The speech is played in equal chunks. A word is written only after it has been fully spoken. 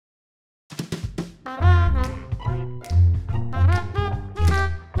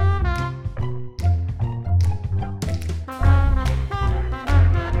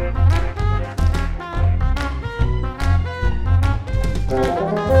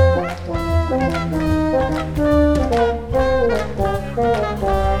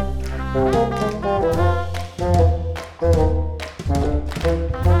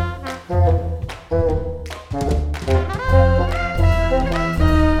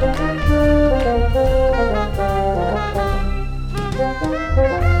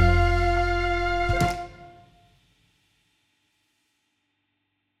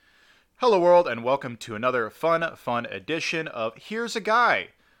Hello, world, and welcome to another fun edition of Here's a Guy.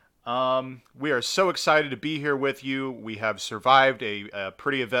 We are so excited to be here with you. We have survived a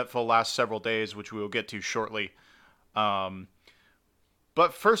pretty eventful last several days, which we will get to shortly. Um,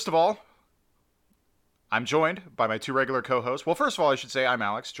 but first of all, I'm joined by my two regular co-hosts. Well, first of all, I should say I'm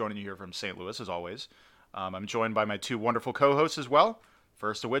Alex, joining you here from St. Louis, as always. I'm joined by my two wonderful co-hosts as well.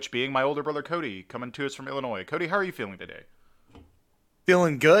 First of which being my older brother Cody, coming to us from Illinois. Cody, how are you feeling today?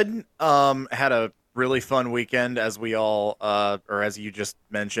 Feeling good. Had a really fun weekend, as we all, or as you just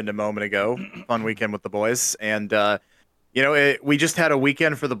mentioned a moment ago. Fun weekend with the boys, and we just had a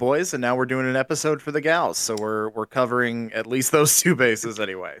weekend for the boys, and now we're doing an episode for the gals. So we're covering at least those two bases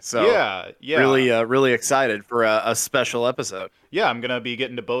anyway. So Yeah, yeah. really excited for a special episode. Yeah, I'm gonna be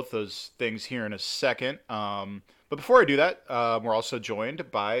getting to both those things here in a second. But before I do that, we're also joined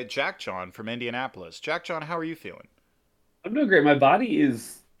by JackJohn from Indianapolis. JackJohn, how are you feeling? I'm doing great. My body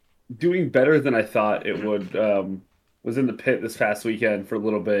is doing better than I thought it would. Was in the pit this past weekend for a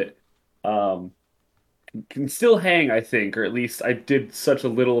little bit. Um, can still hang, I think, or at least I did such a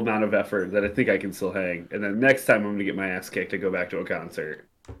little amount of effort that I think I can still hang. And then next time I'm gonna get my ass kicked to go back to a concert.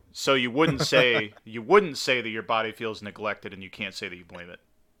 So you wouldn't say that your body feels neglected, and you can't say that you blame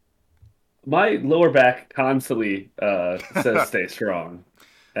My lower back constantly says stay strong,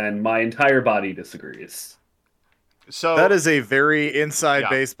 and my entire body disagrees. it. So That is a very inside yeah.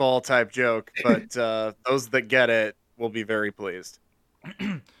 baseball type joke, but those that get it will be very pleased.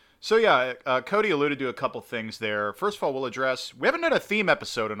 So yeah, Cody alluded to a couple things there. First of all, we haven't done a theme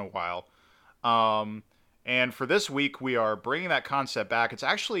episode in a while. Um, and for this week, we are bringing that concept back. It's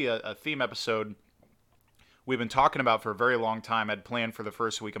actually a theme episode we've been talking about for a very long time. I'd planned for the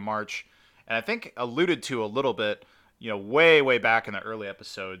first week of March, and I think alluded to a little bit, way back in the early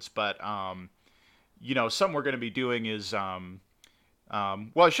episodes. But something we're going to be doing is, well,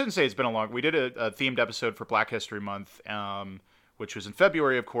 I shouldn't say it's been a long. We did a themed episode for Black History Month, which was in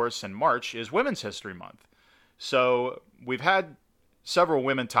February, of course, and March is Women's History Month. So we've had several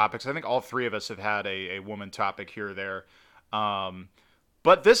women topics. I think all three of us have had a woman topic here or there.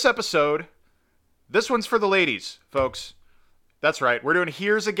 But this episode, this one's for the ladies, folks. That's right. We're doing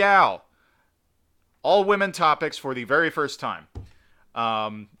Here's a Gal. All women topics for the very first time.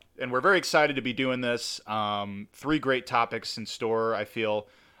 And we're very excited to be doing this. Three great topics in store, I feel.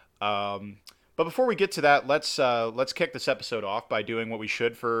 But before we get to that, let's kick this episode off by doing what we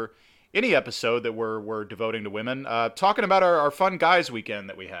should for any episode that we're devoting to women. Talking about our fun guys weekend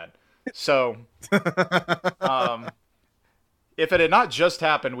that we had. So, um, if it had not just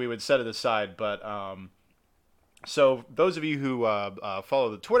happened, we would set it aside. But so those of you who follow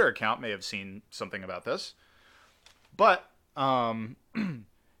the Twitter account may have seen something about this. But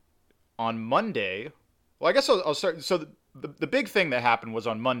on Monday, well, I guess I'll start. So the big thing that happened was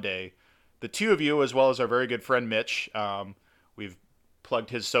on Monday. The two of you, as well as our very good friend Mitch, we've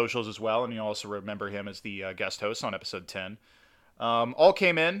plugged his socials as well, and you also remember him as the guest host on episode 10. All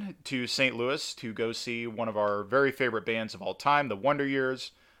came in to St. Louis to go see one of our very favorite bands of all time, the Wonder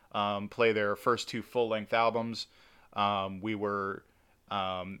Years, play their first two full-length albums. We were,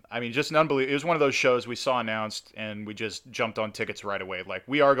 just an unbelievable. It was one of those shows we saw announced, and we just jumped on tickets right away. Like,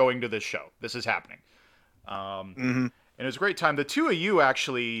 we are going to this show. This is happening. Mm-hmm. And it was a great time. The two of you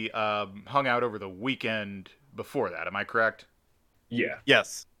actually hung out over the weekend before that. Am I correct? Yeah.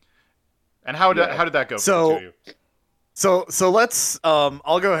 Yes. And how did Yeah. how did that go for the two So of you? So let's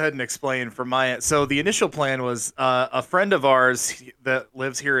I'll go ahead and explain from my end. So the initial plan was a friend of ours that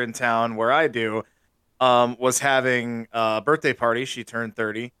lives here in town where I do was having a birthday party. She turned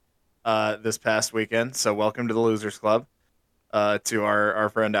 30 this past weekend. So welcome to the Losers Club to our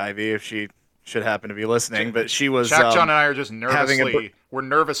friend Ivy, if she should happen to be listening. But she was Jack, John, and I are just having a we're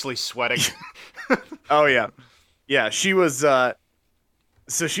nervously sweating. oh yeah, she was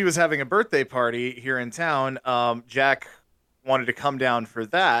so she was having a birthday party here in town. Jack wanted to come down for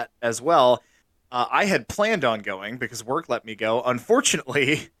that as well. I had planned on going because work let me go.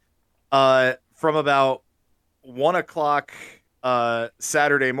 Unfortunately, from about 1 o'clock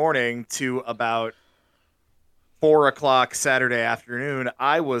Saturday morning to about 4 o'clock Saturday afternoon,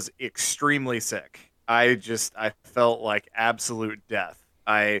 I was extremely sick. I felt like absolute death.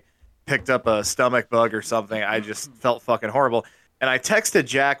 I picked up a stomach bug or something. I just felt fucking horrible. And I texted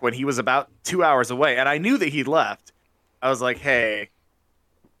Jack when he was about 2 hours away, and I knew that he'd left. I was like, hey,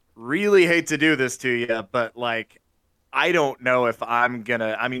 really hate to do this to you, but like, I don't know if I'm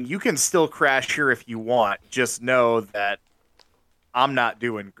gonna. I mean, you can still crash here if you want. Just know that I'm not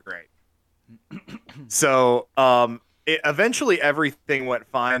doing great. So, eventually everything went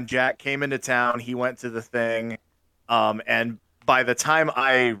fine. Jack came into town. He went to the thing. And by the time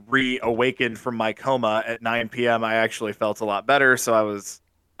I reawakened from my coma at 9 p.m., I actually felt a lot better. So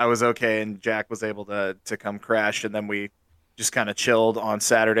I was okay, and Jack was able to come crash, and then we just kind of chilled on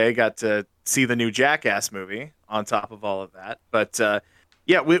Saturday. Got to see the new Jackass movie on top of all of that. But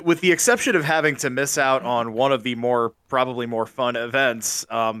yeah, with the exception of having to miss out on one of the probably more fun events,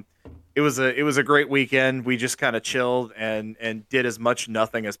 it was a great weekend. We just kind of chilled and did as much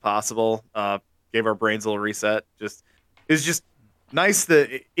nothing as possible. Gave our brains a little reset. It's just nice that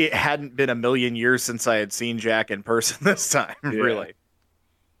it hadn't been a million years since I had seen Jack in person this time. Yeah. Really.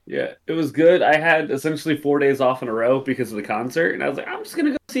 Yeah, it was good. I had essentially 4 days off in a row because of the concert, and I was like, I'm just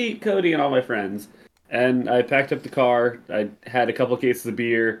gonna go see Cody and all my friends. And I packed up the car. I had a couple cases of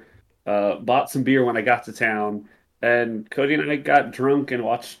beer, bought some beer when I got to town, and Cody and I got drunk and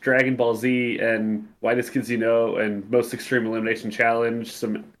watched Dragon Ball Z and Whitest Kids You Know and Most Extreme Elimination Challenge,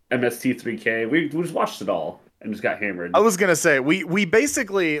 some MST3K. We just watched it all and just got hammered. I was gonna say we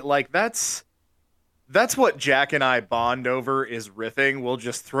basically like that's what Jack and I bond over is riffing. We'll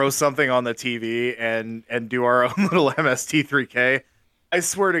just throw something on the TV and do our own little MST3K. I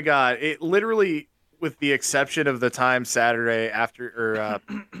swear to God, it literally, with the exception of the time Saturday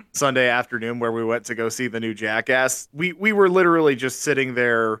Sunday afternoon where we went to go see the new Jackass, we were literally just sitting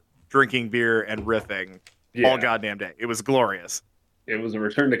there drinking beer and riffing all goddamn day. It was glorious. It was a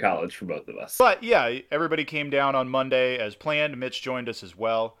return to college for both of us. But yeah, everybody came down on Monday as planned. Mitch joined us as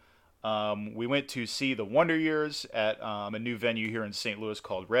well. We went to see the Wonder Years at a new venue here in St. Louis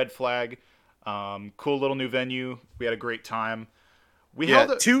called Red Flag. Cool little new venue. We had a great time.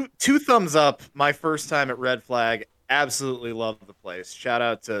 Two thumbs up. My first time at Red Flag. Absolutely loved the place. Shout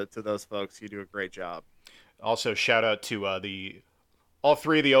out to those folks. You do a great job. Also, shout out to all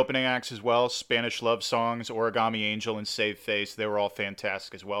three of the opening acts as well. Spanish Love Songs, Origami Angel, and Save Face. They were all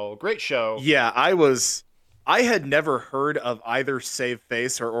fantastic as well. Great show. Yeah, I had never heard of either Save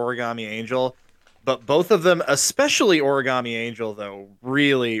Face or Origami Angel, but both of them, especially Origami Angel, though,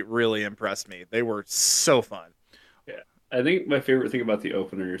 really, really impressed me. They were so fun. Yeah. I think my favorite thing about the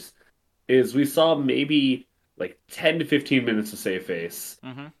openers is we saw maybe like 10 to 15 minutes of Save Face.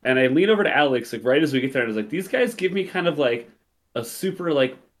 Mm-hmm. And I lean over to Alex, like right as we get there, and I was like, these guys give me kind of like a super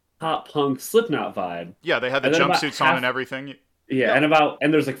like pop punk Slipknot vibe. Yeah, they had the jumpsuits on and everything. Yeah,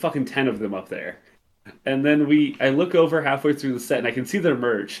 and there's like fucking 10 of them up there. And then I look over halfway through the set and I can see their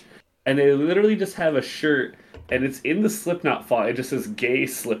merch, and they literally just have a shirt and it's in the Slipknot font. It just says "Gay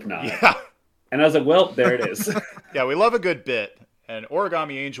Slipknot." Yeah. And I was like, well, there it is. Yeah, we love a good bit. And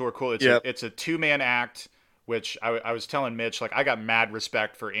Origami Angel are cool. It's a two-man act, which I was telling Mitch, like, I got mad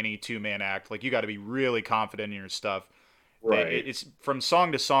respect for any two-man act. Like, you got to be really confident in your stuff. Right. It's from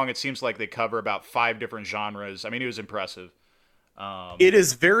song to song. It seems like they cover about 5 different genres. I mean, it was impressive. It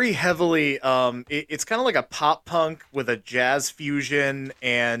is very heavily. It's kind of like a pop punk with a jazz fusion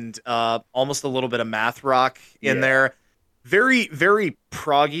and almost a little bit of math rock in there. Very, very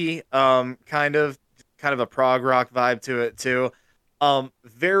proggy. Kind of a prog rock vibe to it too.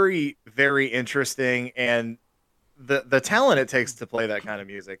 Very, very interesting, and the talent it takes to play that kind of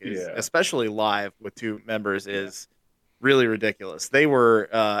music is, especially live with 2 members, is really ridiculous. They were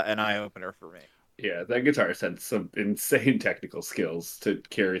an eye opener for me. Yeah, that guitarist had some insane technical skills to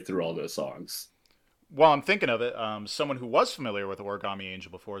carry through all those songs. While I'm thinking of it, someone who was familiar with Origami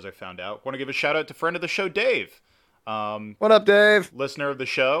Angel before, as I found out, want to give a shout out to friend of the show, Dave. What up, Dave? Listener of the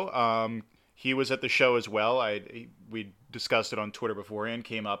show. He was at the show as well. We discussed it on Twitter beforehand.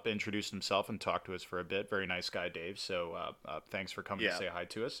 Came up, introduced himself, and talked to us for a bit. Very nice guy, Dave. So thanks for coming to say hi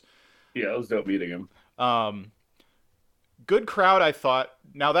to us. Yeah, it was dope meeting him. Good crowd, I thought.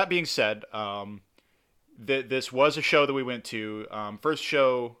 Now, that being said, this was a show that we went to. First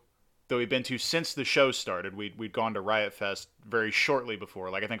show that we've been to since the show started. We'd gone to Riot Fest very shortly before,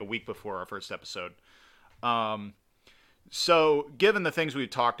 like I think a week before our first episode. So, given the things we've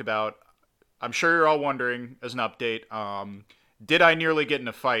talked about, I'm sure you're all wondering, as an update, did I nearly get in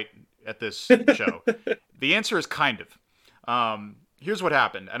a fight at this show? The answer is kind of. Here's what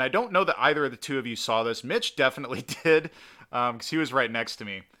happened, and I don't know that either of the two of you saw this. Mitch definitely did, because he was right next to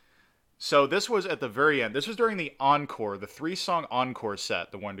me. So this was at the very end. This was during the encore, the 3-song encore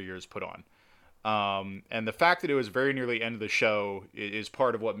set the Wonder Years put on. And the fact that it was very nearly the end of the show is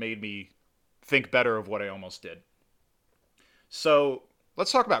part of what made me think better of what I almost did. So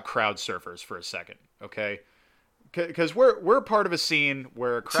let's talk about crowd surfers for a second, okay? Because we're part of a scene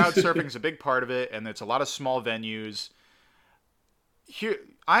where crowd surfing is a big part of it, and it's a lot of small venues. Here,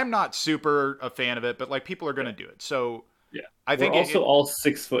 I'm not super a fan of it, but like people are going to do it. So Yeah. I think We're also all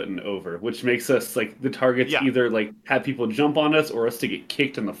 6 foot and over, which makes us like the targets Yeah. either like have people jump on us or us to get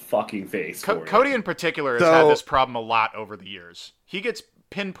kicked in the fucking face for Cody it. in particular has had So this problem a lot over the years. He gets yeah,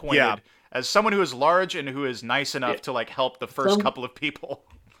 pinpointed as someone who is large and who is nice enough Yeah. to like help the first Some couple of people.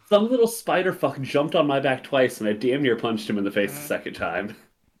 some little spider fuck jumped on my back twice and I damn near punched him in the face the second time.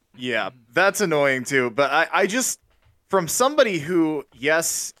 yeah, that's annoying too. But I just, from somebody who,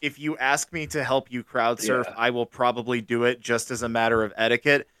 yes, if you ask me to help you crowd surf, Yeah. I will probably do it just as a matter of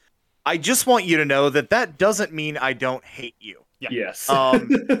etiquette. I just want you to know that that doesn't mean I don't hate you. Yeah. Yes.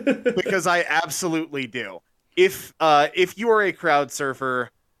 Because I absolutely do. If you are a crowd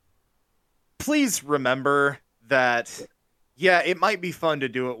surfer, please remember that, yeah, it might be fun to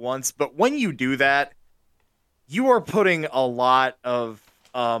do it once, but when you do that, you are putting a lot of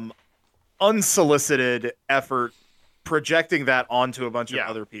unsolicited effort projecting that onto a bunch of Yeah.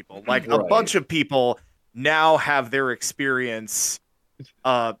 other people. Like a Right. bunch of people now have their experience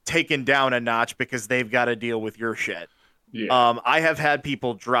taken down a notch because they've got to deal with your shit. Yeah. I have had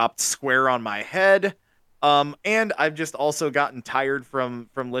people dropped square on my head. And I've just also gotten tired from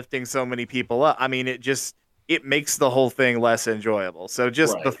lifting so many people up. I mean, it makes the whole thing less enjoyable. So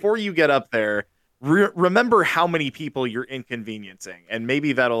just Right. before you get up there, remember how many people you're inconveniencing, and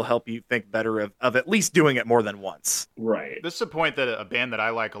maybe that'll help you think better of at least doing it more than once. Right. This is a point that a band that I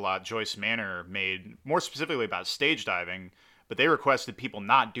like a lot, Joyce Manor, made more specifically about stage diving, but they requested people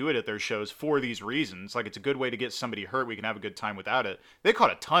not do it at their shows for these reasons. Like, it's a good way to get somebody hurt. We can have a good time without it. They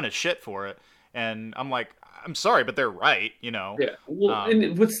caught a ton of shit for it. And I'm like, I'm sorry, but they're right, you know? Yeah. Well, Um,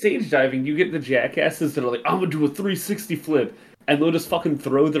 and with stage diving, you get the jackasses that are like, I'm gonna do a 360 flip, and they'll just fucking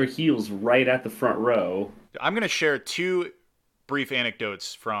throw their heels right at the front row. I'm going to share two brief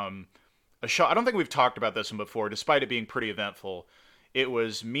anecdotes from a show. I don't think we've talked about this one before, despite it being pretty eventful. It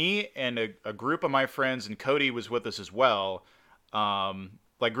was me and a group of my friends, and Cody was with us as well.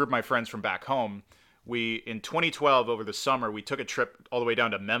 Like, group of my friends from back home. In 2012 over the summer, we took a trip all the way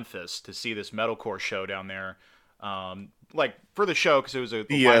down to Memphis to see this metalcore show down there. Like, for the show, because it was a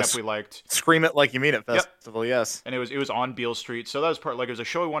lineup we liked. Scream It Like You Mean It festival, yes. And it was on Beale Street, so that was part, like, it was a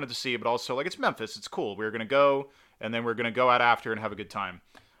show we wanted to see, but also, like, it's Memphis, it's cool. We were gonna go, and then we're gonna go out after and have a good time.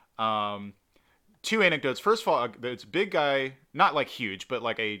 Two anecdotes. First of all, it's a big guy, not like huge, but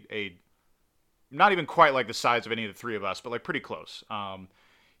like a not even quite like the size of any of the three of us, but like pretty close.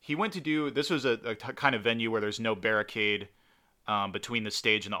 He went to do, this was a kind of venue where there's no barricade between the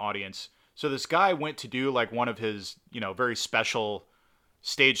stage and the audience. So this guy went to do like one of his, very special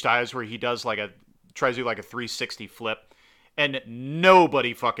stage dives where he tries to do like a 360 flip, and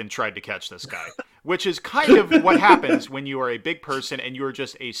nobody fucking tried to catch this guy, which is kind of what happens when you are a big person and you're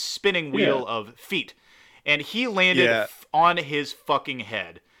just a spinning wheel of feet. And he landed on his fucking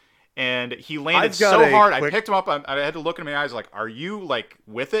head. And he landed so hard, I picked him up. I had to look in my eyes like, are you like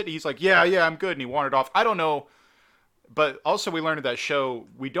with it? He's like, yeah, I'm good. And he wandered off. I don't know. But also we learned at that show,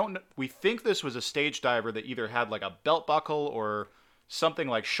 we think this was a stage diver that either had like a belt buckle or something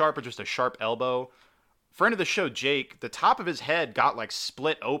like sharp or just a sharp elbow. Friend of the show, Jake, the top of his head got like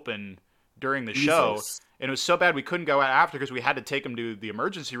split open during the show. And it was so bad we couldn't go out after because we had to take him to the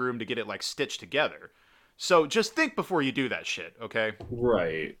emergency room to get it like stitched together. So just think before you do that shit, okay?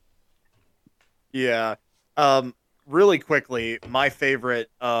 Right. Yeah. Really quickly, my favorite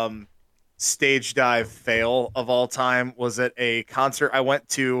stage dive fail of all time was at a concert I went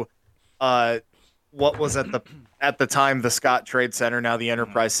to. What was at the time the Scott Trade Center, now the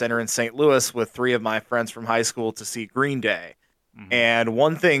Enterprise Center in St. Louis, with three of my friends from high school to see Green Day. Mm-hmm. And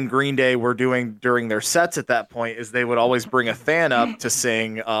one thing Green Day were doing during their sets at that point is they would always bring a fan up to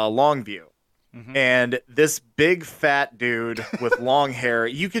sing Longview. Mm-hmm. And this big fat dude with long hair,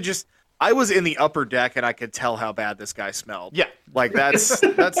 I was in the upper deck and I could tell how bad this guy smelled. Yeah. Like that's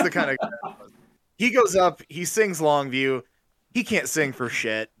the kind of guy. He goes up, he sings Longview. He can't sing for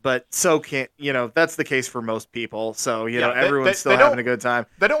shit, but so can't, that's the case for most people. So, everyone's still having a good time.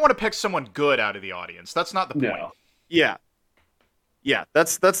 They don't want to pick someone good out of the audience. That's not the point. No. Yeah. Yeah,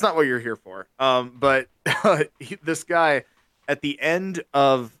 that's not what you're here for. But this guy at the end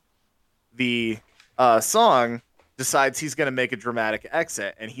of the song decides he's going to make a dramatic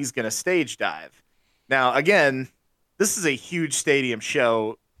exit and he's going to stage dive. Now, again, this is a huge stadium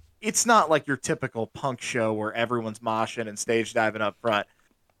show. It's not like your typical punk show where everyone's moshing and stage diving up front.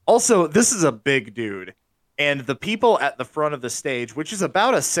 Also, this is a big dude. And the people at the front of the stage, which is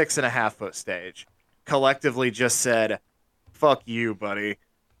about a 6.5 foot stage, collectively just said, fuck you, buddy.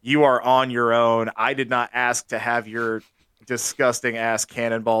 You are on your own. I did not ask to have your disgusting ass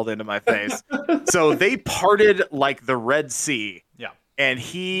cannonballed into my face. So they parted like the Red Sea. Yeah. and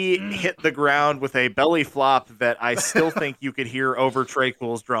he hit the ground with a belly flop that I still think you could hear over Trey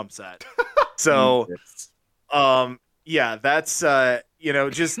Cool's drum set. So, yeah, that's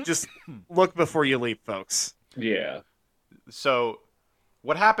just look before you leap, folks. Yeah. So,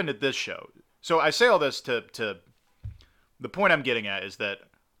 what happened at this show? So I say all this to the point I'm getting at is that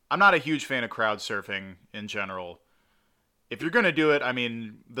I'm not a huge fan of crowd surfing in general. If you're going to do it, I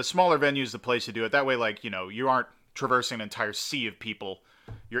mean, the smaller venue is the place to do it. That way, like, you aren't traversing an entire sea of people.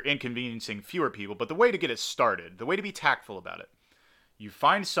 You're inconveniencing fewer people. But the way to get it started, the way to be tactful about it, you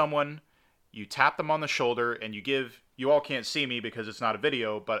find someone, you tap them on the shoulder, and you all can't see me because it's not a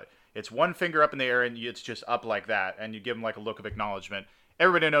video, but it's one finger up in the air and it's just up like that, and you give them like a look of acknowledgement.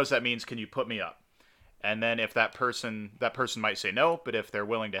 Everybody knows that means, can you put me up? And then if that person might say no, but if they're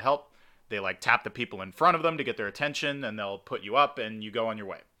willing to help, they like tap the people in front of them to get their attention, and they'll put you up and you go on your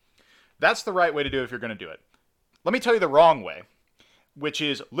way. That's the right way to do it if you're going to do it. Let me tell you the wrong way, which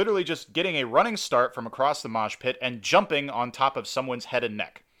is literally just getting a running start from across the mosh pit and jumping on top of someone's head and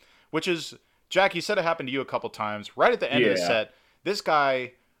neck, which is, Jack, you said it happened to you a couple times. Right at the end of the set, this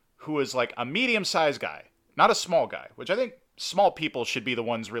guy who is like a medium-sized guy, not a small guy, which I think small people should be the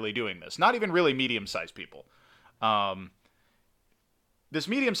ones really doing this, not even really medium-sized people. This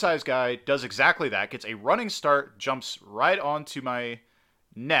medium-sized guy does exactly that, gets a running start, jumps right onto my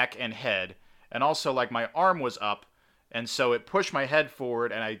neck and head, and also like my arm was up, and so it pushed my head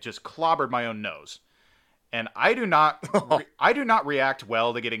forward, and I just clobbered my own nose. And I do not react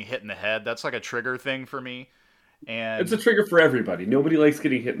well to getting hit in the head. That's like a trigger thing for me. And it's a trigger for everybody. Nobody likes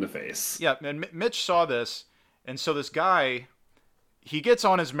getting hit in the face. Yeah, and Mitch saw this, and so this guy, he gets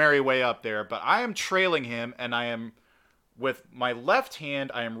on his merry way up there, but I am trailing him, and I am, with my left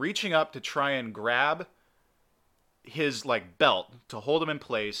hand, I am reaching up to try and grab his like belt to hold him in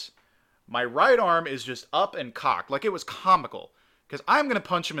place. My right arm is just up and cocked, like it was comical, because I'm going to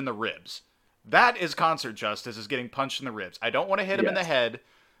punch him in the ribs. That is concert justice, is getting punched in the ribs. I don't want to hit him in the head,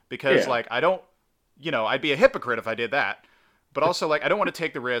 because like I don't, I'd be a hypocrite if I did that. But also, like, I don't want to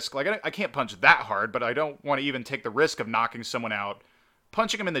take the risk. Like, I can't punch that hard, but I don't want to even take the risk of knocking someone out.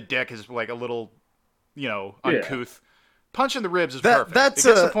 Punching him in the dick is, like, a little, uncouth. Punching the ribs is perfect. It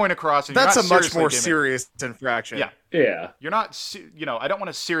gets the point across. And that's you're not a much more serious infraction. Yeah. Yeah. You're not, I don't want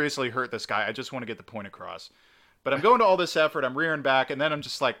to seriously hurt this guy. I just want to get the point across. But I'm going to all this effort. I'm rearing back, and then I'm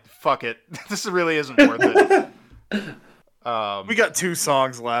just like, fuck it. This really isn't worth it. We got 2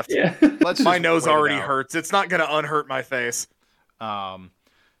 songs left. Yeah. My nose already hurts. It's not going to unhurt my face.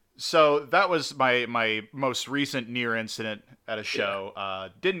 So that was my most recent near incident at a show. Yeah.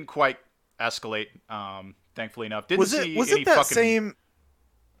 Didn't quite escalate, thankfully enough. Was it that same...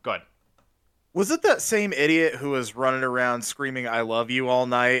 Go ahead. Was it that same idiot who was running around screaming "I love you" all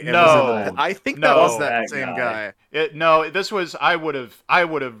night? And No, I think that was that same guy. This was. I would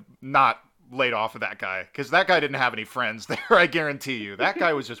have not laid off of that guy, because that guy didn't have any friends there. I guarantee you, that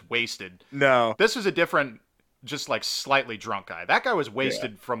guy was just wasted. No, this was a different, just like slightly drunk guy. That guy was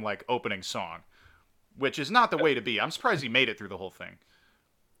wasted from like opening song, which is not the way to be. I'm surprised he made it through the whole thing.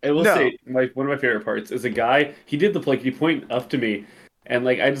 I will say, one of my favorite parts is a guy. He did he pointed up to me. And,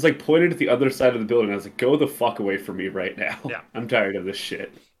 like, I just, like, pointed at the other side of the building. I was like, go the fuck away from me right now. Yeah. I'm tired of this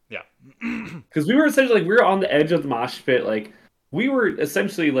shit. Yeah. Because we were essentially, we were on the edge of the mosh pit. Like, we were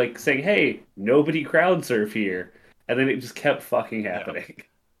essentially, like, saying, hey, nobody crowd surf here. And then it just kept fucking happening.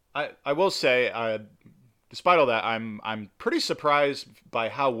 Yeah. I will say, despite all that, I'm pretty surprised by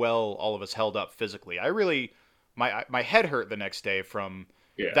how well all of us held up physically. I really, my head hurt the next day from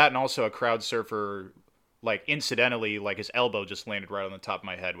that, and also a crowd surfer, like, incidentally, like, his elbow just landed right on the top of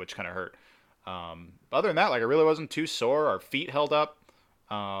my head, which kind of hurt. Other than that, like, I really wasn't too sore. Our feet held up.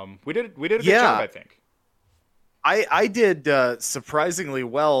 We did a good job, I think. I did surprisingly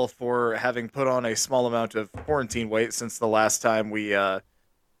well for having put on a small amount of quarantine weight since the last time we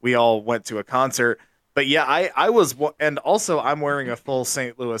all went to a concert. But yeah, I was, and also I'm wearing a full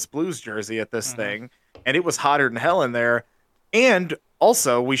St. Louis Blues jersey at this thing, and it was hotter than hell in there. And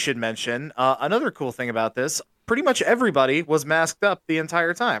also, we should mention another cool thing about this. Pretty much everybody was masked up the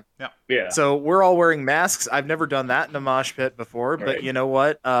entire time. Yeah. So we're all wearing masks. I've never done that in a mosh pit before, but you know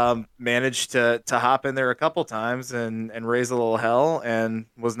what? Managed to hop in there a couple times and raise a little hell, and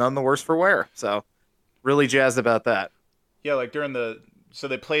was none the worse for wear. So really jazzed about that. Yeah, like so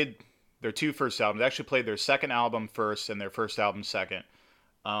they played their 2 first albums. They actually played their second album first and their first album second.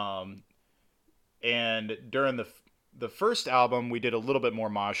 And during the first album, we did a little bit more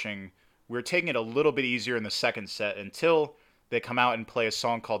moshing. We were taking it a little bit easier in the second set until they come out and play a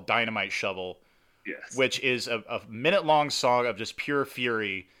song called Dynamite Shovel, which is a minute-long song of just pure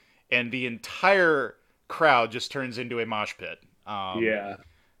fury, and the entire crowd just turns into a mosh pit. Yeah.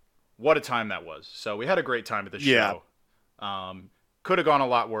 What a time that was. So we had a great time at the Yeah. show. Could have gone a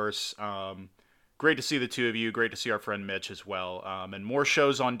lot worse. Great to see the two of you. Great to see our friend Mitch as well. And more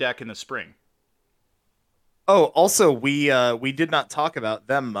shows on deck in the spring. Oh, also, we did not talk about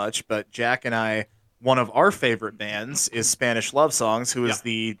them much, but Jack and I, one of our favorite bands is Spanish Love Songs, who is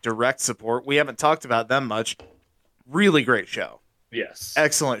the direct support. We haven't talked about them much. Really great show. Yes.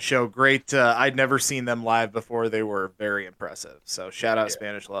 Excellent show. Great. I'd never seen them live before. They were very impressive. So shout out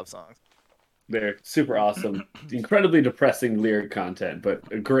Spanish Love Songs. They're super awesome. Incredibly depressing lyric content, but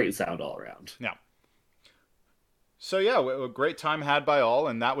a great sound all around. Yeah. So yeah, a great time had by all,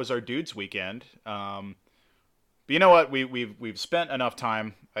 and that was our dudes weekend. But you know what? We've spent enough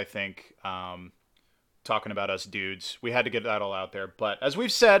time, I think, talking about us dudes. We had to get that all out there. But as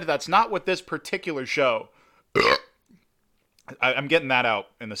we've said, that's not what this particular show. I'm getting that out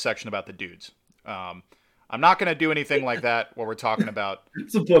in the section about the dudes. I'm not going to do anything like that while we're talking about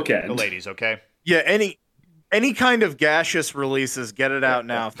It's a bookend. the ladies, okay? Yeah, any kind of gaseous releases, get it out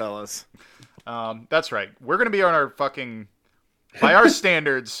now, fellas. That's right. We're going to be on our fucking, by our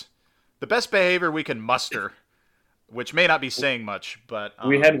standards, the best behavior we can muster, which may not be saying much, but...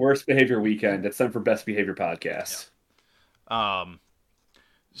 we had worst behavior weekend. It's time for best behavior podcast. Yeah.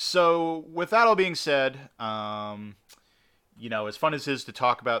 So with that all being said, you know, as fun as it is to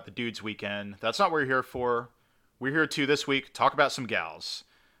talk about the dudes weekend, that's not what we're here for. We're here to this week talk about some gals.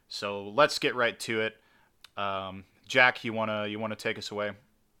 So let's get right to it. Jack, you wanna take us away?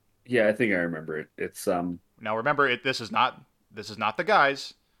 Yeah, I think I remember it. It's Now remember, this is not the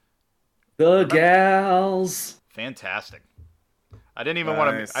guys. the gals. Fantastic. I didn't even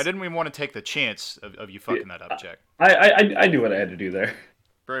want to take the chance of you fucking that up, Jack. I knew what I had to do there.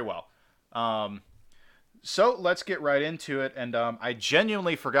 Very well. So let's get right into it. And I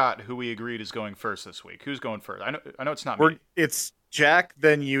genuinely forgot who we agreed is going first this week. Who's going first? I know it's not me. It's Jack,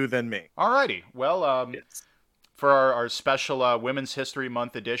 then you, then me. Alrighty. Well, Yes. for our special Women's History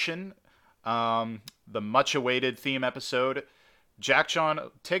Month edition, the much-awaited theme episode,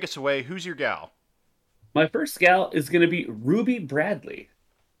 JackJohn, take us away. Who's your gal? My first gal is going to be Ruby Bradley.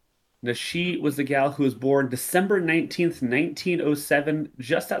 Now, she was the gal who was born December 19th, 1907,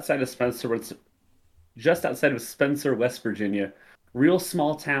 just outside of Spencer, West Virginia. Real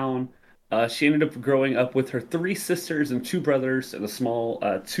small town. She ended up growing up with her 3 sisters and 2 brothers in a small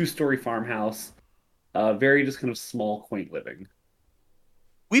 2-story farmhouse. Very just kind of small, quaint living.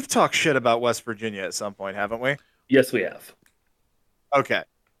 We've talked shit about West Virginia at some point, haven't we? Yes, we have. Okay.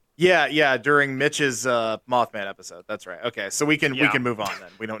 Yeah, during Mitch's Mothman episode. That's right. Okay, so we can move on then.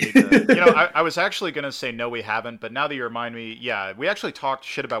 We don't need to. You know, I was actually going to say no, we haven't, but now that you remind me, yeah, we actually talked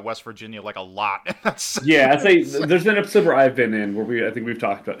shit about West Virginia like a lot. Yeah, I'd say there's been an episode where I've been in where I think we've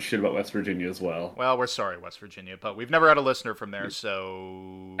talked about shit about West Virginia as well. Well, we're sorry, West Virginia, but we've never had a listener from there,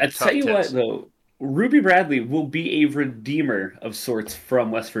 so... I'd tell you what, though, Ruby Bradley will be a redeemer of sorts from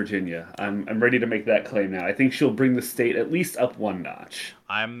West Virginia. I'm ready to make that claim now. I think she'll bring the state at least up one notch.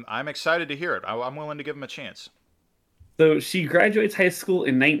 I'm excited to hear it. I'm willing to give him a chance. So she graduates high school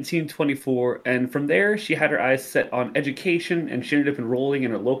in 1924, and from there she had her eyes set on education, and she ended up enrolling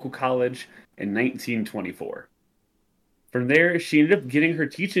in a local college in 1924. From there, she ended up getting her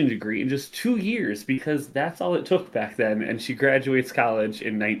teaching degree in just 2 years because that's all it took back then, and she graduates college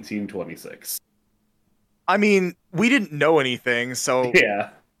in 1926. I mean, we didn't know anything, so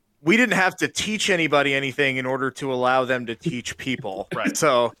Yeah. we didn't have to teach anybody anything in order to allow them to teach people. Right.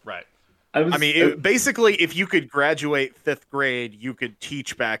 So, Right. basically, if you could graduate 5th grade, you could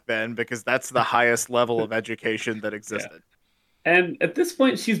teach back then because that's the highest level of education that existed. Yeah. And at this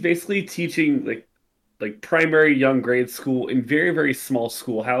point, she's basically teaching like primary young grade school in very, very small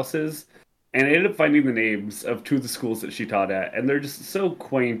schoolhouses. And I ended up finding the names of 2 of the schools that she taught at, and they're just so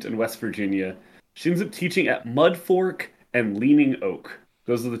quaint in West Virginia. She ends up teaching at Mud Fork and Leaning Oak.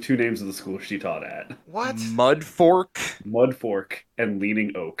 Those are the 2 names of the schools she taught at. What? Mud Fork? Mud Fork and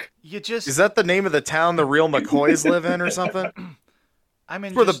Leaning Oak. Is that the name of the town the real McCoys live in or something? I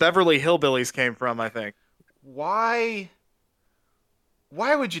mean, That's where the Beverly Hillbillies came from, I think. Why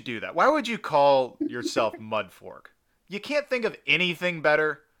would you do that? Why would you call yourself Mud Fork? You can't think of anything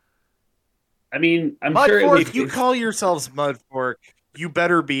better. I mean, I'm Mud sure Fork, If you call yourselves Mud Fork, you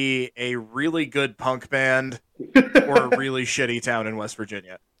better be a really good punk band or a really shitty town in West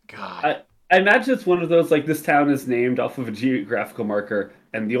Virginia. God. I imagine it's one of those, like, this town is named off of a geographical marker,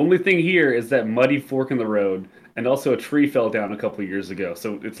 and the only thing here is that muddy fork in the road, and also a tree fell down a couple years ago,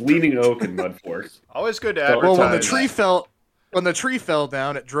 so it's Leaning Oak and Mud Fork. Always good to advertise. Well, when the tree fell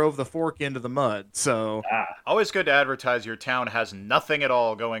down, it drove the fork into the mud, so... Always good to advertise your town has nothing at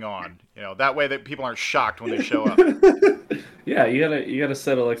all going on. You know, that way that people aren't shocked when they show up. Yeah, you gotta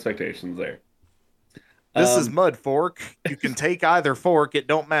settle expectations there. This is Um, Mud Fork. You can take either fork. It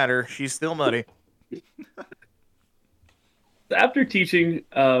don't matter. She's still muddy. After teaching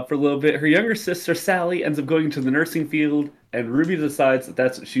for a little bit, her younger sister Sally ends up going to the nursing field, and Ruby decides that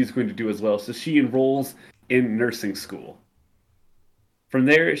that's what she's going to do as well. So she enrolls in nursing school. From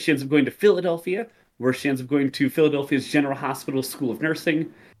there, she ends up going to Philadelphia, where she ends up going to Philadelphia's General Hospital School of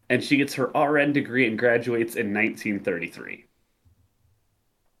Nursing, and she gets her RN degree and graduates in 1933.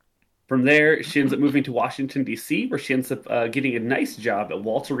 From there, she ends up moving to Washington, D.C., where she ends up getting a nice job at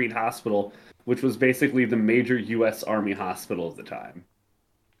Walter Reed Hospital, which was basically the major U.S. Army hospital of the time.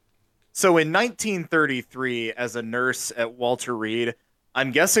 So in 1933, as a nurse at Walter Reed,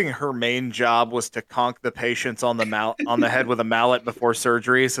 I'm guessing her main job was to conk the patients on the head with a mallet before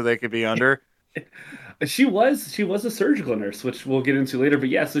surgery so they could be under. She was a surgical nurse, which we'll get into later. But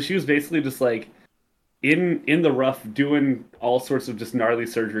yeah, so she was basically just like in the rough doing all sorts of just gnarly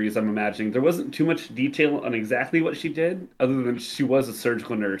surgeries. I'm imagining there wasn't too much detail on exactly what she did, other than she was a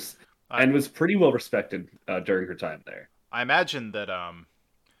surgical nurse and was pretty well respected during her time there. I imagine that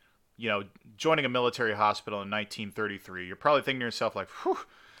joining a military hospital in 1933, you're probably thinking to yourself like, "Whew,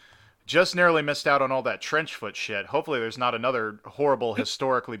 just narrowly missed out on all that trench foot shit. Hopefully, there's not another horrible,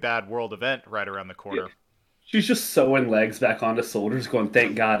 historically bad world event right around the corner." She's just sewing legs back onto soldiers, going,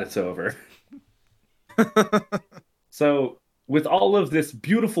 "Thank God it's over." So, with all of this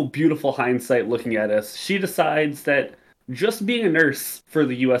beautiful, beautiful hindsight looking at us, she decides that just being a nurse for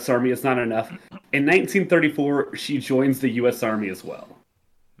the U.S. Army is not enough. In 1934, she joins the U.S. Army as well.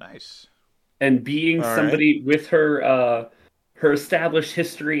 Nice. And being All somebody with her established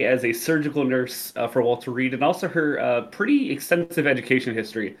history as a surgical nurse for Walter Reed, and also her pretty extensive education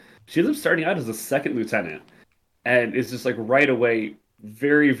history, she ends up starting out as a second lieutenant, and is just like right away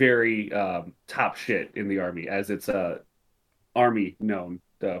very, very top shit in the Army, as it's Army known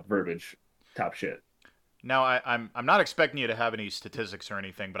verbiage, top shit. Now, I'm not expecting you to have any statistics or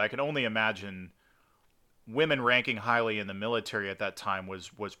anything, but I can only imagine women ranking highly in the military at that time was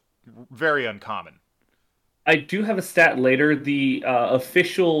very uncommon. I do have a stat later. The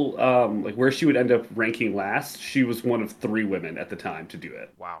official, like where she would end up ranking last, she was one of 3 women at the time to do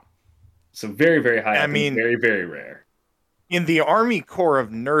it. Wow. So very, very high I up and mean, very, very rare. in the Army Corps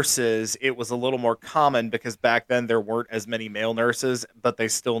of Nurses, it was a little more common because back then there weren't as many male nurses, but they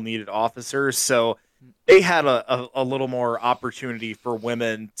still needed officers. So they had a little more opportunity for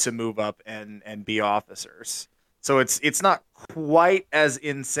women to move up and be officers. So it's not quite as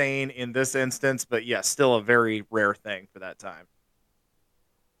insane in this instance, but yeah, still a very rare thing for that time.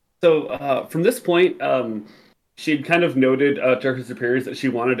 So from this point, she'd kind of noted to her superiors that she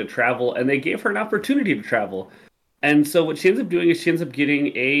wanted to travel, and they gave her an opportunity to travel. And so what she ends up doing is she ends up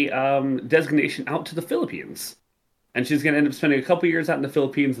getting a designation out to the Philippines. And she's going to end up spending a couple years out in the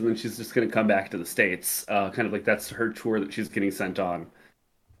Philippines, and then she's just going to come back to the States. Kind of like that's her tour that she's getting sent on.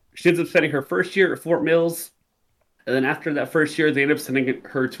 She ends up spending her first year at Fort Mills. And then after that first year, they end up sending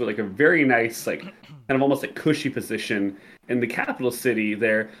her to like a very nice, like kind of almost like cushy position in the capital city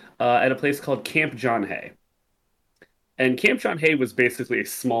there at a place called Camp John Hay. And Camp John Hay was basically a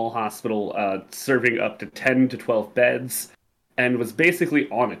small hospital serving up to 10 to 12 beds and was basically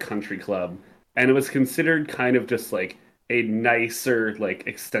on a country club. And it was considered kind of just like a nicer, like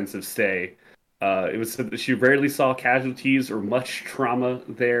extensive stay. It was said that she rarely saw casualties or much trauma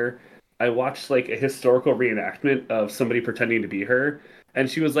there. I watched like a historical reenactment of somebody pretending to be her, and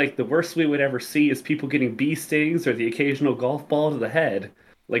she was like, the worst we would ever see is people getting bee stings or the occasional golf ball to the head.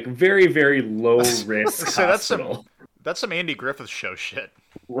 Like very, very low risk So hospital. that's some Andy Griffith show shit.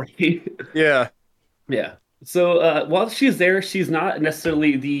 Right? Yeah. Yeah. So while she's there, she's not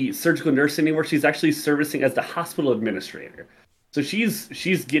necessarily the surgical nurse anymore. She's actually servicing as the hospital administrator. So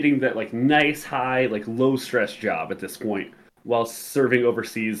she's getting that like nice, high, like low stress job at this point while serving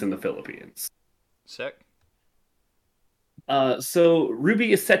overseas in the Philippines. Sick. So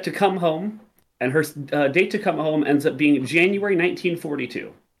Ruby is set to come home, and her date to come home ends up being January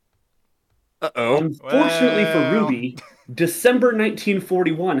 1942. Uh-oh. Unfortunately for Ruby, December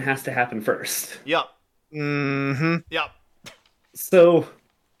 1941 has to happen first. Yep. Mm-hmm. Yep. So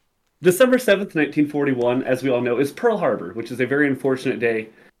December 7th, 1941, as we all know, is Pearl Harbor, which is a very unfortunate day,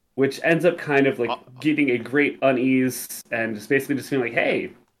 which ends up kind of like getting a great unease and just basically just being like,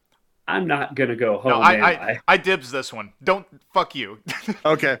 hey, I'm not going to go home. No, I dibs this one. Don't, fuck you.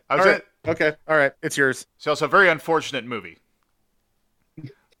 Okay. All right. Okay. All right. It's yours. So it's a very unfortunate movie.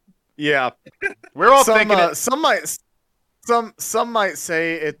 Yeah. We're all thinking it. Some might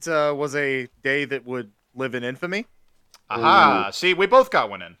say it was a day that would live in infamy. Aha. See, we both got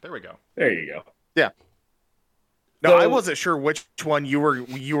one in. There we go. There you go. Yeah. No, I wasn't sure which one you were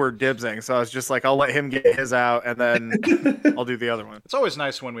dibsing, so I was just like, I'll let him get his out, and then I'll do the other one. It's always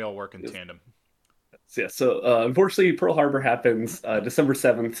nice when we all work in tandem. Yeah, so unfortunately, Pearl Harbor happens December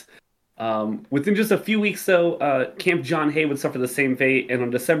 7th. Within just a few weeks, though, Camp John Hay would suffer the same fate, and on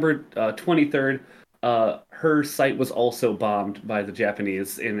December 23rd, her site was also bombed by the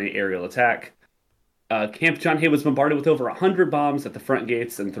Japanese in an aerial attack. Camp John Hay was bombarded with over 100 bombs at the front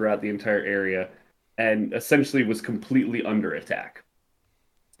gates and throughout the entire area, and essentially was completely under attack.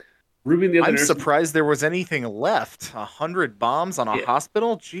 Ruby and the other I'm nurses... surprised there was anything left. 100 bombs on a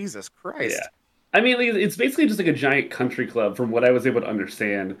hospital? Jesus Christ. Yeah. I mean, it's basically just like a giant country club from what I was able to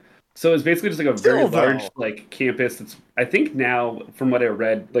understand. So it's basically just like a very large like campus. It's, I think now, from what I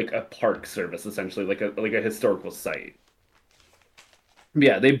read, like a park service, essentially, like a historical site.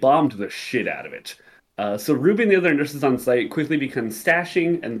 Yeah, they bombed the shit out of it. So Ruby and the other nurses on site quickly become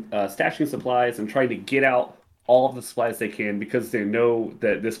stashing supplies and trying to get out all of the supplies they can because they know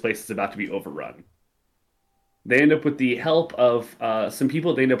that this place is about to be overrun. They end up with the help of some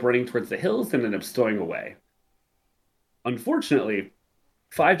people. They end up running towards the hills and end up stowing away. Unfortunately,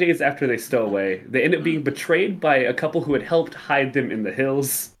 5 days after they stow away, they end up being betrayed by a couple who had helped hide them in the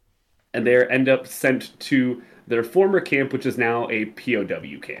hills, and they end up sent to their former camp, which is now a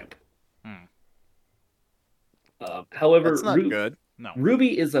POW camp. However, that's not good. No.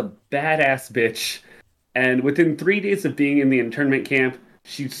 Ruby is a badass bitch, and within 3 days of being in the internment camp,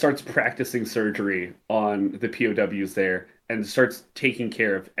 she starts practicing surgery on the POWs there and starts taking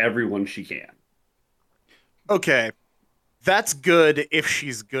care of everyone she can. Okay, that's good if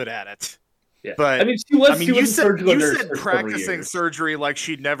she's good at it. Yeah, but I mean, you said practicing surgery like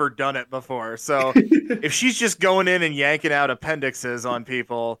she'd never done it before. So if she's just going in and yanking out appendixes on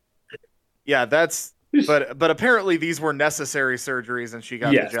people, yeah, that's. But apparently these were necessary surgeries, and she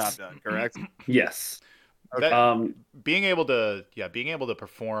got the job done. Correct? Yes. Being able to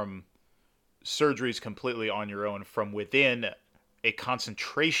perform surgeries completely on your own from within a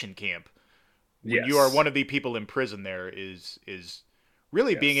concentration camp, when you are one of the people in prison there, is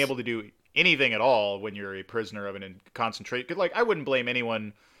really being able to do anything at all when you're a prisoner of an concentration. Like, I wouldn't blame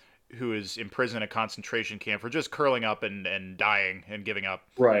anyone who is imprisoned in a concentration camp for just curling up and dying and giving up.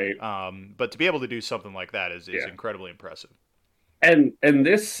 Right. But to be able to do something like that is incredibly impressive. And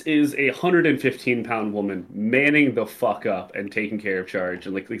this is a 115-pound woman manning the fuck up and taking care of charge.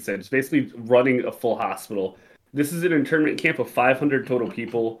 And like I said, it's basically running a full hospital. This is an internment camp of 500 total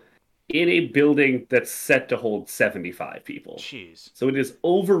people in a building that's set to hold 75 people. Jeez. So it is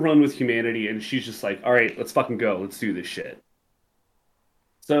overrun with humanity, and she's just like, all right, let's fucking go. Let's do this shit.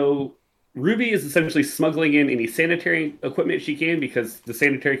 So Ruby is essentially smuggling in any sanitary equipment she can because the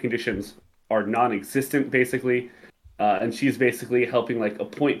sanitary conditions are non-existent, basically. And she's basically helping like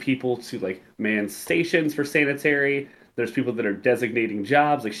appoint people to like man stations for sanitary. There's people that are designating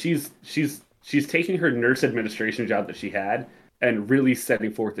jobs. Like she's taking her nurse administration job that she had and really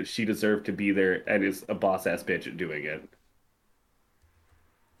setting forth that she deserved to be there and is a boss ass bitch at doing it.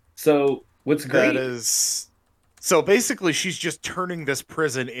 So what's great is so basically she's just turning this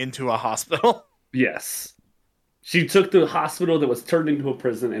prison into a hospital. Yes. She took the hospital that was turned into a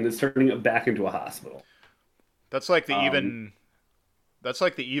prison and is turning it back into a hospital. That's like the even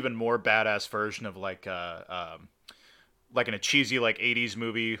more badass version of like in a cheesy like 80s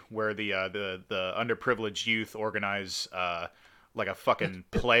movie where the underprivileged youth organize like a fucking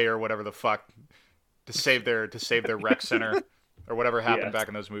play or whatever the fuck to save their rec center or whatever happened back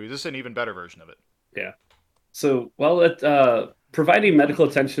in those movies. This is an even better version of it. Yeah. So while providing medical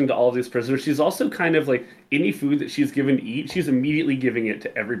attention to all of these prisoners, she's also kind of like any food that she's given to eat, she's immediately giving it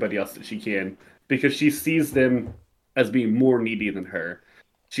to everybody else that she can because she sees them as being more needy than her.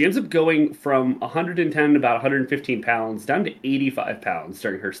 She ends up going from 110 to about 115 pounds down to 85 pounds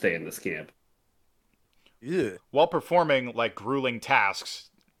during her stay in this camp. Ew. While performing like grueling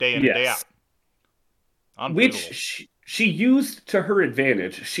tasks day in and day out. Which she used to her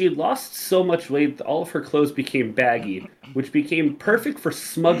advantage. She had lost so much weight that all of her clothes became baggy, which became perfect for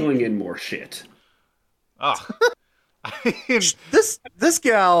smuggling in more shit. Oh. This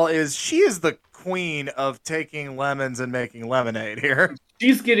gal is the queen of taking lemons and making lemonade here.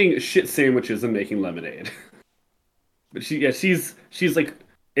 She's getting shit sandwiches and making lemonade. But she's like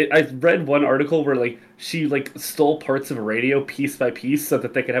I read one article where like she like stole parts of a radio piece by piece so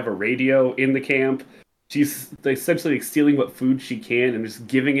that they could have a radio in the camp. She's essentially like stealing what food she can and just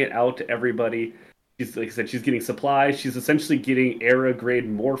giving it out to everybody. She's like I said, she's getting supplies. She's essentially getting era grade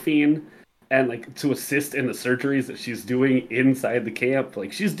morphine and like to assist in the surgeries that she's doing inside the camp.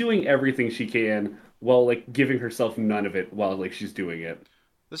 Like she's doing everything she can while like giving herself none of it while like she's doing it.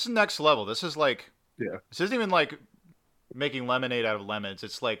 This is next level. This is like this isn't even like making lemonade out of lemons.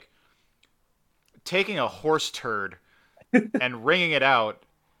 It's like taking a horse turd and wringing it out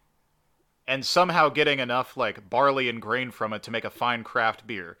and somehow getting enough like barley and grain from it to make a fine craft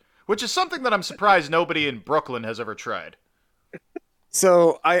beer, which is something that I'm surprised nobody in Brooklyn has ever tried.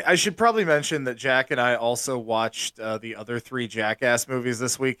 So I should probably mention that Jack and I also watched the other 3 Jackass movies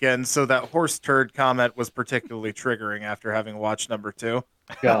this weekend. So that horse turd comment was particularly triggering after having watched number 2.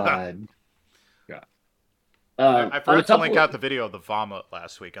 God. I forgot to link out the video of the vomit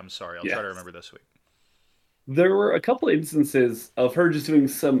last week. I'm sorry. I'll try to remember this week. There were a couple instances of her just doing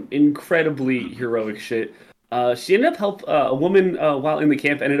some incredibly heroic shit. She ended up helping a woman while in the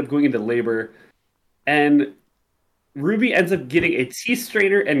camp ended up going into labor, and Ruby ends up getting a tea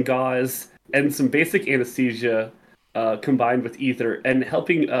strainer and gauze and some basic anesthesia combined with ether and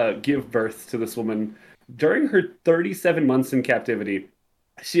helping give birth to this woman. During her 37 months in captivity,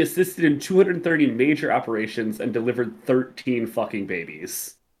 she assisted in 230 major operations and delivered 13 fucking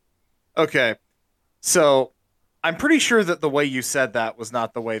babies. Okay. So I'm pretty sure that the way you said that was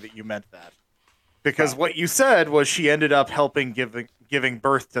not the way that you meant that. Because what you said was she ended up helping giving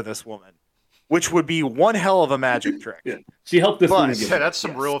birth to this woman, which would be one hell of a magic trick. Yeah. She helped this woman. Yeah, that's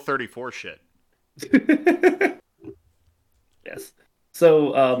some Rule 34 shit. Yes.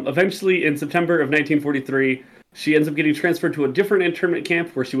 So eventually, in September of 1943, she ends up getting transferred to a different internment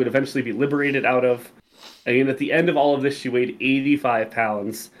camp where she would eventually be liberated out of. And at the end of all of this, she weighed 85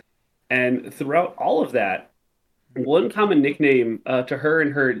 pounds. And throughout all of that, one common nickname to her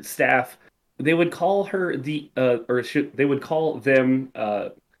and her staff, they would call her they would call them,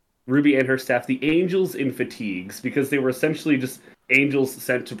 Ruby and her staff, the angels in fatigues, because they were essentially just angels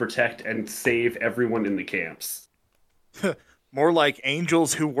sent to protect and save everyone in the camps. More like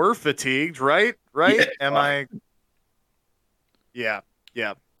angels who were fatigued, right? Right? Yeah. Am I? Yeah.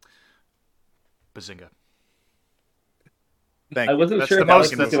 Bazinga. Thank I you. wasn't That's sure the if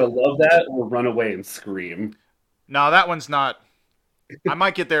Alex most- was going to love that or run away and scream. No, that one's not. I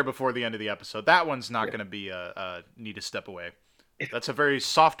might get there before the end of the episode. That one's not going to be need to step away. That's a very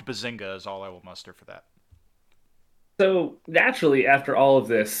soft bazinga is all I will muster for that. So naturally, after all of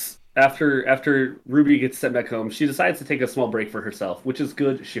this, after Ruby gets sent back home, she decides to take a small break for herself, which is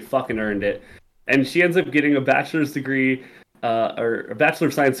good. She fucking earned it, and she ends up getting a bachelor's degree, or a Bachelor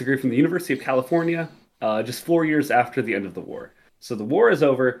of Science degree from the University of California, just 4 years after the end of the war. So the war is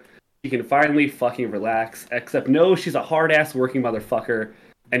over. She can finally fucking relax. Except no, she's a hard ass working motherfucker,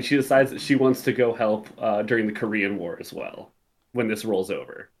 and she decides that she wants to go help during the Korean War as well when this rolls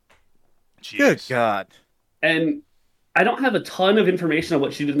over. Jeez. Good God. And I don't have a ton of information on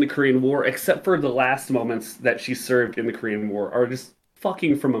what she did in the Korean War, except for the last moments that she served in the Korean War are just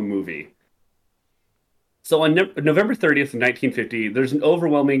fucking from a movie. So on November 30th of 1950, there's an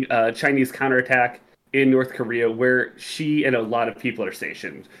overwhelming Chinese counterattack in North Korea where she and a lot of people are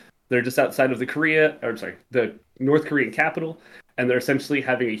stationed. They're just outside of the North Korean capital, and they're essentially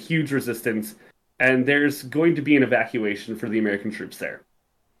having a huge resistance, and there's going to be an evacuation for the American troops there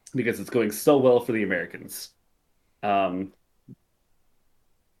because it's going so well for the Americans.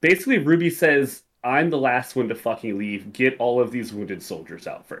 Basically, Ruby says, I'm the last one to fucking leave. Get all of these wounded soldiers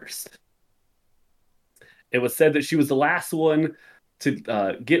out first. It was said that she was the last one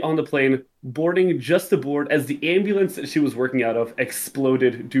to get on the plane, boarding just aboard as the ambulance that she was working out of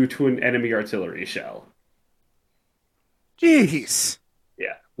exploded due to an enemy artillery shell. Jeez.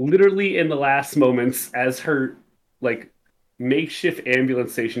 Yeah. Literally in the last moments as her, makeshift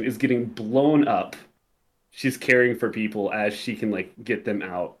ambulance station is getting blown up, she's caring for people as she can, get them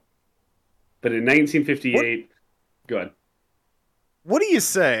out. But in 1958... Go ahead. What do you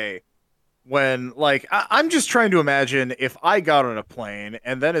say when, I'm just trying to imagine if I got on a plane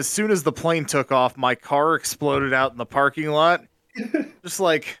and then as soon as the plane took off, my car exploded out in the parking lot? Just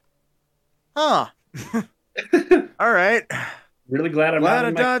huh. All right. Really glad I'm not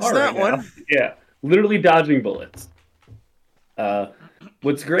in my dodged car that right one. now. Yeah, literally dodging bullets.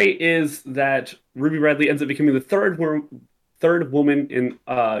 What's great is that Ruby Bradley ends up becoming the third woman in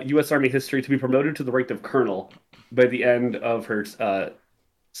U.S. Army history to be promoted to the rank of colonel by the end of her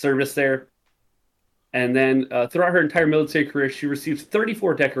service there. And then throughout her entire military career, she received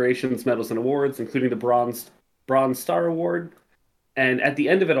 34 decorations, medals, and awards, including the Bronze Star Award. And at the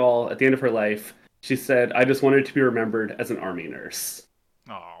end of it all, at the end of her life, she said, I just wanted to be remembered as an Army nurse.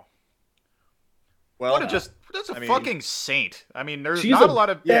 Oh. Well, That's a fucking saint. I mean, there's She's not a a lot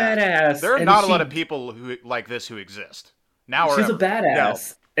of badass. There are and not a lot of people who like this who exist now or she's ever. a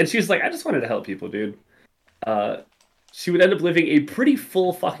badass. And she's like, I just wanted to help people, dude. She would end up living a pretty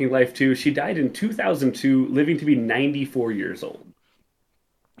full fucking life, too. She died in 2002, living to be 94 years old.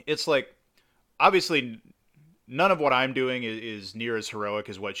 It's obviously, none of what I'm doing is near as heroic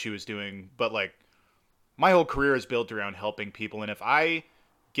as what she was doing, but like my whole career is built around helping people, and if I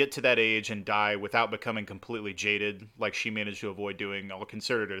get to that age and die without becoming completely jaded like she managed to avoid doing, I'll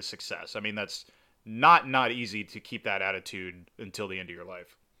consider it a success. I mean, that's not easy to keep that attitude until the end of your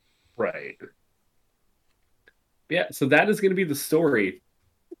life. Right. Yeah, so that is going to be the story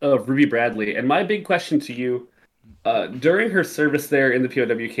of Ruby Bradley. And my big question to you, during her service there in the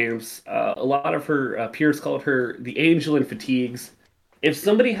POW camps, a lot of her peers called her the Angel in Fatigues. If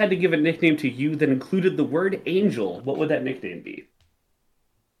somebody had to give a nickname to you that included the word angel, what would that nickname be?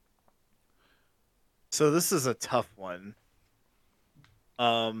 So this is a tough one.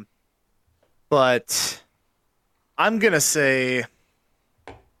 But I'm going to say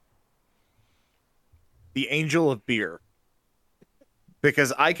the Angel of Beer.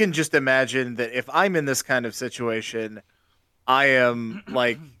 Because I can just imagine that if I'm in this kind of situation, I am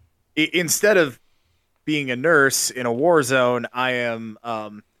like, instead of being a nurse in a war zone, I am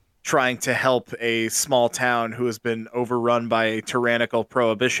trying to help a small town who has been overrun by a tyrannical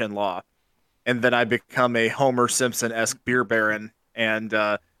prohibition law. And then I become a Homer Simpson-esque beer baron and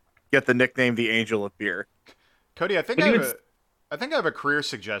get the nickname the Angel of Beer. Cody, I think I have a career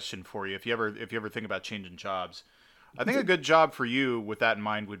suggestion for you if you ever think about changing jobs. I think a good job for you with that in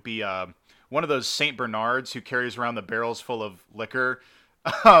mind would be one of those Saint Bernards who carries around the barrels full of liquor.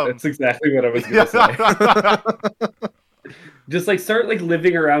 That's exactly what I was going to say. Just like start like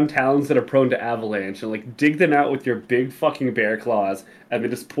living around towns that are prone to avalanche and like dig them out with your big fucking bear claws and then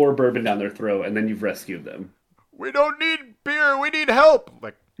just pour bourbon down their throat and then you've rescued them. We don't need beer, we need help.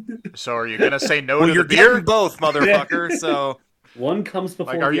 Like, so are you gonna say no to you're the beer? Getting both, motherfucker. So one comes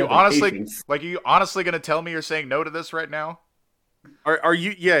before like, are the you other. honestly Patience. like are you honestly gonna tell me you're saying no to this right now? are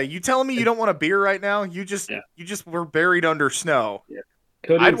you? Yeah, you telling me you don't want a beer right now? You just were buried under snow. Yeah.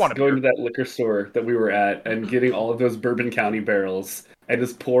 Cody I'd was want a going beer. to that liquor store that we were at and getting all of those Bourbon County barrels and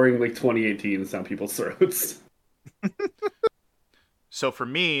just pouring like 2018 down people's throats. So for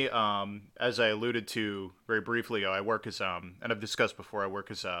me, as I alluded to very briefly, I work as and I've discussed before, I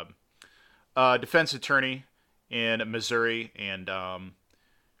work as a defense attorney in Missouri, and a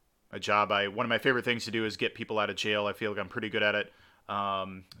job one of my favorite things to do is get people out of jail. I feel like I'm pretty good at it.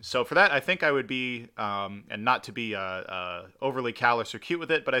 So for that, I think I would be, and not to be overly callous or cute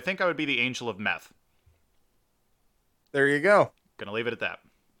with it, but I think I would be the angel of meth. There you go. Gonna leave it at that.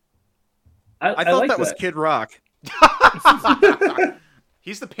 I thought that was Kid Rock.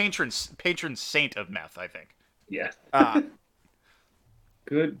 He's the patron saint of meth, I think. Yeah.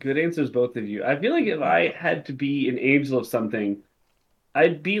 Good answers, both of you. I feel like if I had to be an angel of something,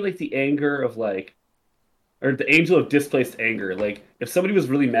 I'd be like the anger of like, or the angel of displaced anger. Like, if somebody was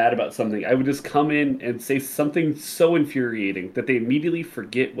really mad about something, I would just come in and say something so infuriating that they immediately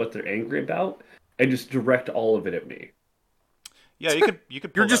forget what they're angry about and just direct all of it at me. Yeah, you could.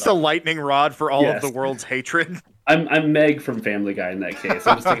 You're just a lightning rod for all of Yes. the world's hatred. I'm Meg from Family Guy in that case.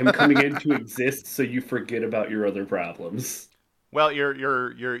 I'm just like, I'm coming in to exist so you forget about your other problems. Well,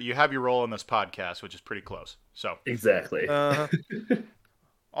 you have your role in this podcast, which is pretty close. So Exactly.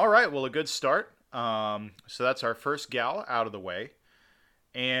 all right, well, a good start. So that's our first gal out of the way,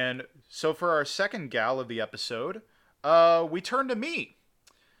 and so for our second gal of the episode, we turn to me,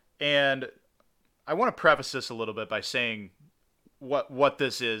 and I want to preface this a little bit by saying what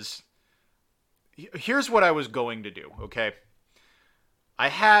this is. Here's what I was going to do. Okay,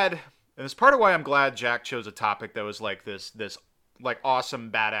 and it's part of why I'm glad Jack chose a topic that was like this like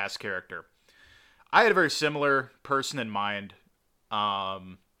awesome badass character. I had a very similar person in mind.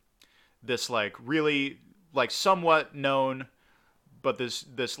 This like really like somewhat known, but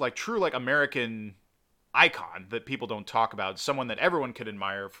this like true like American icon that people don't talk about. Someone that everyone could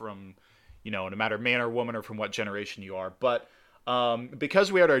admire from, no matter man or woman or from what generation you are. But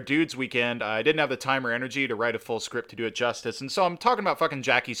because we had our dudes weekend, I didn't have the time or energy to write a full script to do it justice, and so I'm talking about fucking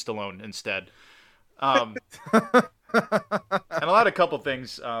Jackie Stallone instead. And I'll add a couple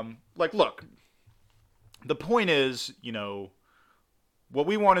things. Like, look, the point is, what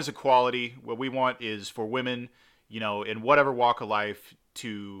we want is equality. What we want is for women, in whatever walk of life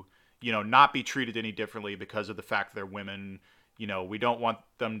to, not be treated any differently because of the fact that they're women. We don't want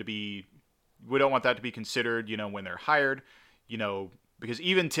that to be considered, when they're hired, because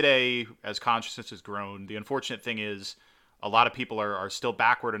even today, as consciousness has grown, the unfortunate thing is a lot of people are still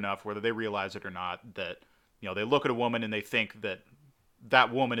backward enough, whether they realize it or not, that, they look at a woman and they think that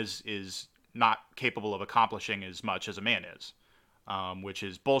that woman is not capable of accomplishing as much as a man is, which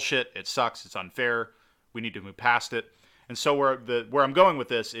is bullshit. It sucks. It's unfair. We need to move past it. And so where I'm going with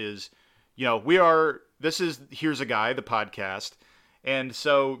this is, here's a guy, the podcast, And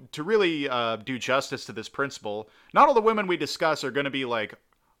so to really do justice to this principle, not all the women we discuss are going to be like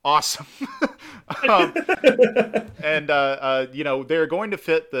awesome. um, and they're going to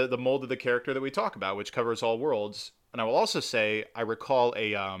fit the mold of the character that we talk about, which covers all worlds. And I will also say, I recall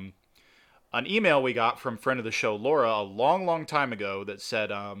an email we got from friend of the show Laura a long time ago that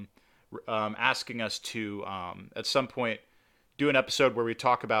said asking us to at some point do an episode where we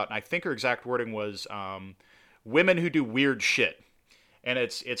talk about, and I think her exact wording was women who do weird shit. And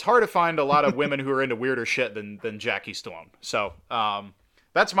it's hard to find a lot of women who are into weirder shit than Jackie Stallone. So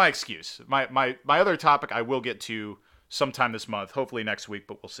that's my excuse. My other topic I will get to sometime this month, hopefully next week,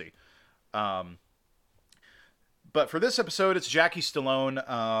 but we'll see. But for this episode, it's Jackie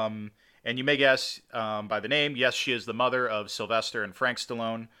Stallone. And you may guess by the name, yes, she is the mother of Sylvester and Frank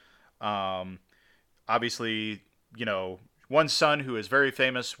Stallone. Obviously, one son who is very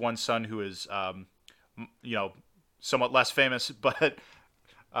famous, one son who is, somewhat less famous, but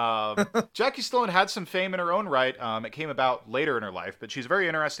Jackie Stallone had some fame in her own right. It came about later in her life, but she's a very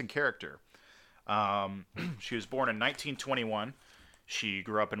interesting character. She was born in 1921. She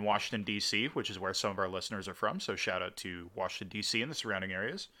grew up in Washington, D.C., which is where some of our listeners are from, so shout out to Washington, D.C. and the surrounding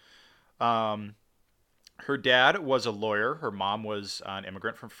areas. Her dad was a lawyer. Her mom was an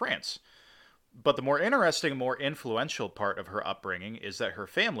immigrant from France. But the more interesting, more influential part of her upbringing is that her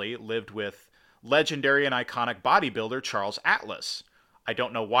family lived with legendary and iconic bodybuilder Charles Atlas. I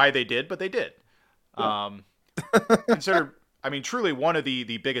don't know why they did, but they did. Considered, truly one of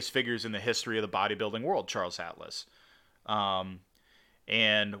the biggest figures in the history of the bodybuilding world, Charles Atlas.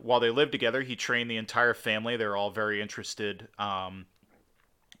 And while they lived together, he trained the entire family. They're all very interested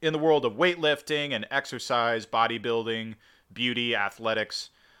in the world of weightlifting and exercise, bodybuilding, beauty,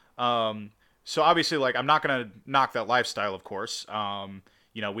 athletics. So obviously, I'm not going to knock that lifestyle, of course.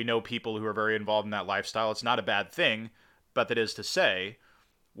 We know people who are very involved in that lifestyle. It's not a bad thing, but that is to say,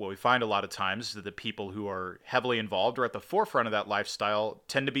 what we find a lot of times is that the people who are heavily involved or at the forefront of that lifestyle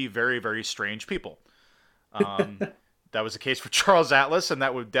tend to be very, very strange people. That was the case for Charles Atlas, and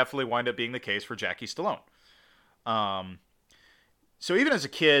that would definitely wind up being the case for Jackie Stallone. So even as a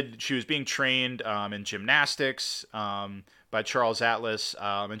kid, she was being trained in gymnastics by Charles Atlas,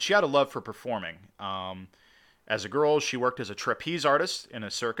 and she had a love for performing. As a girl, she worked as a trapeze artist in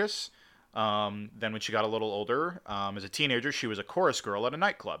a circus. Then when she got a little older, as a teenager, she was a chorus girl at a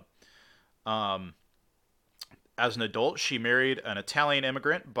nightclub. As an adult, she married an Italian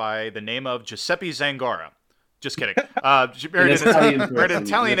immigrant by the name of Giuseppe Zangara. Just kidding. She married an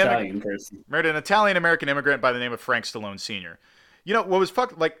Italian-American immigrant by the name of Frank Stallone Sr. What was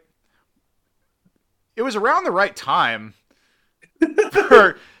it was around the right time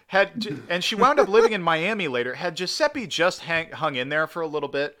and she wound up living in Miami later. Had Giuseppe just hung in there for a little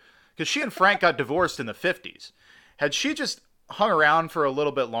bit, because she and Frank got divorced in the 50s. Had she just hung around for a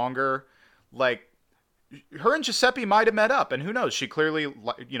little bit longer, her and Giuseppe might have met up, and who knows? She clearly,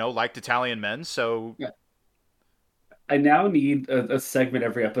 liked Italian men, so... Yeah. I now need a segment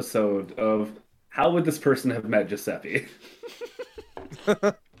every episode of how would this person have met Giuseppe?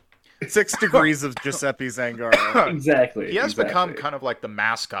 6 degrees of Giuseppe Zangara. Exactly. He has become kind of like the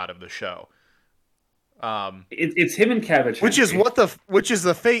mascot of the show. It's him and Cabbage, which is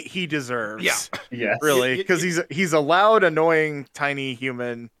the fate he deserves. Yeah, yes, really, because he's a loud, annoying, tiny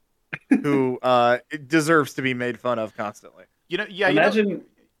human who deserves to be made fun of constantly. Imagine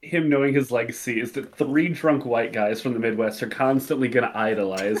him knowing his legacy is that 3 drunk white guys from the Midwest are constantly going to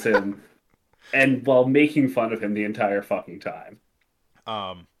idolize him, and while making fun of him the entire fucking time.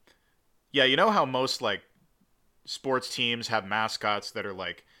 Yeah, you know how most sports teams have mascots that are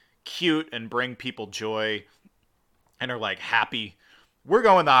cute and bring people joy and are happy. We're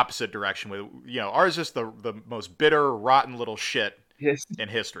going the opposite direction with ours is the most bitter, rotten little shit in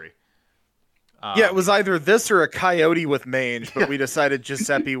history. Yeah, it was either this or a coyote with mange, but we decided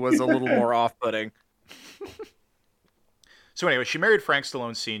Giuseppe was a little more off-putting. So anyway, she married Frank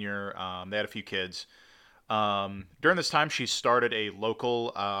Stallone Sr. They had a few kids. During this time, she started a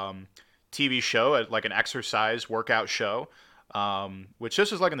local TV show, an exercise workout show, which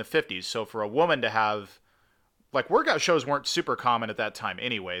this was in the 50s. So for a woman to have, workout shows weren't super common at that time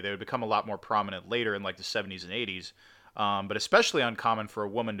anyway. They would become a lot more prominent later in the 70s and 80s, but especially uncommon for a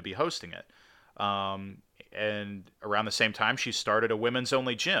woman to be hosting it. And around the same time, she started a women's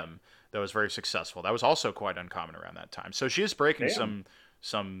only gym that was very successful. That was also quite uncommon around that time. So she is breaking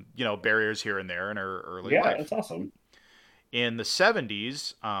some barriers here and there in her early life. Yeah, that's awesome. In the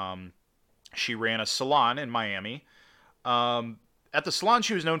 70s, she ran a salon in Miami. At the salon,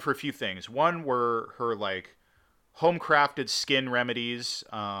 she was known for a few things. One were her home-crafted skin remedies.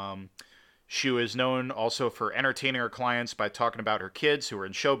 She was known also for entertaining her clients by talking about her kids who were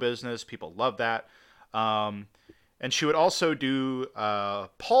in show business. People loved that. Um, and she would also do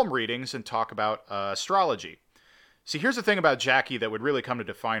palm readings and talk about astrology. See, here's the thing about Jackie that would really come to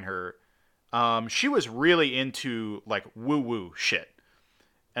define her. She was really into like woo-woo shit.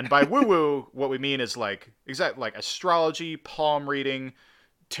 And by woo-woo, what we mean is like astrology, palm reading,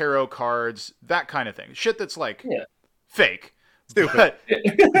 tarot cards, that kind of thing. Shit that's like fake. Stupid.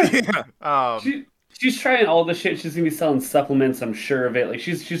 But, she's trying all the shit. She's gonna be selling supplements, I'm sure of it. Like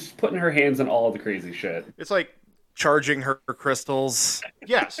she's putting her hands on all the crazy shit. it's like, Charging her crystals.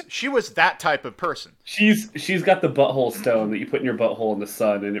 yes, she was that type of person. She's got the butthole stone that you put in your butthole in the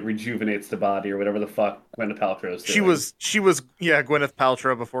sun and it rejuvenates the body or whatever the fuck Gwyneth Paltrow's doing. She was Gwyneth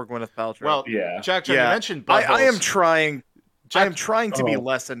Paltrow before Gwyneth Paltrow. Well, Yeah. JackJohn, you mentioned buttholes. I am trying. I am trying to be Oh.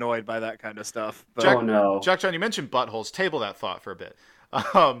 less annoyed by that kind of stuff. But Oh no. JackJohn, you mentioned buttholes. Table that thought for a bit.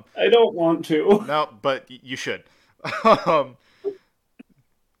 I don't want to. No, but you should. Um,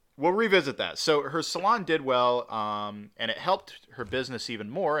 we'll revisit that. So her salon did well, and it helped her business even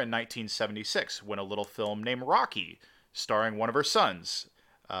more in 1976 when a little film named Rocky, starring one of her sons,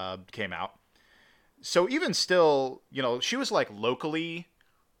 came out. So even still, she was like locally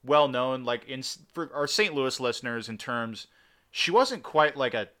well known, like for our St. Louis listeners in terms, she wasn't quite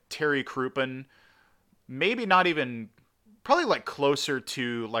like a Terry Crouppen, maybe not even, probably like closer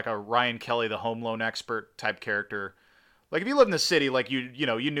to like a Ryan Kelly, the home loan expert type character. Like if you lived in the city, like you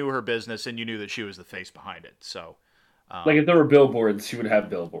knew her business and you knew that she was the face behind it. So, Like if there were billboards, she would have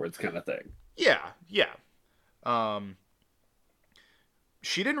billboards kind of thing. yeah.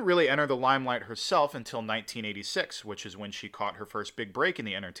 She didn't really enter the limelight herself until 1986, which is when she caught her first big break in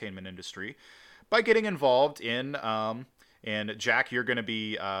the entertainment industry by getting involved in, and Jack, you're going to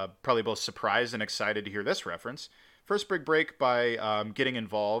be probably both surprised and excited to hear this reference. First big break by getting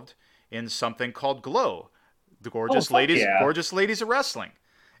involved in something called Glow, the gorgeous ladies of wrestling,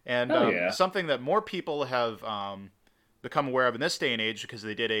 and something that more people have become aware of in this day and age because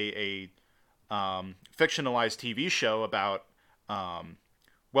they did a fictionalized TV show about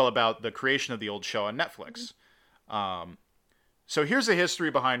the creation of the old show on Netflix. So here's the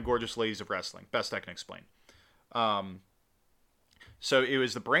history behind Gorgeous Ladies of Wrestling, best I can explain. So it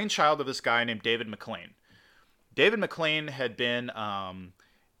was the brainchild of this guy named David McLean. David McLean had been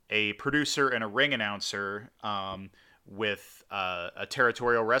a producer and a ring announcer with a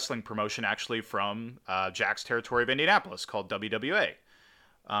territorial wrestling promotion actually from Jack's territory of Indianapolis called WWA.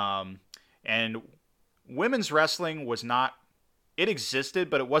 And women's wrestling was not, it existed,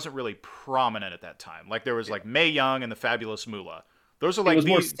 but it wasn't really prominent at that time. Like there was like Mae Young and the Fabulous Moolah. Those are like it was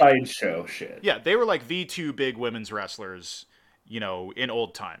more sideshow shit. Yeah, they were like the two big women's wrestlers, in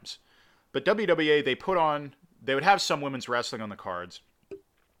old times. But WWA, they would have some women's wrestling on the cards.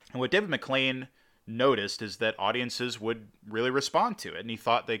 And what David McLean noticed is that audiences would really respond to it, and he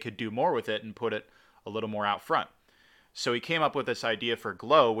thought they could do more with it and put it a little more out front. So he came up with this idea for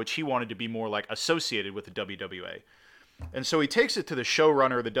Glow, which he wanted to be more like associated with the WWA. And so he takes it to the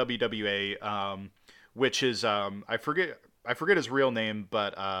showrunner of the WWA, which is I forget his real name,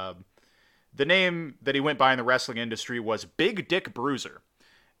 but the name that he went by in the wrestling industry was Big Dick Bruiser.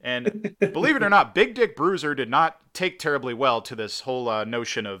 And believe it or not, Big Dick Bruiser did not take terribly well to this whole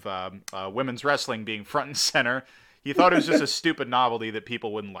notion of women's wrestling being front and center. He thought it was just a stupid novelty that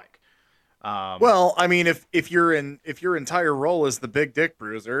people wouldn't like. Well, I mean, if your entire role is the Big Dick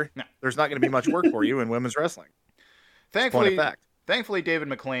Bruiser, there's not going to be much work for you in women's wrestling. Thankfully, David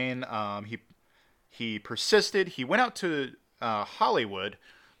McLean, he persisted. He went out to Hollywood,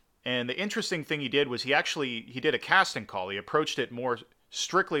 and the interesting thing he did was he did a casting call. He approached it more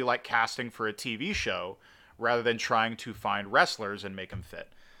strictly like casting for a TV show rather than trying to find wrestlers and make them fit.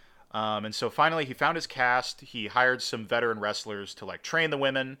 And so finally he found his cast. He hired some veteran wrestlers to like train the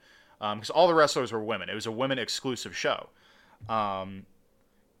women because all the wrestlers were women. It was a women exclusive show.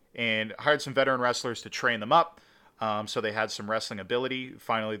 And hired some veteran wrestlers to train them up. So they had some wrestling ability.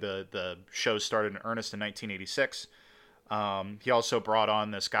 Finally, the show started in earnest in 1986. He also brought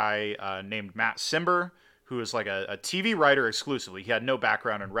on this guy named Matt Simber, who was like a TV writer exclusively. He had no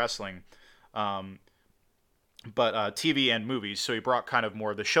background in wrestling, but TV and movies. So he brought kind of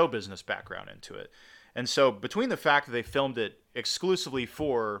more of the show business background into it. And so between the fact that they filmed it exclusively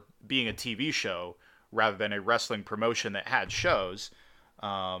for being a TV show rather than a wrestling promotion that had shows,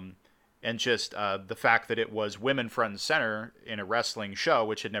 and just the fact that it was women front and center in a wrestling show,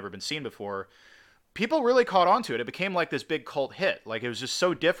 which had never been seen before, people really caught on to it. It became like this big cult hit. Like it was just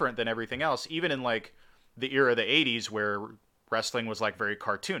so different than everything else, even in like the era of the 80s where wrestling was like very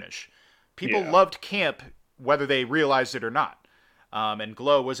cartoonish. People loved camp whether they realized it or not. and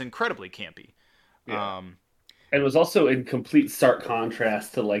Glow was incredibly campy. Yeah. And it was also in complete stark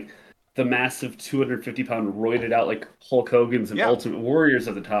contrast to like the massive 250-pound roided out like Hulk Hogan's and Yeah. Ultimate Warriors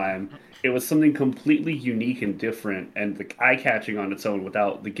of the time. It was something completely unique and different and like eye-catching on its own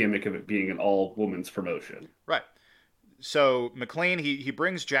without the gimmick of it being an all-women's promotion. Right. So McLean, he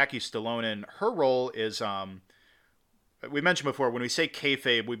brings Jackie Stallone in. Her role is we mentioned before, when we say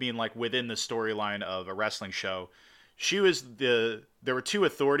kayfabe, we mean like within the storyline of a wrestling show. There were two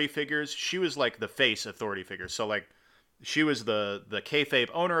authority figures. She was like the face authority figure. So like she was the kayfabe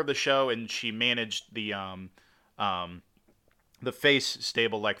owner of the show, and she managed the face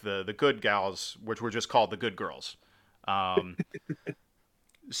stable, like the good gals, which were just called the good girls.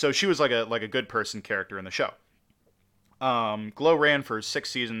 So she was like a good person character in the show. Glow ran for 6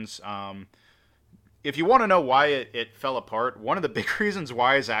 seasons. If you want to know why it fell apart, one of the big reasons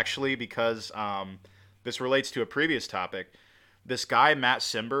why is actually because this relates to a previous topic. This guy, Matt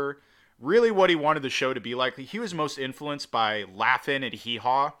Simber, really what he wanted the show to be like, he was most influenced by Laugh-In and Hee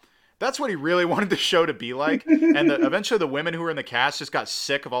Haw. That's what he really wanted the show to be like. And eventually the women who were in the cast just got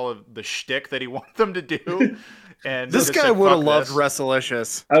sick of all of the shtick that he wanted them to do. And this guy would have loved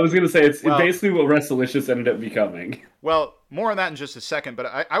Wrestlicious. I was going to say, it's basically what Wrestlicious ended up becoming. Well, more on that in just a second,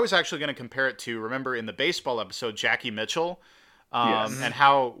 but I was actually going to compare it to, remember in the baseball episode, Jackie Mitchell, Yes. and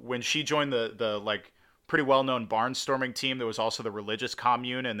how when she joined the like pretty well-known barnstorming team, there was also the religious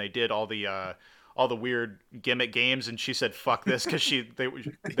commune, and they did all the weird gimmick games, and she said fuck this because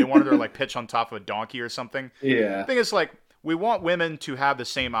they wanted her to like pitch on top of a donkey or something. Yeah. The thing is, like, we want women to have the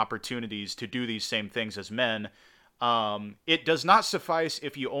same opportunities to do these same things as men. It does not suffice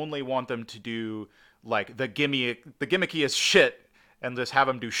if you only want them to do like the gimmickiest shit and just have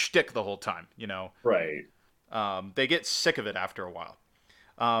them do shtick the whole time, you know? Right. They get sick of it after a while.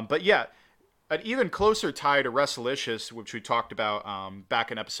 But yeah, an even closer tie to Wrestlicious, which we talked about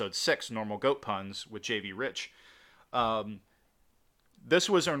back in episode 6, Normal Goat Puns with JV Rich. This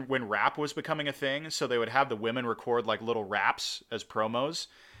was when rap was becoming a thing, so they would have the women record like little raps as promos.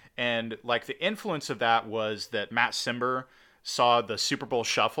 And like the influence of that was that Matt Simber saw the Super Bowl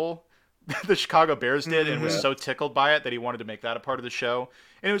Shuffle the Chicago Bears did and was so tickled by it that he wanted to make that a part of the show.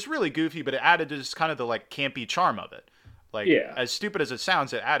 And it was really goofy, but it added just kind of the like campy charm of it. Like, as stupid as it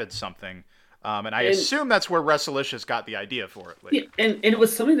sounds, it added something. And I assume that's where Wrestlicious got the idea for it. Like, yeah, and it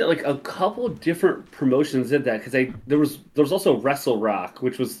was something that like a couple different promotions did that because there was also Wrestle Rock,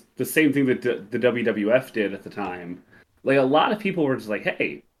 which was the same thing that the WWF did at the time. Like a lot of people were just like,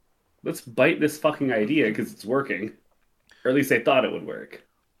 "Hey, let's bite this fucking idea because it's working," or at least they thought it would work.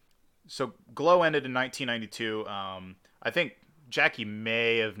 So Glow ended in 1992. I think Jackie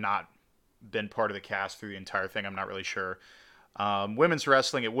may have not been part of the cast through the entire thing. I'm not really sure. Women's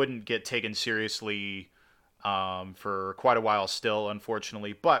wrestling, it wouldn't get taken seriously for quite a while still,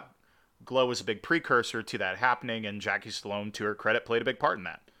 unfortunately. But Glow was a big precursor to that happening, and Jackie Stallone, to her credit, played a big part in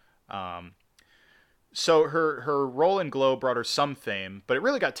that. So her role in Glow brought her some fame, but it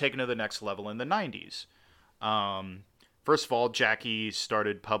really got taken to the next level in the 90s. First of all, Jackie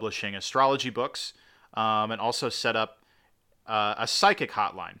started publishing astrology books and also set up a psychic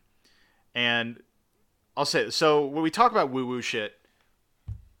hotline. And I'll say, so when we talk about woo-woo shit,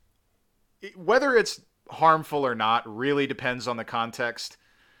 whether it's harmful or not really depends on the context.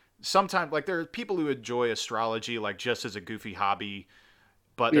 Sometimes, like, there are people who enjoy astrology, like, just as a goofy hobby,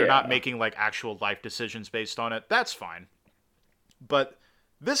 but they're not making, like, actual life decisions based on it. That's fine. But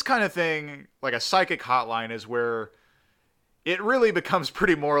this kind of thing, like a psychic hotline, is where it really becomes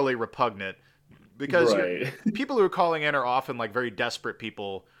pretty morally repugnant. Because people who are calling in are often, like, very desperate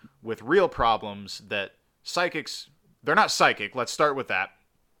people with real problems that psychics, they're not psychic. Let's start with that.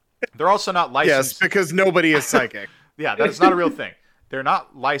 They're also not licensed. Yes, because nobody is psychic. Yeah, that's not a real thing. They're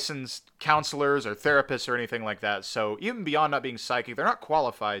not licensed counselors or therapists or anything like that. So even beyond not being psychic, they're not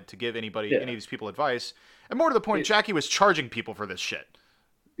qualified to give any of these people advice. And more to the point, Jackie was charging people for this shit.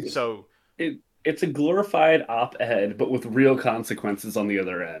 So it's a glorified op-ed, but with real consequences on the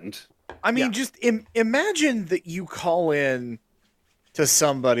other end. I mean, just imagine that you call in to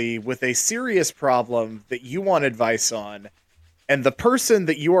somebody with a serious problem that you want advice on, and the person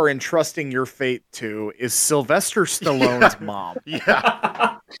that you are entrusting your fate to is Sylvester Stallone's mom.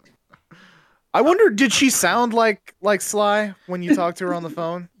 Yeah. I wonder, did she sound like Sly when you talked to her on the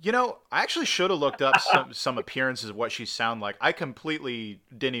phone? You know, I actually should have looked up some appearances of what she sounded like. I completely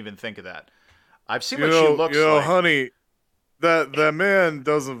didn't even think of that. I've seen what she looks like. Honey, that man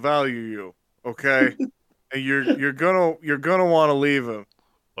doesn't value you, okay? And you're gonna want to leave him.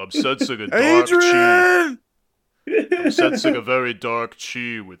 I'm sensing a dark chi. I'm sensing a very dark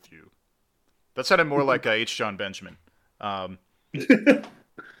chi with you. That sounded more like H. John Benjamin.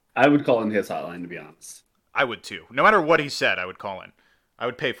 I would call in his hotline, to be honest. I would too. No matter what he said, I would call in. I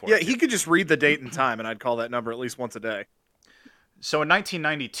would pay for Yeah, it. he could just read the date and time, and I'd call that number at least once a day. So in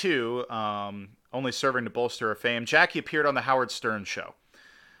 1992, only serving to bolster her fame, Jackie appeared on the Howard Stern show.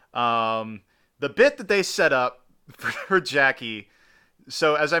 The bit that they set up for Jackie.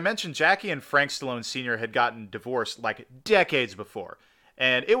 So as I mentioned, Jackie and Frank Stallone Sr. had gotten divorced like decades before,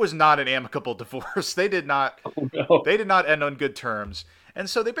 and it was not an amicable divorce. They did not. Oh, no. They did not end on good terms. And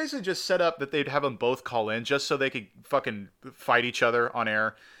so they basically just set up that they'd have them both call in just so they could fucking fight each other on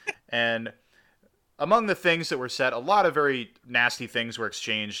air. And among the things that were said, a lot of very nasty things were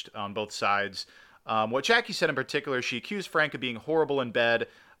exchanged on both sides. What Jackie said in particular, she accused Frank of being horrible in bed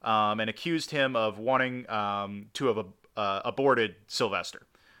and accused him of wanting to have aborted Sylvester.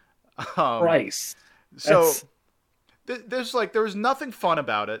 Christ. So there was nothing fun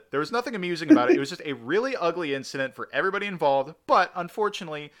about it. There was nothing amusing about it. It was just a really ugly incident for everybody involved. But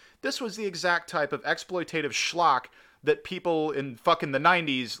unfortunately, this was the exact type of exploitative schlock that people in fucking the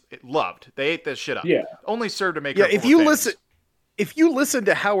 90s loved. They ate this shit up. Yeah. Only served to make Yeah, her if more you famous. listen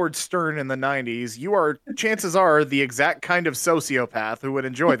to Howard Stern in the 90s, you are, chances are, the exact kind of sociopath who would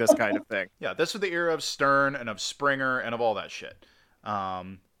enjoy this kind of thing. Yeah, this was the era of Stern and of Springer and of all that shit.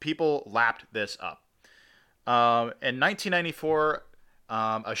 People lapped this up. In 1994,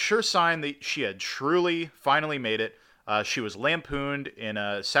 a sure sign that she had truly finally made it. She was lampooned in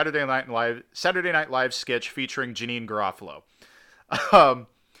a Saturday Night Live sketch featuring Janine Garofalo.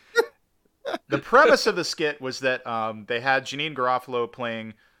 The premise of the skit was that they had Janine Garofalo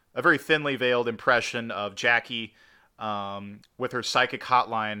playing a very thinly veiled impression of Jackie with her psychic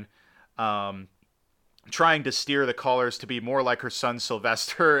hotline, trying to steer the callers to be more like her son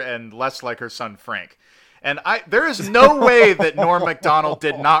Sylvester and less like her son Frank. And there is no way that Norm Macdonald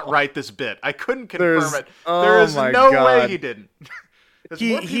did not write this bit. I couldn't confirm it. There is no way he didn't.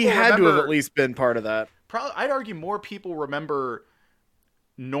 He had to have at least been part of that. Probably, I'd argue more people remember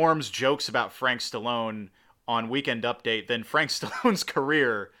Norm's jokes about Frank Stallone on Weekend Update than Frank Stallone's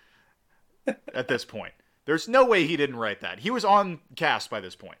career at this point. There's no way he didn't write that. He was on cast by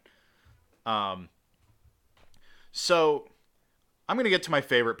this point. So I'm going to get to my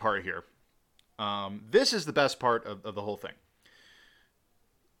favorite part here. This is the best part of the whole thing.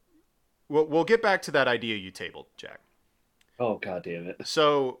 We'll get back to that idea you tabled, Jack. Oh, God damn it.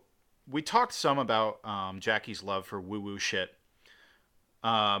 So we talked some about Jackie's love for woo-woo shit.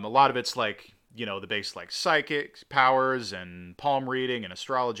 A lot of it's like, the base like psychic powers and palm reading and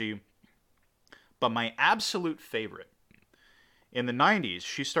astrology. But my absolute favorite, in the 90s,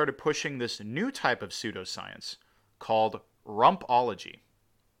 she started pushing this new type of pseudoscience called rumpology.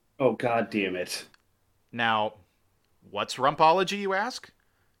 Oh, God damn it. Now, what's rumpology, you ask?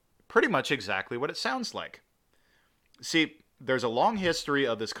 Pretty much exactly what it sounds like. See, there's a long history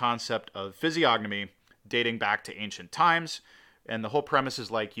of this concept of physiognomy dating back to ancient times, and the whole premise is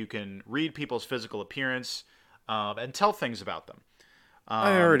like you can read people's physical appearance and tell things about them.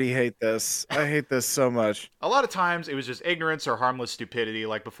 I already hate this. I hate this so much. A lot of times it was just ignorance or harmless stupidity,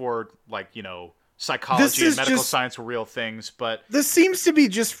 like before, psychology and medical science were real things. But this seems to be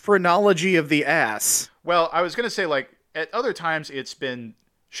just phrenology of the ass. Well, I was going to say, at other times it's been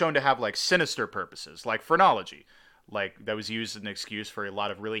shown to have, sinister purposes, like phrenology. That was used as an excuse for a lot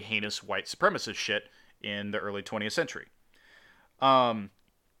of really heinous white supremacist shit in the early 20th century.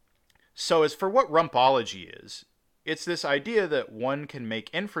 So as for what rumpology is, it's this idea that one can make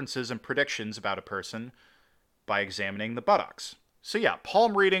inferences and predictions about a person by examining the buttocks. So yeah,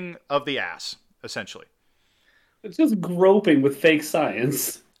 palm reading of the ass, essentially. It's just groping with fake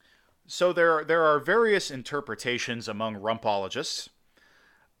science. So there are various interpretations among rumpologists.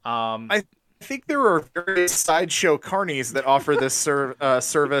 I think there are various sideshow carnies that offer this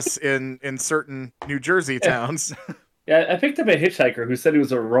service in certain New Jersey towns. Yeah, I picked up a hitchhiker who said he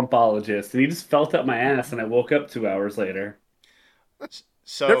was a rumpologist, and he just felt up my ass, and I woke up 2 hours later.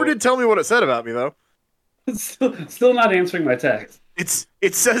 So never did tell me what it said about me, though. Still not answering my text.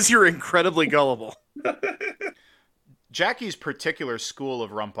 It says you're incredibly gullible. Jackie's particular school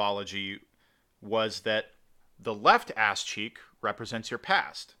of rumpology was that the left ass cheek represents your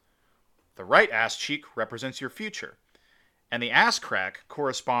past, the right ass cheek represents your future, and the ass crack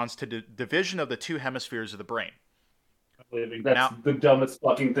corresponds to the division of the two hemispheres of the brain. That's the dumbest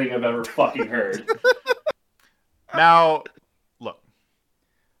fucking thing I've ever fucking heard. Now, look,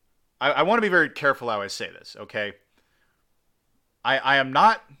 I want to be very careful how I say this, okay? I am,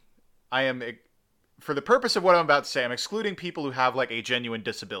 for the purpose of what I'm about to say, I'm excluding people who have, a genuine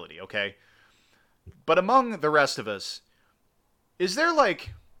disability, okay? But among the rest of us, is there,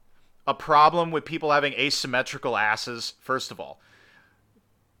 a problem with people having asymmetrical asses, first of all.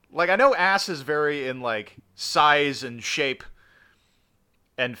 Like, I know asses vary in, like, size and shape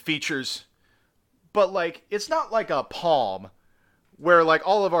and features, but, like, it's not like a palm where, like,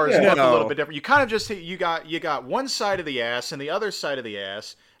 all of ours look a little bit different. You kind of just, you got one side of the ass and the other side of the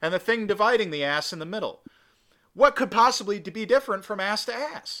ass, and the thing dividing the ass in the middle. What could possibly be different from ass to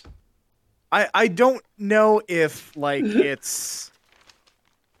ass? I don't know if, like, it's...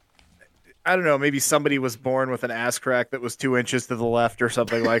 I don't know, maybe somebody was born with an ass crack that was 2 inches to the left or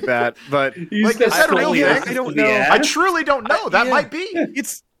something like that. But like, is that a real thing? I don't know. I truly don't know. That might be.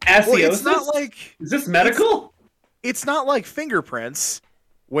 It's Assiosis? Well, it's not like... Is this medical? It's not like fingerprints,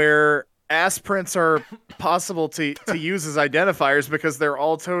 where ass prints are possible to use as identifiers because they're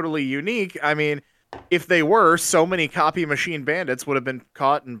all totally unique. I mean, if they were, so many copy machine bandits would have been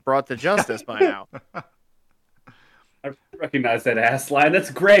caught and brought to justice by now. I recognize that ass line. That's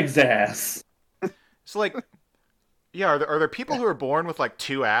Greg's ass. It's like, yeah, are there people who are born with, like,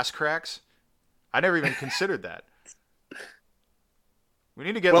 2 ass cracks? I never even considered that. We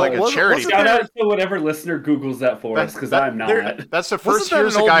need to get, like, a charity. Shout out to whatever listener Googles that for us, because I'm not. That's the first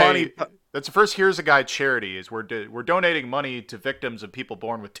Here's a Guy. That's the first Here's a Guy charity. Is we're donating money to victims of people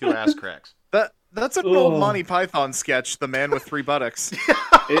born with 2 ass cracks. That's an old Monty Python sketch. The man with 3 buttocks.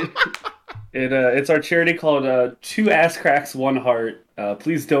 It's our charity called 2 Ass Cracks, 1 Heart.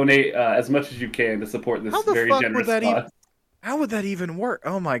 Please donate as much as you can to support this very generous cause. How would that even work?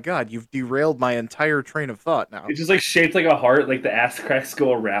 Oh my god, you've derailed my entire train of thought now. It's just like shaped like a heart, like the ass cracks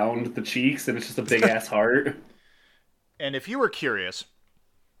go around the cheeks, and it's just a big ass heart. And if you were curious,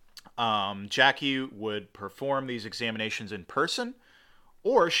 Jackie would perform these examinations in person,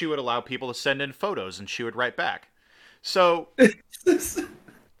 or she would allow people to send in photos and she would write back. So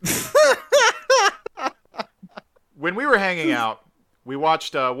when we were hanging out, we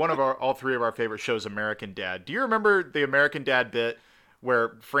watched all 3 of our favorite shows, American Dad. Do you remember the American Dad bit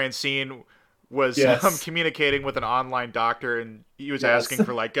where Francine was communicating with an online doctor and he was asking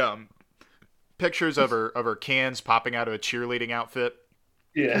for, like, pictures of her cans popping out of a cheerleading outfit?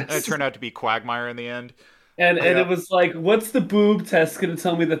 Yes. And it turned out to be Quagmire in the end. And it was like, what's the boob test going to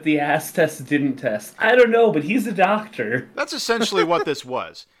tell me that the ass test didn't test? I don't know, but he's a doctor. That's essentially what this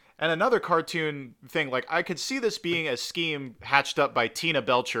was. And another cartoon thing, like, I could see this being a scheme hatched up by Tina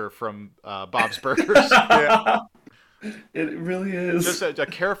Belcher from Bob's Burgers. Yeah. It really is. Just a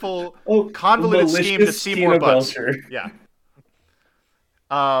careful, convoluted scheme to see more butts. Belcher. Yeah.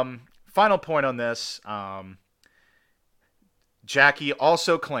 Final point on this. Jackie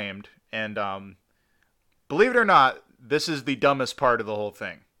also claimed, and believe it or not, this is the dumbest part of the whole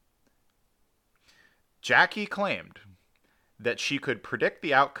thing. Jackie claimed that she could predict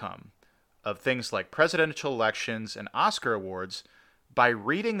the outcome of things like presidential elections and Oscar awards by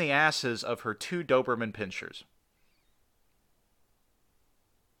reading the asses of her 2 Doberman pinschers.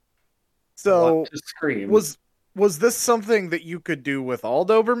 So, was this something that you could do with all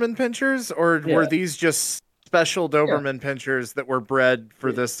Doberman pinschers, or were these just special Doberman pinschers that were bred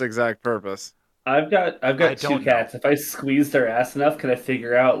for this exact purpose? I've got 2 cats. If I squeeze their ass enough, can I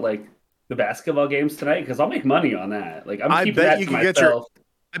figure out, like, the basketball games tonight? Because I'll make money on that. Like, I bet you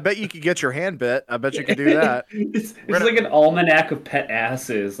could get your hand bit. I bet you could do that. It's like an almanac of pet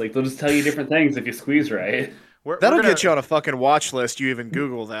asses. Like, they'll just tell you different things if you squeeze right. That'll get you on a fucking watch list. You even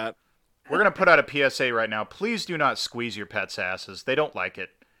Google that. We're going to put out a PSA right now. Please do not squeeze your pet's asses. They don't like it.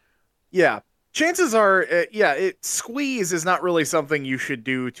 Yeah. Chances are, squeeze is not really something you should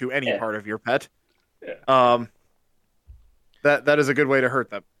do to any part of your pet. Yeah. That is a good way to hurt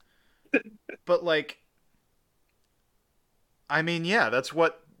them. But, like, I mean, yeah, that's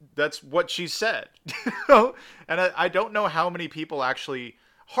what she said. And I don't know how many people actually,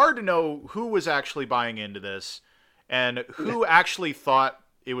 hard to know who was actually buying into this and who actually thought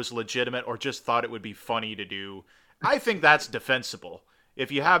it was legitimate or just thought it would be funny to do. I think that's defensible.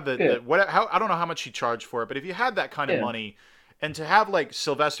 If you have I don't know how much she charged for it, but if you had that kind of money, and to have, like,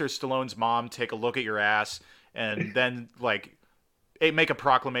 Sylvester Stallone's mom take a look at your ass and then, like, make a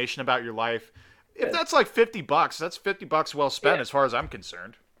proclamation about your life, if that's like $50, that's $50 well spent as far as I'm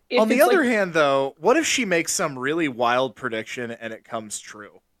concerned. On the other hand, though, what if she makes some really wild prediction and it comes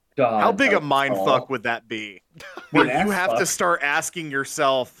true? God, how big a mindfuck would that be? Where you have to start asking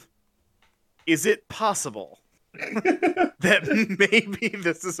yourself, is it possible that maybe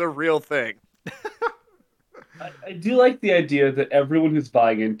this is a real thing? I do like the idea that everyone who's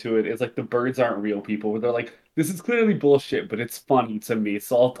buying into it is like the birds aren't real people, where they're like, this is clearly bullshit, but it's funny to me,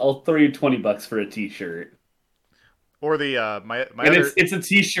 so I'll throw you $20 for a t-shirt. Or the it's a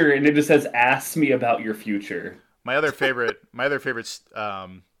t-shirt and it just says, ask me about your future. My other favorite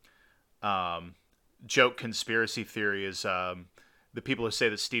joke conspiracy theory is the people who say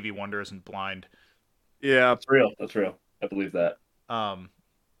that Stevie Wonder isn't blind. Yeah, That's real. That's real. I believe that.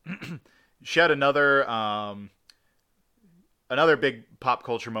 She had another big pop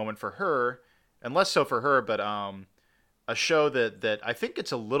culture moment for her, and less so for her, but a show that I think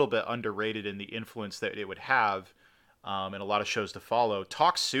it's a little bit underrated in the influence that it would have in a lot of shows to follow.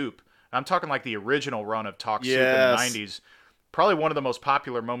 Talk Soup. I'm talking like the original run of Talk Soup in the 90s. Probably one of the most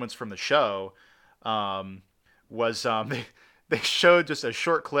popular moments from the show was they showed just a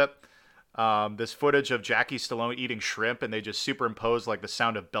short clip, this footage of Jackie Stallone eating shrimp, and they just superimposed like the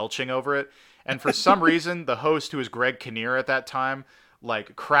sound of belching over it. And for some reason, the host, who was Greg Kinnear at that time,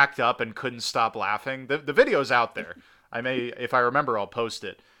 like cracked up and couldn't stop laughing. The video's out there. I may, if I remember, I'll post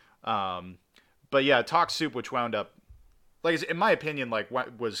it. But yeah, Talk Soup, which wound up, like in my opinion, like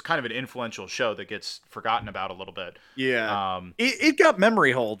was kind of an influential show that gets forgotten about a little bit. Yeah. It got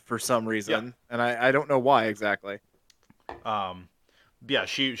memory hold for some reason, and I don't know why exactly. Yeah,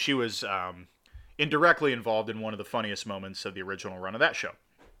 she was indirectly involved in one of the funniest moments of the original run of that show.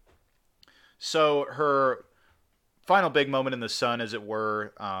 So her final big moment in the sun, as it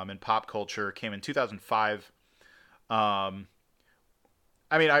were, in pop culture came in 2005. I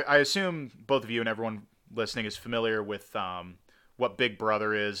mean, I assume both of you and everyone listening is familiar with what Big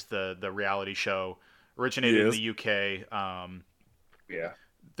Brother is, the reality show. Originated in the UK. Yeah.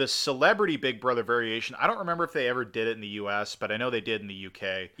 The Celebrity Big Brother variation, I don't remember if they ever did it in the US, but I know they did in the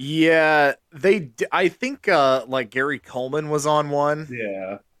UK. Yeah, I think like Gary Coleman was on one.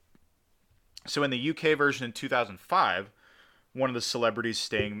 Yeah. So in the UK version in 2005, one of the celebrities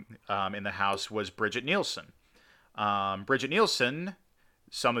staying in the house was Bridget Nielsen. Bridget Nielsen,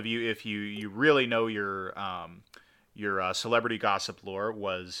 some of you, if you really know your celebrity gossip lore,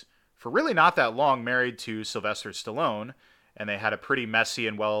 was for really not that long married to Sylvester Stallone, and they had a pretty messy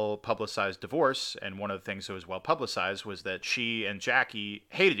and well-publicized divorce. And one of the things that was well-publicized was that she and Jackie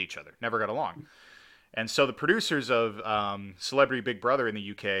hated each other, never got along. And so the producers of Celebrity Big Brother in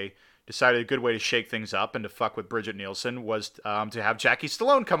the UK decided a good way to shake things up and to fuck with Bridget Nielsen was to have Jackie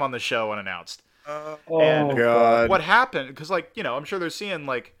Stallone come on the show unannounced. And God. What happened? Because, like, you know, I'm sure they're seeing,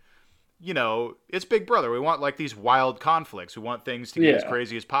 like, you know, it's Big Brother. We want, like, these wild conflicts. We want things to get as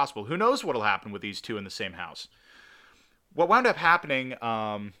crazy as possible. Who knows what'll happen with these two in the same house? What wound up happening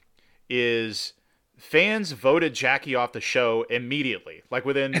is fans voted Jackie off the show immediately, like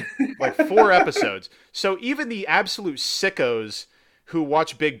within like 4 episodes. So even the absolute sickos who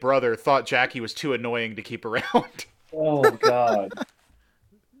watch Big Brother thought Jackie was too annoying to keep around. Oh, God.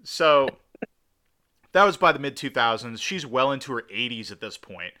 So that was by the mid-2000s. She's well into her 80s at this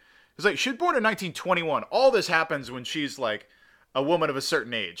point. It's like, she was born in 1921. All this happens when she's like a woman of a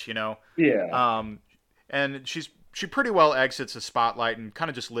certain age, you know? Yeah. And she pretty well exits the spotlight and kind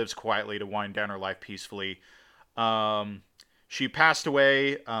of just lives quietly to wind down her life peacefully. She passed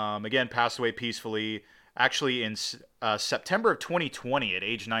away, passed away peacefully, actually in September of 2020 at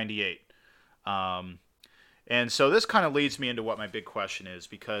age 98. And so this kind of leads me into what my big question is,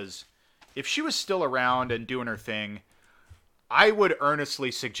 because if she was still around and doing her thing, I would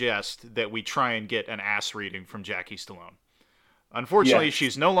earnestly suggest that we try and get an ass reading from Jackie Stallone. Unfortunately,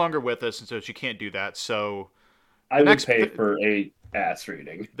 she's no longer with us, and so she can't do that. So I would pay for a ass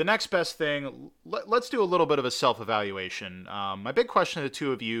reading. The next best thing, let's do a little bit of a self-evaluation. My big question to the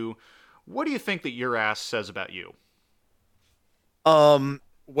two of you, what do you think that your ass says about you?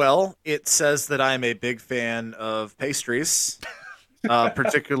 Well, it says that I'm a big fan of pastries,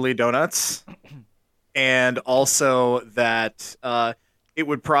 particularly donuts, and also that it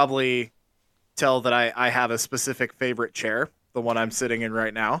would probably tell that I have a specific favorite chair, the one I'm sitting in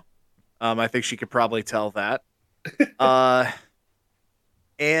right now. I think she could probably tell that.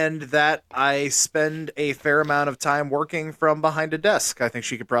 And that I spend a fair amount of time working from behind a desk. I think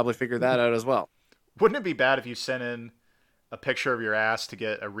she could probably figure that out as well. Wouldn't it be bad if you sent in a picture of your ass to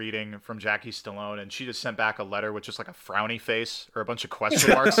get a reading from Jackie Stallone and she just sent back a letter with just like a frowny face or a bunch of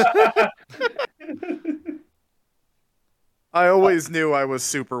question marks? I always knew I was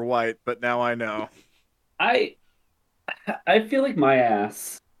super white, but now I know. I feel like my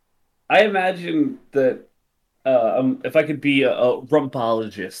ass. I imagine that if I could be a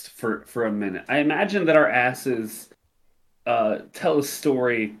rumpologist for a minute, I imagine that our asses tell a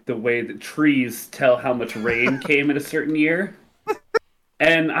story the way that trees tell how much rain came in a certain year.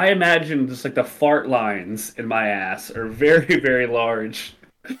 And I imagine just like the fart lines in my ass are very, very large.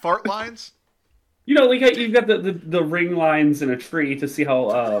 Fart lines? You know, like you've got the ring lines in a tree to see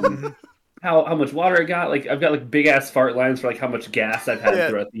how how much water I got. Like I've got like big ass fart lines for like how much gas I've had Yeah,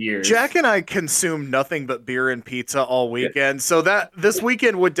 throughout the years. Jack and I consumed nothing but beer and pizza all weekend, so that this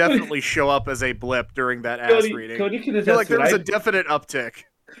weekend would definitely show up as a blip during that ass reading. Cody can I feel like attest to there was a it. definite uptick.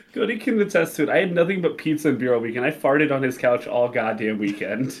 Cody can attest to it. I had nothing but pizza and beer all weekend. I farted on his couch all goddamn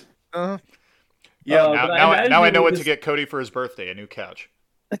weekend. Uh, yeah, But Now I know what this, to get Cody for his birthday, a new couch.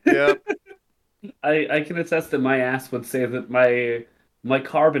 yeah. I can attest that my ass would say that my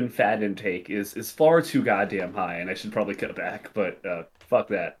carbon fat intake is far too goddamn high, and I should probably cut back. But fuck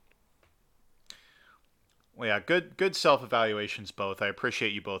that. Well, yeah, good self-evaluations both. I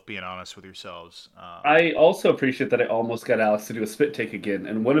appreciate you both being honest with yourselves. I also appreciate that I almost got Alex to do a spit take again,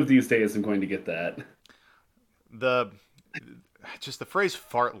 and one of these days I'm going to get that. Just the phrase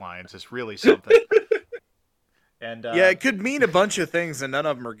 "fart lines" is really something. And Yeah, it could mean a bunch of things, and none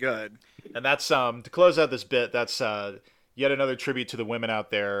of them are good. and that's to close out this bit. That's yet another tribute to the women out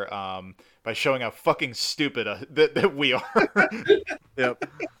there by showing how fucking stupid that we are. Yep.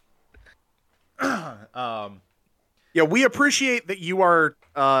 Yeah, we appreciate that you are,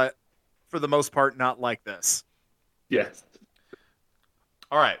 for the most part, not like this. Yes.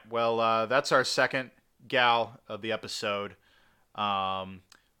 All right. Well, that's our second gal of the episode.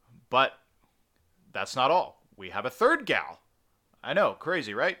 But that's not all. We have a third gal. I know,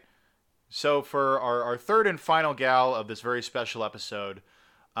 crazy, right? So for our third and final gal of this very special episode,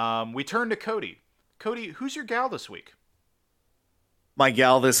 we turn to Cody. Cody, who's your gal this week? My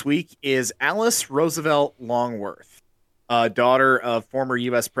gal this week is Alice Roosevelt Longworth, daughter of former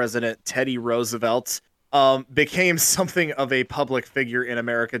U.S. President Teddy Roosevelt. Became something of a public figure in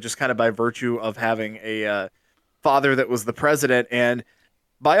America just kind of by virtue of having a father that was the president, and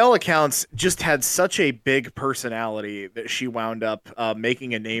by all accounts just had such a big personality that she wound up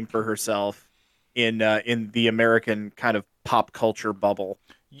making a name for herself in the American kind of pop culture bubble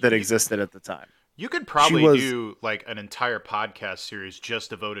that existed at the time. You could probably do like an entire podcast series just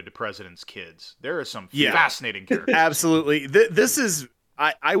devoted to presidents' kids. There are some fascinating characters. Absolutely. This is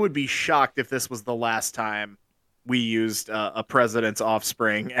I would be shocked if this was the last time we used a president's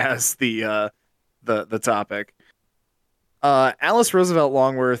offspring as the topic. Alice Roosevelt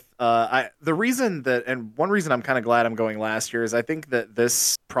Longworth. The reason that, and one reason I'm kind of glad I'm going last here is I think that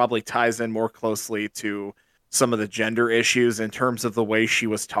this probably ties in more closely to some of the gender issues in terms of the way she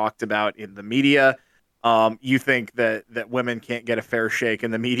was talked about in the media. You think that women can't get a fair shake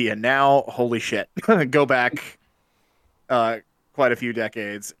in the media now? Holy shit. Go back quite a few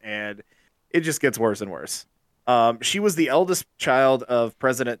decades, and it just gets worse and worse. She was the eldest child of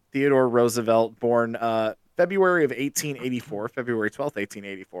President Theodore Roosevelt, born February of 1884, February 12th,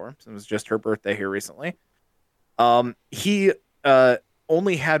 1884. So it was just her birthday here recently. He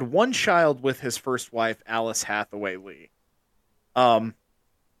only had one child with his first wife, Alice Hathaway Lee. And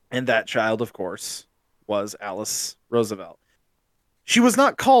that child, of course, was Alice Roosevelt. She was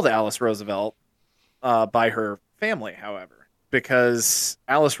not called Alice Roosevelt by her family, however, because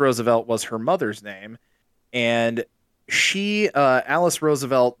Alice Roosevelt was her mother's name, and she, Alice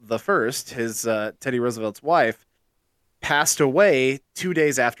Roosevelt the First, his Teddy Roosevelt's wife, passed away 2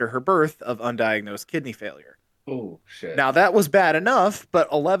 days after her birth of undiagnosed kidney failure. Oh, shit. Now, that was bad enough, but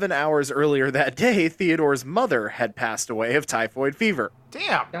 11 hours earlier that day, Theodore's mother had passed away of typhoid fever.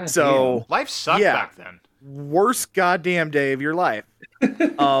 Damn. God So, Life sucked back then. Worst goddamn day of your life.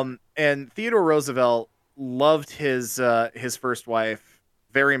 And Theodore Roosevelt loved his first wife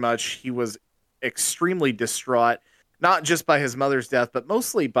very much. He was extremely distraught, not just by his mother's death, but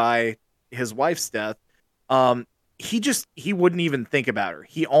mostly by his wife's death. He wouldn't even think about her.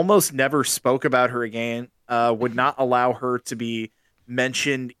 He almost never spoke about her again, would not allow her to be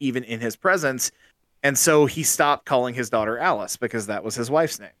mentioned even in his presence. And so he stopped calling his daughter Alice because that was his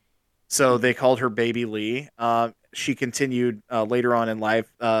wife's name. So they called her Baby Lee. She continued later on in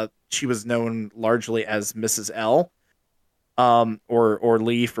life. She was known largely as Mrs. L, or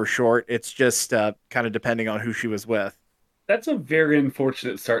Lee for short. It's just kind of depending on who she was with. That's a very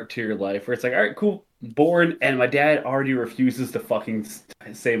unfortunate start to your life where it's like, all right, cool, born, and my dad already refuses to fucking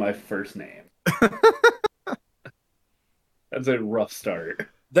say my first name. That's a rough start.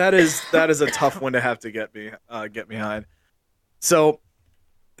 That is a tough one to have to get behind. So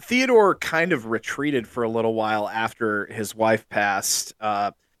Theodore kind of retreated for a little while after his wife passed.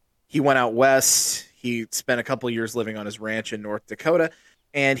 He went out west. He spent a couple years living on his ranch in North Dakota,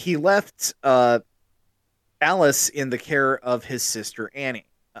 and he left Alice in the care of his sister Anna,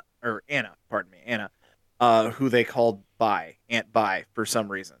 who they called Aunt Bi for some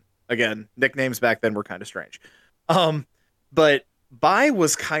reason. Again, nicknames back then were kind of strange. But Bi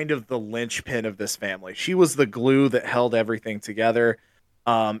was kind of the linchpin of this family. She was the glue that held everything together.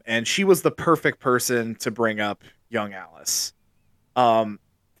 And she was the perfect person to bring up young Alice.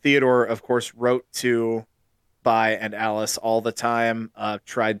 Theodore, of course, wrote to by and Alice all the time,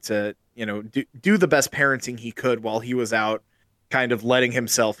 tried to, do the best parenting he could while he was out kind of letting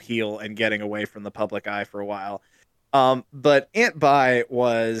himself heal and getting away from the public eye for a while. But Aunt Bai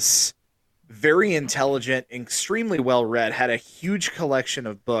was very intelligent, extremely well read, had a huge collection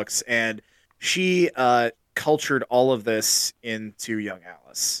of books, and she cultured all of this into young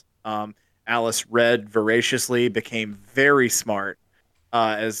Alice. Alice read voraciously, became very smart,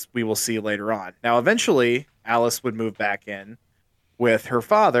 as we will see later on. Now, eventually, Alice would move back in with her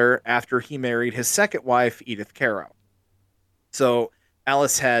father after he married his second wife, Edith Caro. So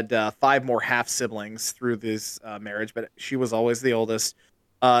Alice had 5 more half siblings through this marriage, but she was always the oldest.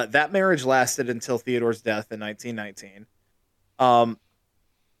 That marriage lasted until Theodore's death in 1919.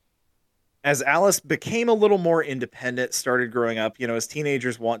 As Alice became a little more independent, started growing up, as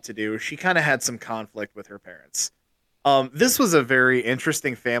teenagers want to do, she kind of had some conflict with her parents. This was a very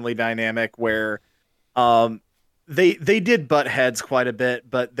interesting family dynamic where they did butt heads quite a bit,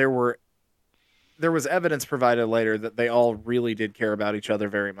 but there was evidence provided later that they all really did care about each other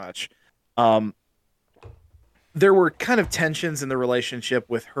very much. There were kind of tensions in the relationship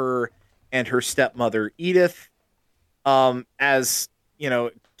with her and her stepmother, Edith, as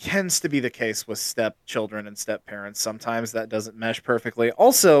tends to be the case with stepchildren and stepparents. Sometimes that doesn't mesh perfectly.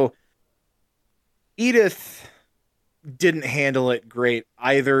 Also, Edith didn't handle it great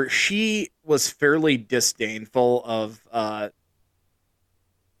either. She was fairly disdainful of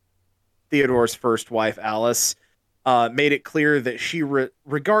Theodore's first wife, Alice. Made it clear that she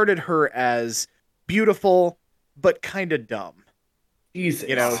regarded her as beautiful but kind of dumb.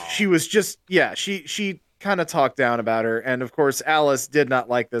 Jesus. She was just she kind of talked down about her, and of course Alice did not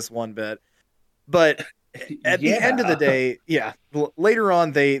like this one bit. But at the end of the day, later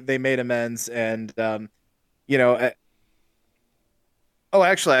on they made amends, and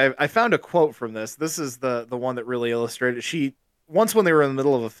actually, I found a quote from this. This is the one that really illustrated. Once when they were in the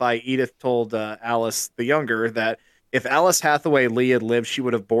middle of a fight, Edith told Alice the younger that if Alice Hathaway Lee had lived, she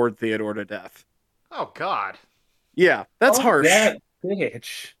would have bored Theodore to death. Oh God. Yeah, that's harsh. That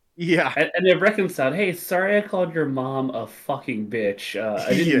bitch. Yeah. And they've reconciled. Hey, sorry I called your mom a fucking bitch.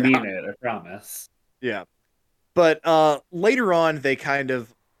 I didn't mean it, I promise. Yeah. But later on,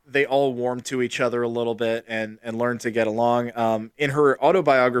 they all warmed to each other a little bit and learned to get along. In her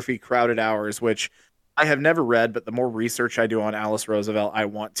autobiography, Crowded Hours, which I have never read, but the more research I do on Alice Roosevelt, I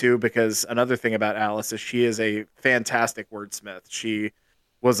want to, because another thing about Alice is she is a fantastic wordsmith. She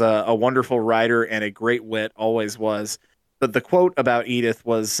was a wonderful writer and a great wit, always was. But the quote about Edith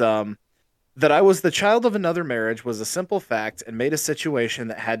was that I was the child of another marriage was a simple fact and made a situation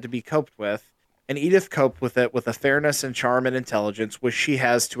that had to be coped with. And Edith coped with it with a fairness and charm and intelligence, which she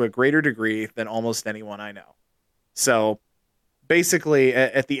has to a greater degree than almost anyone I know. So basically,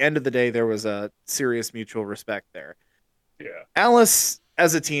 at the end of the day, there was a serious mutual respect there. Yeah. Alice,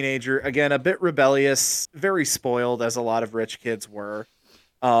 as a teenager, again, a bit rebellious, very spoiled, as a lot of rich kids were.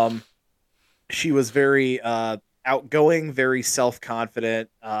 She was very outgoing, very self-confident,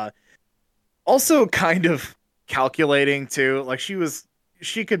 also kind of calculating too. Like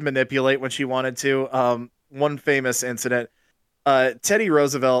she could manipulate when she wanted to. One famous incident, Teddy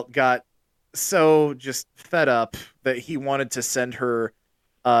Roosevelt got so just fed up that he wanted to send her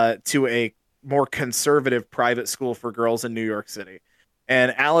to a more conservative private school for girls in New York City.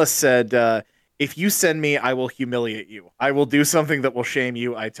 And Alice said, if you send me, I will humiliate you. I will do something that will shame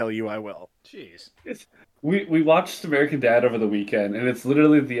you. I tell you I will. Jeez. We watched American Dad over the weekend, and it's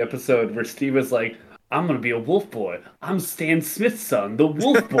literally the episode where Steve is like, I'm going to be a wolf boy. I'm Stan Smith's son, the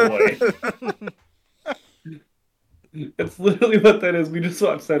wolf boy. It's literally what that is. We just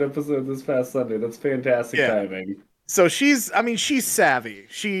watched that episode this past Sunday. That's fantastic timing. So she's savvy.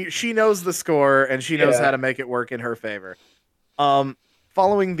 She knows the score, and she knows how to make it work in her favor.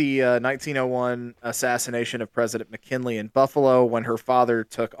 Following the 1901 assassination of President McKinley in Buffalo, when her father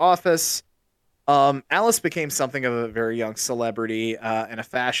took office, Alice became something of a very young celebrity and a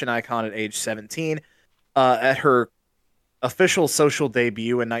fashion icon at age 17. At her official social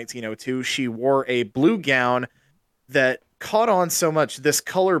debut in 1902, she wore a blue gown that caught on so much. This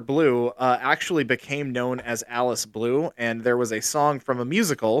color blue actually became known as Alice Blue, and there was a song from a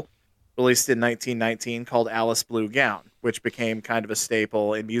musical released in 1919 called Alice Blue Gown, which became kind of a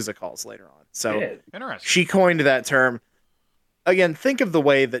staple in music halls later on. So she coined that term. Again, think of the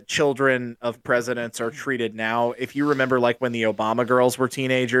way that children of presidents are treated now. If you remember, like when the Obama girls were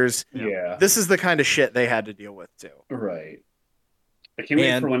teenagers, this is the kind of shit they had to deal with too. Right. I can't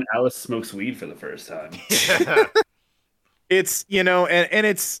wait for when Alice smokes weed for the first time. It's, and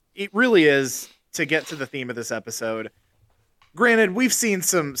it really is, to get to the theme of this episode. Granted, we've seen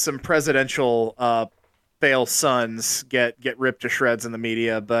some presidential fail sons get ripped to shreds in the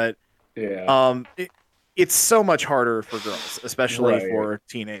media, but it's so much harder for girls, especially for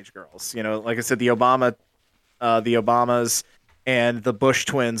teenage girls. Like I said, the Obamas and the Bush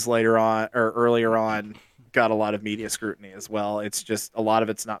twins later on or earlier on got a lot of media scrutiny as well. It's just a lot of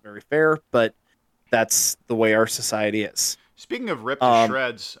it's not very fair, but that's the way our society is. Speaking of ripped to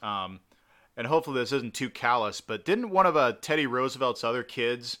shreds, and hopefully this isn't too callous, but didn't one of Teddy Roosevelt's other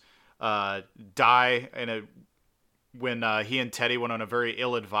kids die when he and Teddy went on a very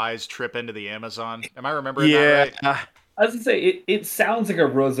ill-advised trip into the Amazon? Am I remembering that right? I was gonna say it sounds like a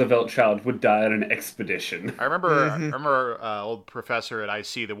Roosevelt child would die on an expedition. I remember old professor at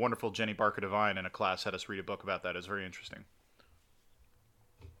IC, the wonderful Jenny Barker Devine, in a class had us read a book about that. It's very interesting.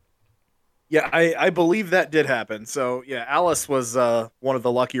 Yeah, I believe that did happen. So yeah, Alice was one of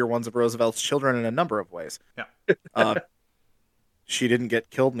the luckier ones of Roosevelt's children in a number of ways. Yeah, she didn't get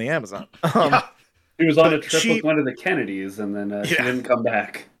killed in the Amazon. She was on a trip with one of the Kennedys, and then she didn't come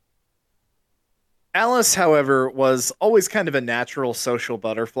back. Alice, however, was always kind of a natural social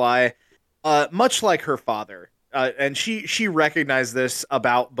butterfly, much like her father. And she recognized this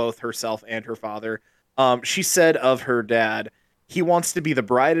about both herself and her father. She said of her dad, he wants to be the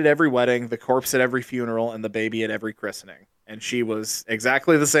bride at every wedding, the corpse at every funeral, and the baby at every christening. And she was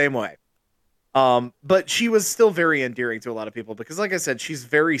exactly the same way. But she was still very endearing to a lot of people because, like I said, she's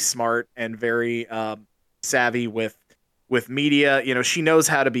very smart and very savvy with media. She knows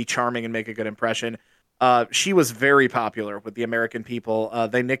how to be charming and make a good impression. She was very popular with the American people.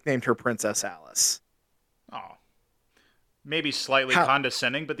 They nicknamed her Princess Alice. Oh, maybe slightly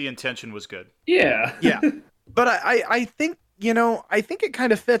condescending, but the intention was good. Yeah. Yeah. But I think, I think it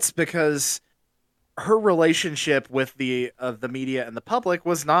kind of fits because her relationship with the media and the public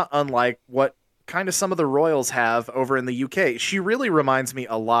was not unlike what kind of some of the royals have over in the UK. She really reminds me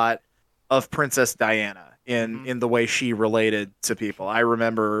a lot of Princess Diana in the way she related to people. I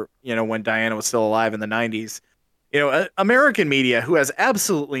remember, when Diana was still alive in the 90s, American media, who has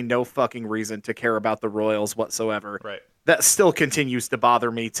absolutely no fucking reason to care about the royals whatsoever. Right. That still continues to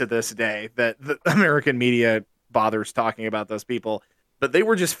bother me to this day, that the American media bothers talking about those people. But they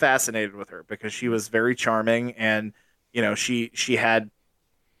were just fascinated with her because she was very charming and, she had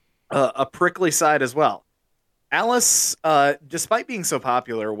a prickly side as well. Alice, despite being so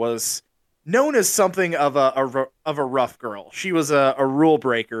popular, was known as something of a rough girl. She was a rule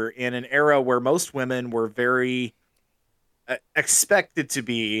breaker in an era where most women were very expected to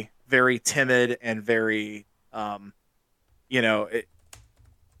be very timid and very,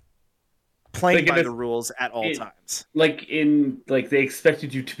 playing by the rules at all times. They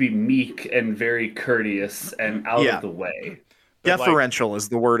expected you to be meek and very courteous and out of the way. Deferential is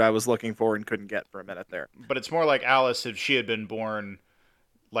the word I was looking for and couldn't get for a minute there. But it's more like Alice, if she had been born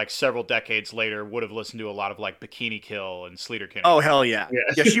several decades later, would have listened to a lot of Bikini Kill and Sleater-Kinney. Oh, hell yeah.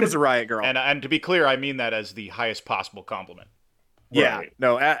 Yeah, she was a riot girl. And to be clear, I mean that as the highest possible compliment. Yeah. Right.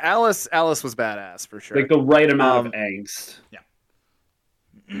 No, Alice was badass for sure. The right amount of angst. Yeah.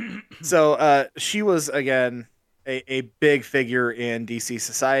 So she was, again, a big figure in DC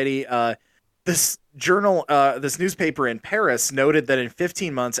society. This newspaper in Paris noted that in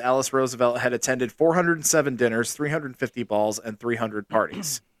 15 months, Alice Roosevelt had attended 407 dinners, 350 balls, and 300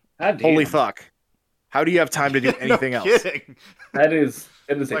 parties. Holy fuck. How do you have time to do anything else? Kidding. It is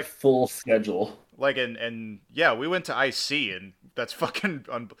a full schedule. And we went to IC, and that's fucking,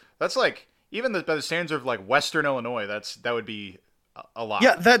 that's even by the standards of Western Illinois, that would be a lot.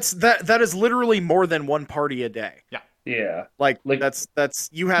 Yeah, that is literally more than one party a day. Yeah. Yeah. That's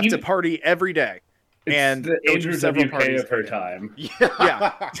you have to party every day. It's and the Andrew WK of her time.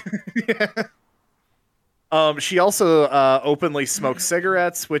 Yeah. She also openly smoked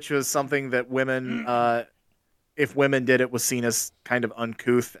cigarettes, which was something that women, if women did it, was seen as kind of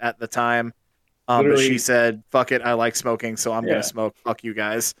uncouth at the time. But she said, fuck it, I like smoking, so I'm going to smoke. Fuck you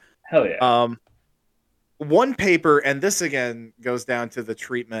guys. Hell yeah. One paper, and this again goes down to the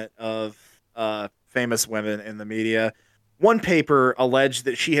treatment of famous women in the media. One paper alleged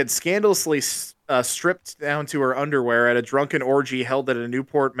that she had scandalously stripped down to her underwear at a drunken orgy held at a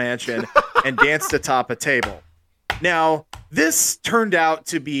Newport mansion and danced atop a table. Now, this turned out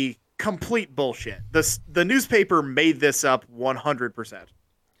to be complete bullshit. The newspaper made this up 100%.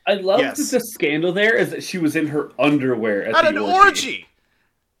 I love that the scandal there is that she was in her underwear at an orgy.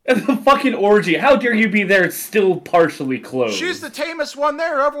 At the fucking orgy. How dare you be there still partially clothed? She's the tamest one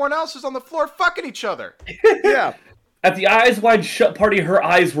there. Everyone else is on the floor fucking each other. Yeah. At the Eyes Wide Shut party, her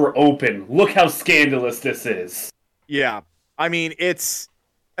eyes were open. Look how scandalous this is. Yeah. I mean, it's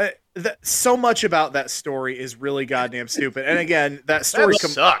so much about that story is really goddamn stupid. And again, that story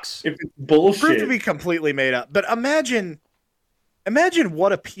sucks. If it's bullshit. Proved to be completely made up. But imagine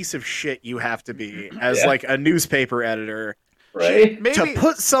what a piece of shit you have to be as like a newspaper editor, right? To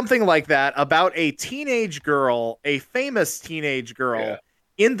put something like that about a teenage girl, a famous teenage girl,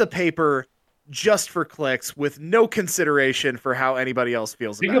 in the paper just for clicks with no consideration for how anybody else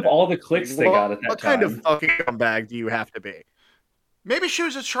feels Think about of it. all the clicks they got at that What time. kind of fucking scumbag do you have to be? Maybe she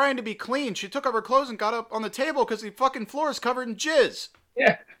was just trying to be clean. She took off her clothes and got up on the table because the fucking floor is covered in jizz.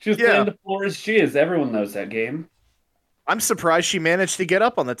 Yeah, she was playing the floor is jizz. Everyone knows that game. I'm surprised she managed to get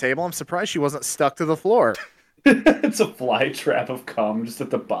up on the table. I'm surprised she wasn't stuck to the floor. It's a fly trap of cum just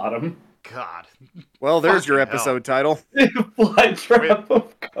at the bottom. God. Well, there's your episode title. Fly trap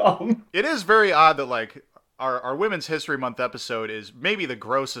of cum. It is very odd that like our Women's History Month episode is maybe the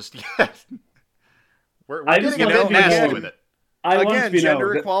grossest yet. we're getting a bit nasty with it. Again,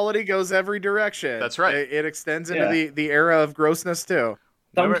 gender equality goes every direction. That's right. It extends into the era of grossness too.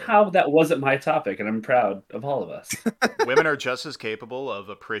 Somehow that wasn't my topic, and I'm proud of all of us. Women are just as capable of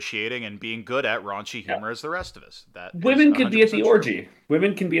appreciating and being good at raunchy humor as the rest of us. That women could be at the orgy.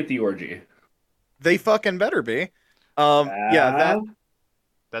 Women can be at the orgy. They fucking better be. That's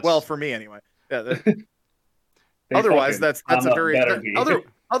well for me anyway. Yeah. Otherwise, that's a very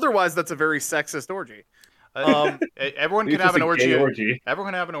otherwise that's a very sexist orgy. Everyone can have an orgy.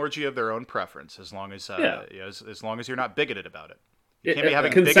 Everyone can have an orgy of their own preference, as long as as long as you're not bigoted about it. You can't be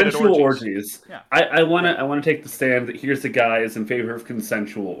having consensual orgies. Yeah. I want to take the stand that here's the guys in favor of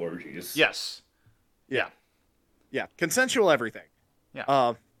consensual orgies. Yes. Yeah. Consensual everything.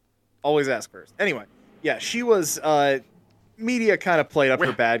 Yeah. Always ask first. Anyway, she was. Media kind of played up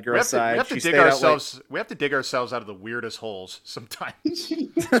her bad girl side. We have to dig ourselves out of the weirdest holes sometimes.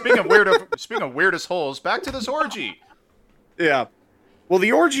 Speaking of weirdest holes, back to this orgy. Yeah. Well,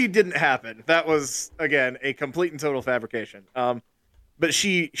 the orgy didn't happen. That was again a complete and total fabrication. But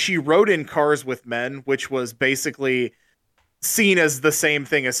she rode in cars with men, which was basically seen as the same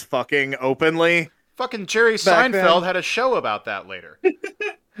thing as fucking openly. Fucking Jerry Seinfeld had a show about that later.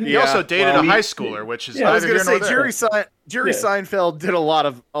 He also dated a high schooler, which is neither here nor there. Jerry Seinfeld did a lot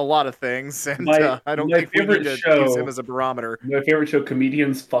of things, and I don't think we need to use him as a barometer. My favorite show,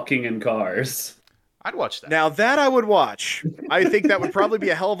 comedians fucking in cars. I'd watch that. Now that I would watch. I think that would probably be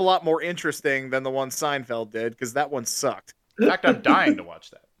a hell of a lot more interesting than the one Seinfeld did, because that one sucked. In fact, I'm dying to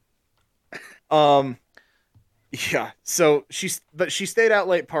watch that. Yeah. So she stayed out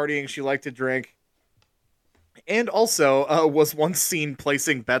late partying. She liked to drink. And also was once seen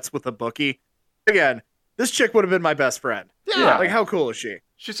placing bets with a bookie. Again, this chick would have been my best friend. Yeah. Like, how cool is she?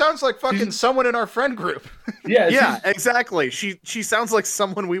 She sounds like fucking someone in our friend group. Yeah, exactly. She sounds like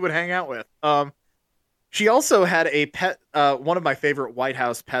someone we would hang out with. She also had a pet, one of my favorite White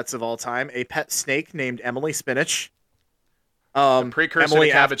House pets of all time, a pet snake named Emily Spinach. The precursor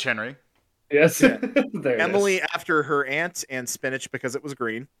to Cabbage Henry. Yes. Emily after her aunt, and spinach because it was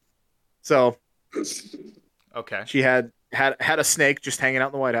green. So... Okay. She had a snake just hanging out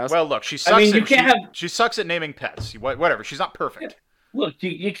in the White House. Well, look, she sucks. She sucks at naming pets. Whatever. She's not perfect. Look,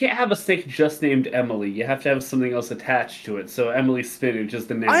 you can't have a snake just named Emily. You have to have something else attached to it. So Emily Spinach is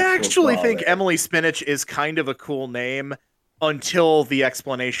the name. I actually think Emily Spinach is kind of a cool name until the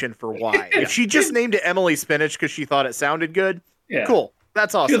explanation for why. If she just named it Emily Spinach because she thought it sounded good, cool.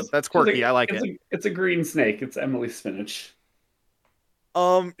 That's awesome. That's quirky. I like it. It's a green snake. It's Emily Spinach.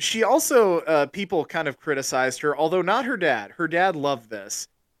 She also, people kind of criticized her, although not her dad. Her dad loved this,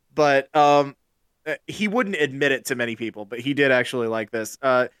 but, he wouldn't admit it to many people, but he did actually like this.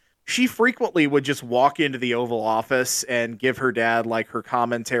 She frequently would just walk into the Oval Office and give her dad like her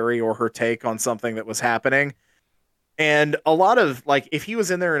commentary or her take on something that was happening. And a lot of like, if he was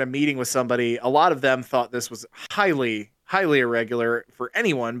in there in a meeting with somebody, a lot of them thought this was highly irregular for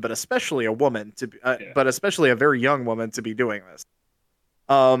anyone, but especially a woman but especially a very young woman to be doing this.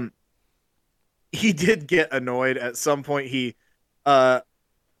 He did get annoyed at some point.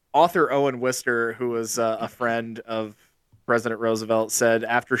 Author Owen Wister, who was a friend of President Roosevelt, said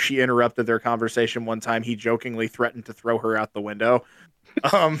after she interrupted their conversation one time, he jokingly threatened to throw her out the window.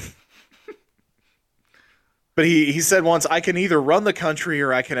 But he said once, "I can either run the country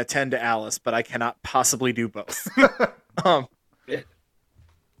or I can attend to Alice, but I cannot possibly do both."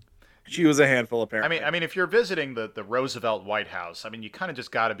 She was a handful, apparently. I mean, if you're visiting the Roosevelt White House, I mean, you kind of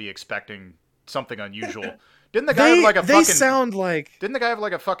just got to be expecting something unusual. Didn't the guy have like a fucking? Didn't the guy have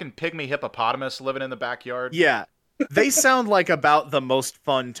like a fucking pygmy hippopotamus living in the backyard? Yeah, they sound like about the most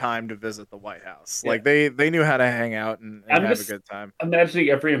fun time to visit the White House. Yeah. Like they knew how to hang out and I'm have a just good time. imagining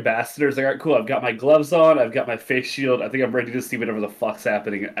every ambassador's like, all right, cool, I've got my gloves on, I've got my face shield, I think I'm ready to see whatever the fuck's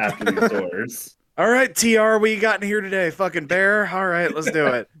happening after these doors. All right, TR, what you got in here today? Fucking bear? All right, let's do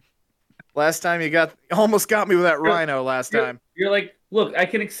it. Last time you almost got me with that rhino last time. You're like, look, I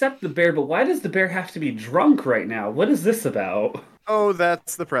can accept the bear, but why does the bear have to be drunk right now? What is this about? Oh,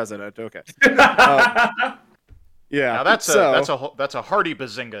 that's the president. Okay. Yeah. Now that's a hearty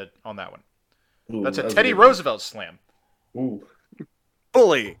bazinga on that one. Ooh, That's a was Teddy good. Roosevelt slam. Ooh.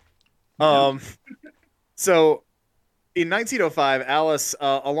 Fully. So in 1905, Alice,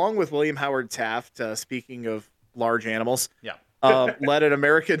 along with William Howard Taft, speaking of large animals, Yeah. led an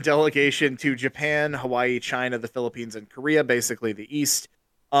American delegation to Japan, Hawaii, China, the Philippines, and Korea, basically the East.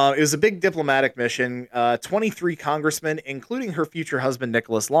 It was a big diplomatic mission. 23 congressmen, including her future husband,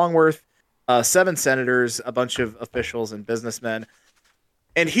 Nicholas Longworth, 7 senators, a bunch of officials and businessmen.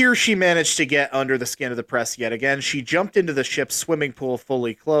 And here she managed to get under the skin of the press yet again. She jumped into the ship's swimming pool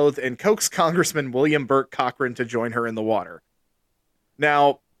fully clothed and coaxed Congressman William Burt Cochran to join her in the water.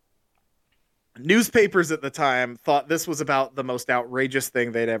 Now, newspapers at the time thought this was about the most outrageous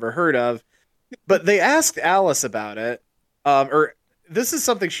thing they'd ever heard of, but they asked Alice about it. Or this is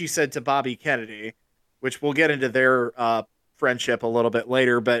something she said to Bobby Kennedy, which we'll get into their friendship a little bit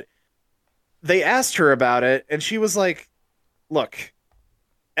later, but they asked her about it, and she was like, look,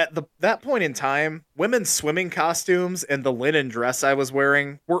 at that point in time, women's swimming costumes and the linen dress I was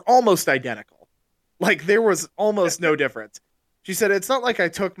wearing were almost identical. Like, there was almost no difference. She said, it's not like I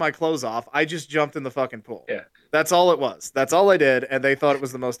took my clothes off. I just jumped in the fucking pool. Yeah. That's all it was. That's all I did, and they thought it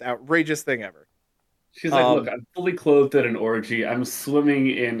was the most outrageous thing ever. She's like, look, I'm fully clothed at an orgy. I'm swimming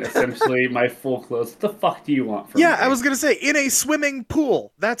in essentially my full clothes. What the fuck do you want from me? Yeah, I was going to say, in a swimming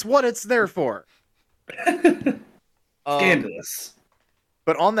pool. That's what it's there for. Scandalous.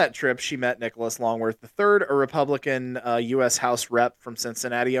 But on that trip, she met Nicholas Longworth III, a Republican U.S. House rep from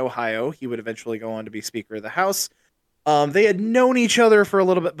Cincinnati, Ohio. He would eventually go on to be Speaker of the House. They had known each other for a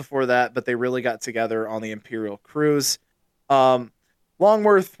little bit before that, but they really got together on the Imperial Cruise.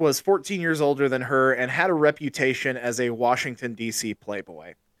 Longworth was 14 years older than her and had a reputation as a Washington, D.C.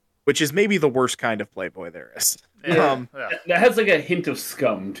 playboy, which is maybe the worst kind of playboy there is. Yeah. That has like a hint of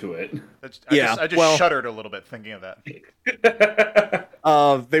scum to it. I just shuddered a little bit thinking of that.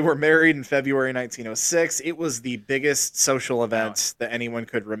 They were married in February 1906. It was the biggest social event that anyone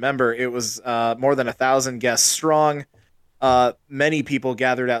could remember. It was more than 1,000 guests strong. Many people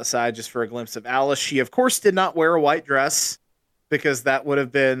gathered outside just for a glimpse of Alice. She, of course, did not wear a white dress because that would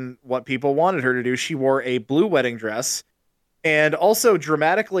have been what people wanted her to do. She wore a blue wedding dress and also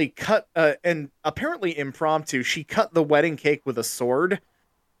dramatically cut, and apparently impromptu, she cut the wedding cake with a sword.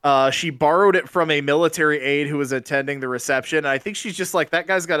 She borrowed it from a military aide who was attending the reception. And I think she's just like, that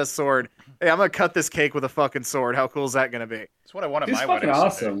guy's got a sword. Hey, I'm going to cut this cake with a fucking sword. How cool is that going to be? That's what I want at It's my fucking wedding.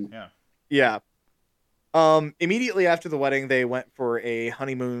 awesome. Someday. Yeah. Immediately after the wedding, they went for a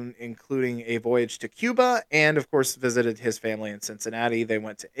honeymoon, including a voyage to Cuba, and of course visited his family in Cincinnati. They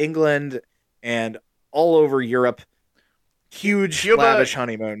went to England and all over Europe. Huge, lavish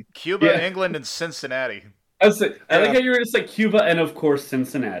honeymoon. Cuba, England, and Cincinnati. I like how you were just like Cuba and of course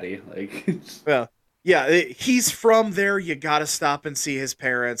Cincinnati. Like, well, yeah, he's from there. You got to stop and see his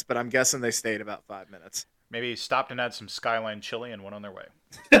parents, but I'm guessing they stayed about 5 minutes. Maybe stopped and had some Skyline chili and went on their way.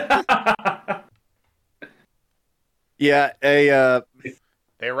 Yeah,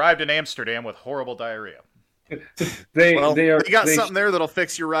 they arrived in Amsterdam with horrible diarrhea. They got something there that'll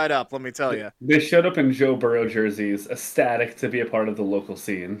fix you right up, let me tell you. They showed up in Joe Burrow jerseys, ecstatic to be a part of the local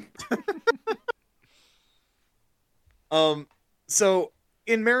scene. So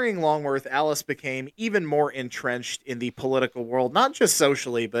in marrying Longworth, Alice became even more entrenched in the political world, not just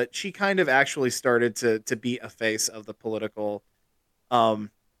socially, but she kind of actually started to be a face of the political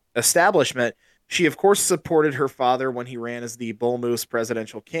establishment. She, of course, supported her father when he ran as the Bull Moose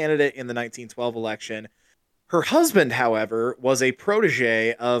presidential candidate in the 1912 election. Her husband, however, was a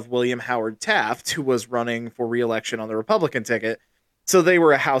protege of William Howard Taft, who was running for re-election on the Republican ticket, so they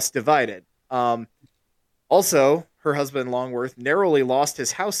were a house divided. Also, her husband, Longworth, narrowly lost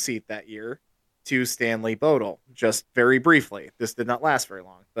his House seat that year to Stanley Bodle, just very briefly. This did not last very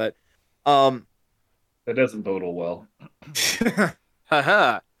long, but... that doesn't bodle well.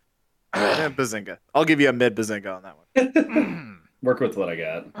 Haha. Bazinga. I'll give you a mid-bazinga on that one. Work with what I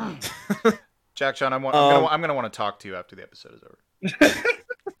got. JackJohn, I'm gonna want to talk to you after the episode is over.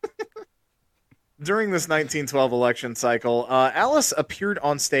 During this 1912 election cycle, Alice appeared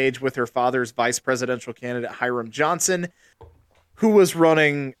on stage with her father's vice presidential candidate, Hiram Johnson, who was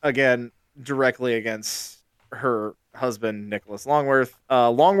running, again, directly against her husband, Nicholas Longworth.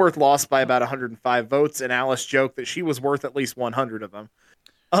 Longworth lost by about 105 votes, and Alice joked that she was worth at least 100 of them.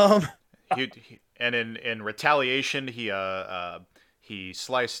 And in retaliation, he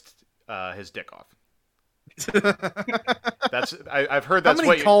sliced his dick off. I've heard that's how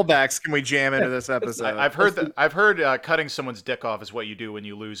many callbacks can we jam into this episode? I've heard cutting someone's dick off is what you do when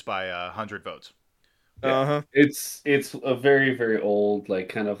you lose by 100 votes. Yeah. It's a very, very old, like,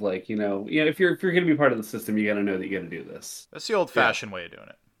 kind of like, if you're gonna be part of the system, you gotta know that you gotta do this. That's the old-fashioned way of doing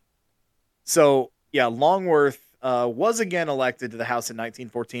it. So yeah, Longworth was again elected to the House in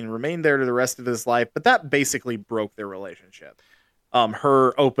 1914 and remained there to the rest of his life, but that basically broke their relationship.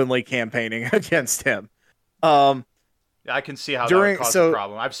 Her openly campaigning against him. I can see how that would cause a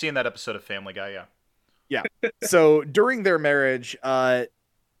problem. I've seen that episode of Family Guy, yeah. So during their marriage,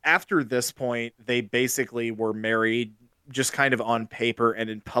 after this point, they basically were married just kind of on paper and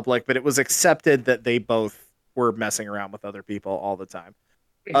in public, but it was accepted that they both were messing around with other people all the time.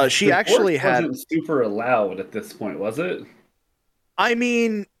 She actually wasn't super allowed at this point, was it? I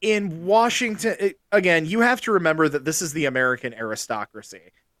mean, in Washington, again, you have to remember that this is the American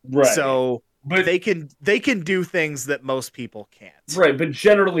aristocracy. Right. So but they can do things that most people can't. Right, but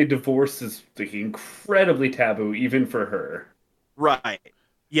generally divorce is like incredibly taboo, even for her. Right.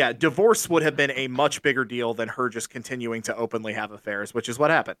 Yeah, divorce would have been a much bigger deal than her just continuing to openly have affairs, which is what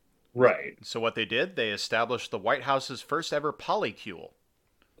happened. Right. So what they did, they established the White House's first ever polycule.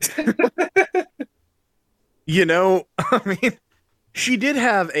 I mean, she did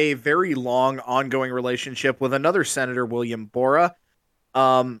have a very long ongoing relationship with another Senator, William Borah.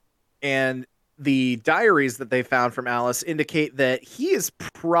 And the diaries that they found from Alice indicate that he is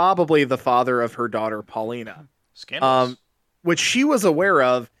probably the father of her daughter, Paulina. Scandalous. Which she was aware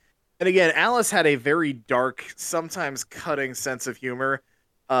of. And again, Alice had a very dark, sometimes cutting sense of humor.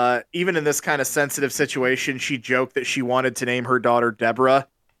 Even in this kind of sensitive situation, she joked that she wanted to name her daughter Deborah,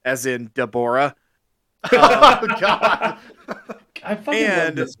 as in Deborah. Oh, God. I fucking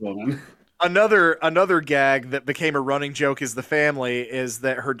love this woman. Another gag that became a running joke is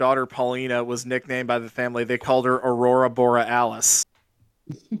that her daughter Paulina was nicknamed by the family. They called her Aurora Bora Alice.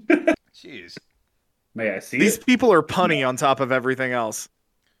 Jeez. May I see These it? people are punny on top of everything else.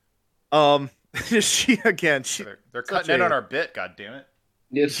 They're cutting in on our bit, goddammit.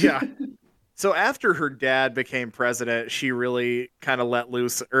 Yes. Yeah. So after her dad became president, she really kind of let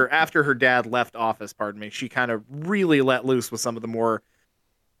loose, or after her dad left office, she kind of really let loose with some of the more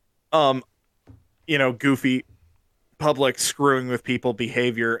goofy public screwing with people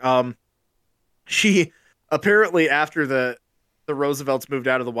behavior. She apparently, after the Roosevelts moved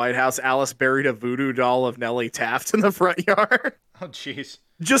out of the White House, Alice buried a voodoo doll of Nellie Taft in the front yard. Oh, jeez.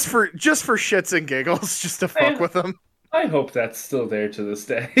 Just for shits and giggles, just to fuck with them. I hope that's still there to this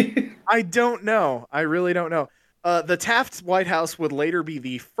day. I don't know. I really don't know. The Taft White House would later be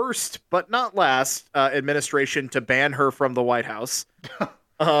the first, but not last, administration to ban her from the White House.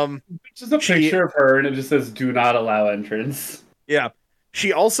 Just a picture of her, and it just says, "Do not allow entrance." Yeah.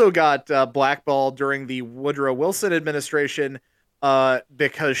 She also got blackballed during the Woodrow Wilson administration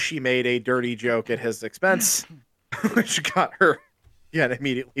because she made a dirty joke at his expense, which got her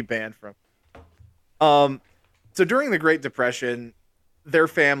immediately banned from. So during the Great Depression, their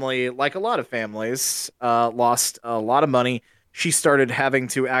family, like a lot of families, lost a lot of money. She started having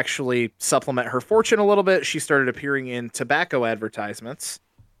to actually supplement her fortune a little bit. She started appearing in tobacco advertisements.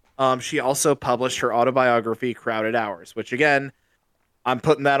 She also published her autobiography, Crowded Hours, which, again, I'm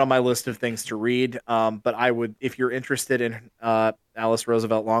putting that on my list of things to read. But I would, if you're interested in Alice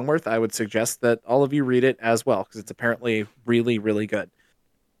Roosevelt Longworth, I would suggest that all of you read it as well, because it's apparently really, really good.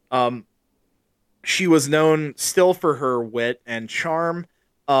 She was known still for her wit and charm.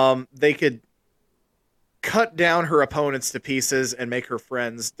 They could cut down her opponents to pieces and make her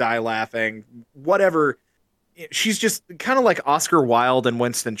friends die laughing. Whatever. She's just kind of like Oscar Wilde and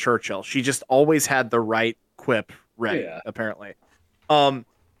Winston Churchill. She just always had the right quip ready, apparently.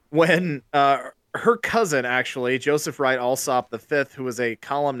 When her cousin, actually, Joseph Wright Alsop V, who was a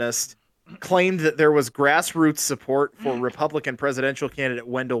columnist, claimed that there was grassroots support for Republican presidential candidate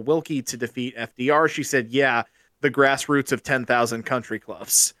Wendell Willkie to defeat FDR, she said, yeah, the grassroots of 10,000 country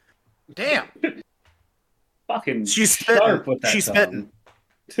clubs. Damn. Fucking she's sharp with that. She's spitting.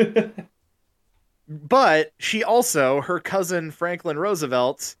 But she also, her cousin Franklin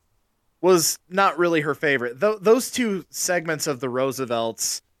Roosevelt, was not really her favorite. Those two segments of the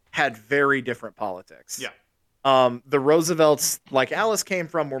Roosevelts had very different politics. Yeah. The Roosevelts, like Alice came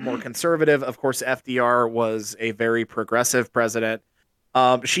from, were more conservative. Of course, FDR was a very progressive president.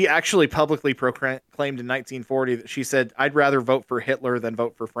 She actually publicly proclaimed in 1940 that she said, I'd rather vote for Hitler than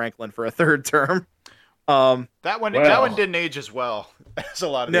vote for Franklin for a third term. That one Well. didn't age as well as a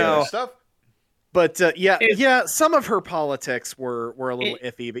lot of the No. other stuff. But some of her politics were a little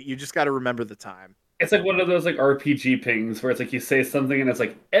iffy, but you just got to remember the time. It's like one of those like RPG pings where it's like you say something and it's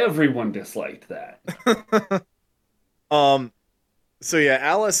like everyone disliked that. So yeah,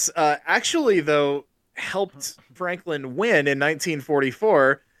 Alice actually though helped Franklin win in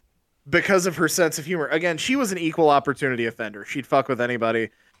 1944 because of her sense of humor. Again, she was an equal opportunity offender. She'd fuck with anybody.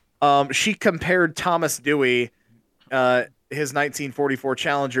 She compared Thomas Dewey, his 1944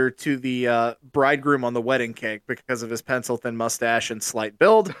 challenger, to the bridegroom on the wedding cake because of his pencil-thin mustache and slight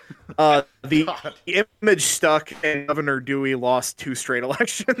build. The image stuck, and Governor Dewey lost 2 straight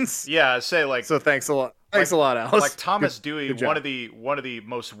elections. Yeah, say like. So thanks a lot. Thanks a lot, Alice. Like Thomas Dewey, one of the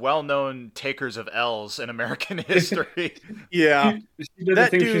most well-known takers of L's in American history. Yeah, she did the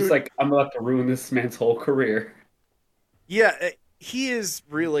thing. She's like, I'm about to ruin this man's whole career. Yeah, he is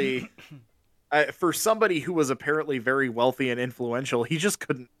really. For somebody who was apparently very wealthy and influential, he just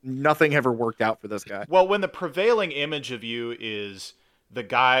couldn't. Nothing ever worked out for this guy. Well, when the prevailing image of you is the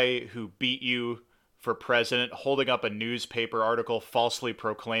guy who beat you for president, holding up a newspaper article falsely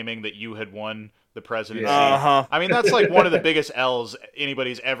proclaiming that you had won the presidency. Uh-huh. I mean, that's like one of the biggest L's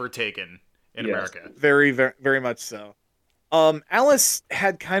anybody's ever taken in America. Very, very, very much so. Alice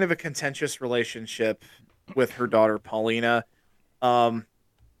had kind of a contentious relationship with her daughter Paulina.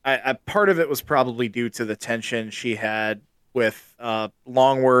 Part of it was probably due to the tension she had with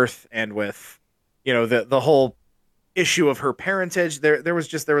Longworth and with, the whole issue of her parentage. There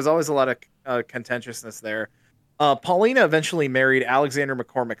was always a lot of contentiousness there. Paulina eventually married Alexander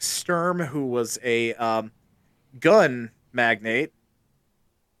McCormick Sturm, who was a gun magnate.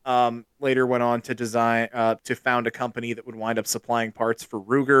 Later went on to found a company that would wind up supplying parts for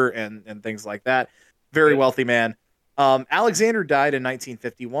Ruger and things like that. Very wealthy man. Alexander died in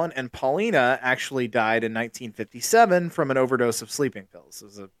 1951, and Paulina actually died in 1957 from an overdose of sleeping pills. It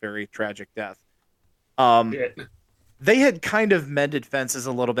was a very tragic death. They had kind of mended fences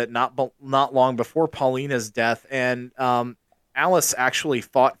a little bit not long before Paulina's death, and Alice actually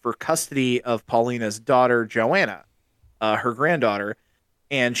fought for custody of Paulina's daughter, Joanna, her granddaughter,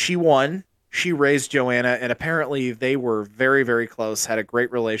 and she won. She raised Joanna, and apparently they were very, very close, had a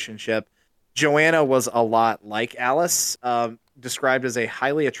great relationship. Joanna was a lot like Alice, described as a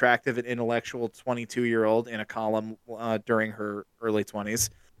highly attractive and intellectual 22-year-old in a column during her early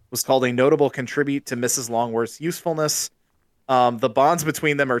 20s. Was called a notable contribute to Mrs. Longworth's usefulness. The bonds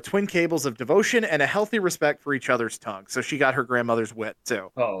between them are twin cables of devotion and a healthy respect for each other's tongue. So she got her grandmother's wit,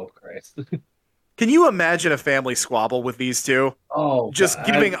 too. Oh, Christ. Can you imagine a family squabble with these two? Oh, just God.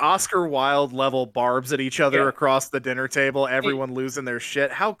 giving Oscar Wilde level barbs at each other across the dinner table, everyone losing their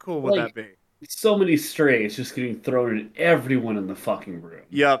shit. How cool would that be? So many strays just getting thrown at everyone in the fucking room.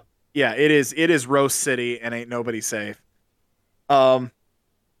 Yep. Yeah, it is Roast City and ain't nobody safe.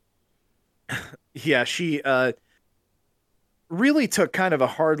 Yeah, she really took kind of a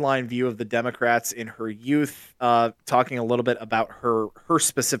hardline view of the Democrats in her youth, talking a little bit about her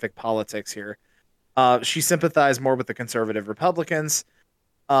specific politics here. She sympathized more with the conservative Republicans.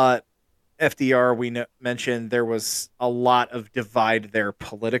 FDR, mentioned there was a lot of divide there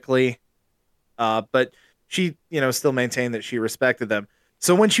politically. But she, still maintained that she respected them.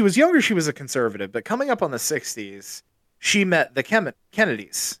 So when she was younger, she was a conservative. But coming up on the 60s, she met the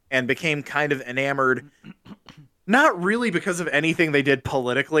Kennedys and became kind of enamored, not really because of anything they did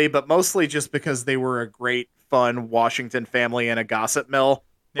politically, but mostly just because they were a great, fun Washington family and a gossip mill.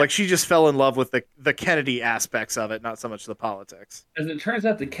 Yep. Like, she just fell in love with the Kennedy aspects of it, not so much the politics. As it turns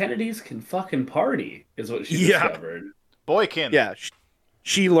out, the Kennedys can fucking party, is what she discovered. Boy, can. Yeah.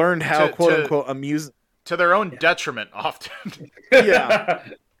 She learned how, quote-unquote, amuse... To their own detriment, often. Yeah.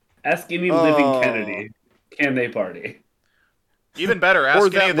 Ask any living Kennedy. Can they party? Even better,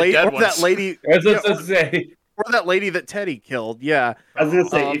 ask any of the dead ones. That lady... Or that lady that Teddy killed, yeah. I was going to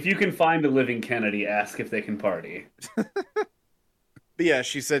say, if you can find a living Kennedy, ask if they can party. But yeah,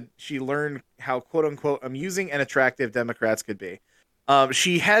 she said she learned how, quote-unquote, amusing and attractive Democrats could be.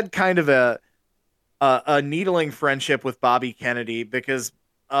 She had kind of a needling friendship with Bobby Kennedy because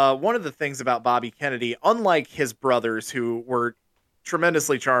one of the things about Bobby Kennedy, unlike his brothers who were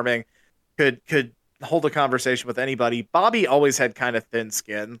tremendously charming, could hold a conversation with anybody, Bobby always had kind of thin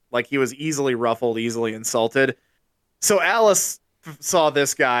skin. Like, he was easily ruffled, easily insulted. So Alice saw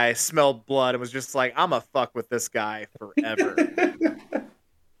this guy, smelled blood, and was just like, I'm a fuck with this guy forever.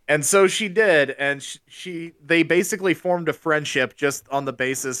 And so she did, and they basically formed a friendship just on the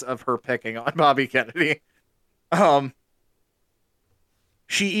basis of her picking on Bobby Kennedy.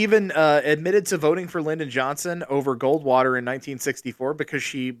 She even admitted to voting for Lyndon Johnson over Goldwater in 1964 because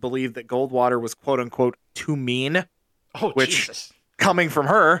she believed that Goldwater was quote unquote too mean. Oh, which, Jesus. coming from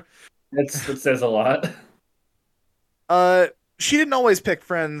her, That says a lot. She didn't always pick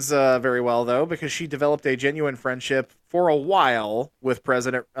friends very well, though, because she developed a genuine friendship for a while with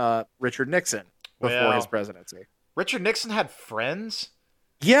President Richard Nixon before his presidency. Richard Nixon had friends?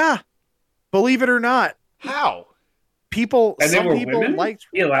 Yeah, believe it or not. How? Some people women? liked.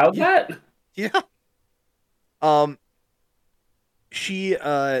 He allowed that? Yeah. She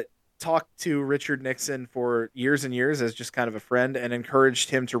talked to Richard Nixon for years and years as just kind of a friend and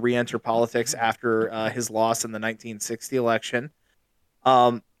encouraged him to re-enter politics after his loss in the 1960 election.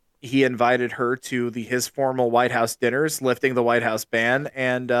 He invited her to his formal White House dinners, lifting the White House ban,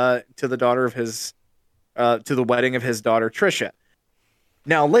 and to the wedding of his daughter Tricia.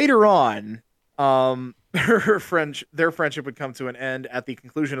 Now later on, their friendship would come to an end at the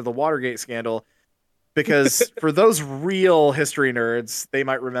conclusion of the Watergate scandal. Because for those real history nerds, they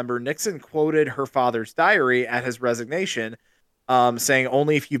might remember Nixon quoted her father's diary at his resignation, saying,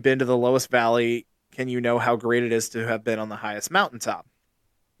 "Only if you've been to the lowest valley can you know how great it is to have been on the highest mountaintop."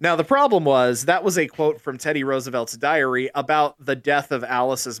 Now, the problem was that was a quote from Teddy Roosevelt's diary about the death of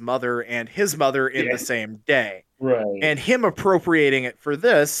Alice's mother and his mother in the same day. Right. And him appropriating it for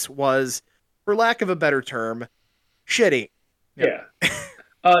this was, for lack of a better term, shitty. Yeah.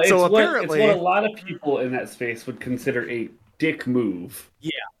 So apparently, it's what a lot of people in that space would consider a dick move. Yeah.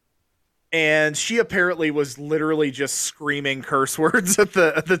 And she apparently was literally just screaming curse words at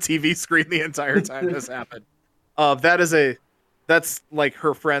the TV screen the entire time this happened. That's like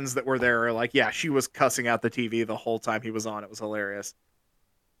her friends that were there are like, yeah, she was cussing out the TV the whole time he was on. It was hilarious.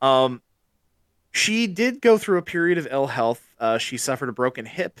 She did go through a period of ill health. She suffered a broken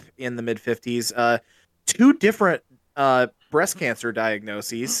hip in the mid-50s. 2 different breast cancer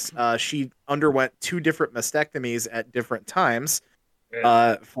diagnoses. She underwent 2 different mastectomies at different times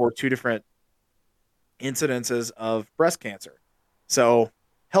for 2 different incidences of breast cancer. So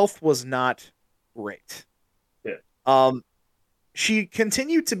health was not great. Yeah. She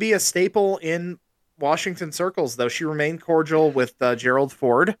continued to be a staple in Washington circles, though. She remained cordial with Gerald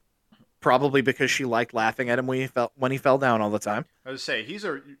Ford, probably because she liked laughing at him when he fell down all the time. I would say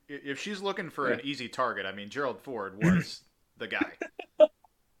if she's looking for an easy target, I mean, Gerald Ford was the guy.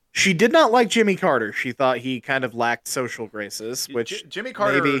 She did not like Jimmy Carter. She thought he kind of lacked social graces, which Jimmy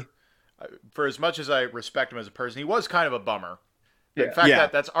Carter, maybe, for as much as I respect him as a person, he was kind of a bummer. Yeah. In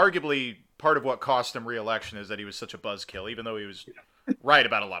fact, that's arguably part of what cost him re-election is that he was such a buzzkill, even though he was right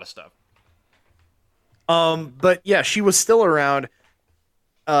about a lot of stuff. But yeah, she was still around.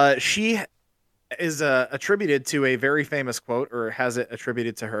 She is attributed to a very famous quote, or has it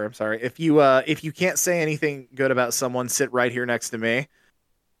attributed to her. I'm sorry. If you can't say anything good about someone, sit right here next to me.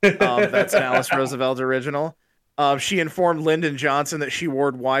 That's an Alice Roosevelt original. She informed Lyndon Johnson that she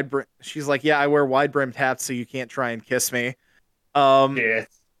wore she's like, yeah, I wear wide-brimmed hats, so you can't try and kiss me.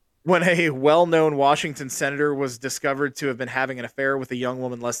 When a well-known Washington senator was discovered to have been having an affair with a young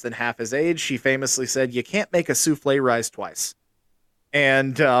woman less than half his age, she famously said, "You can't make a souffle rise twice."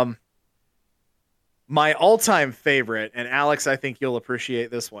 And my all-time favorite, and Alex, I think you'll appreciate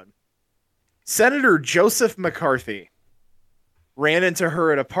this one. Senator Joseph McCarthy ran into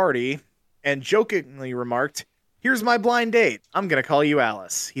her at a party and jokingly remarked, "Here's my blind date. I'm going to call you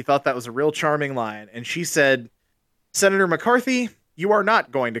Alice." He thought that was a real charming line. And she said, "Senator McCarthy, you are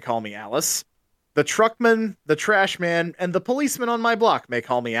not going to call me Alice. The truckman, the trash man, and the policeman on my block may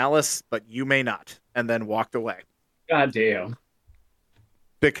call me Alice, but you may not." And then walked away. God damn.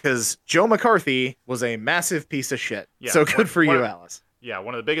 Because Joe McCarthy was a massive piece of shit. Yeah, so good for you, Alice. Yeah,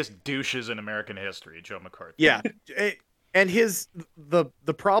 one of the biggest douches in American history, Joe McCarthy. Yeah. And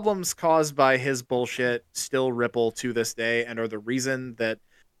the problems caused by his bullshit still ripple to this day and are the reason that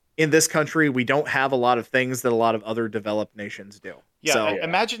in this country we don't have a lot of things that a lot of other developed nations do. Yeah, so,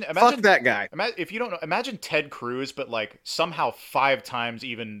 imagine fuck that guy. If you don't know, imagine Ted Cruz, but like somehow 5 times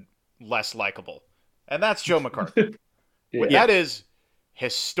even less likable. And that's Joe McCarthy. That is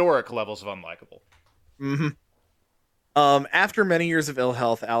historic levels of unlikable. Mm-hmm. After many years of ill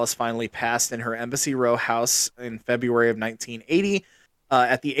health, Alice finally passed in her Embassy Row house in February of 1980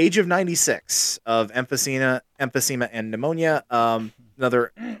 at the age of 96 of emphysema and pneumonia.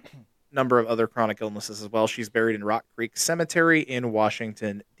 Another number of other chronic illnesses as well. She's buried in Rock Creek Cemetery in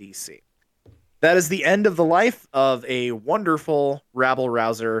Washington, D.C. That is the end of the life of a wonderful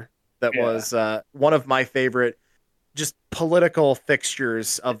rabble-rouser that was one of my favorite just political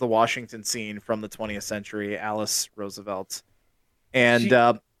fixtures of the Washington scene from the 20th century, Alice Roosevelt. And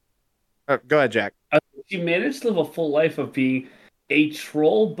go ahead, Jack. She managed to live a full life of being a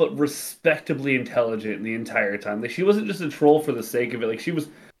troll, but respectably intelligent the entire time. Like she wasn't just a troll for the sake of it. Like she was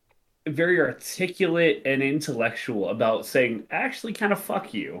very articulate and intellectual about saying, actually, kind of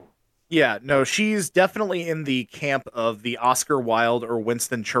fuck you. Yeah, no, she's definitely in the camp of the Oscar Wilde or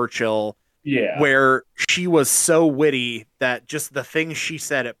Winston Churchill, Yeah, where she was so witty that just the things she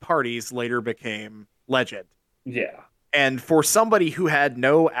said at parties later became legend. yeah, And for somebody who had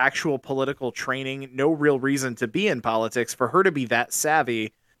no actual political training, no real reason to be in politics, for her to be that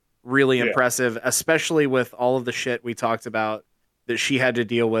savvy, really yeah. impressive, especially with all of the shit we talked about that she had to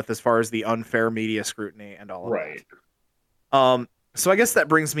deal with as far as the unfair media scrutiny and all of Right. that. So I guess that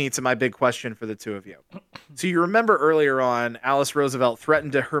brings me to my big question for the two of you. So you remember earlier on, Alice Roosevelt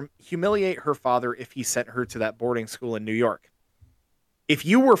threatened to humiliate her father if he sent her to that boarding school in New York. If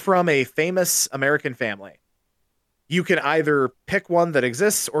you were from a famous American family, you can either pick one that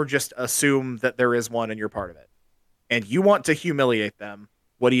exists or just assume that there is one and you're part of it. And you want to humiliate them.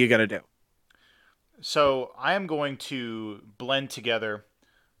 What are you going to do? So I am going to blend together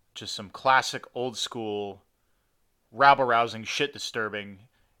just some classic old school rabble-rousing, shit-disturbing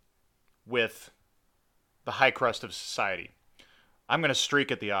with the high crust of society. I'm going to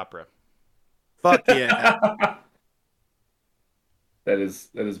streak at the opera. Fuck yeah. That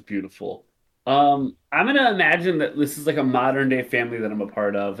is beautiful. I'm gonna imagine that this is like a modern day family that I'm a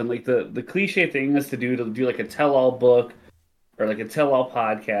part of, and like the cliche thing is to do like a tell all book or like a tell all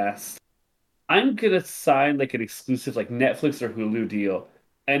podcast. I'm gonna sign like an exclusive like Netflix or Hulu deal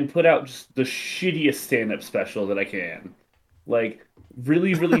and put out just the shittiest stand up special that I can. Like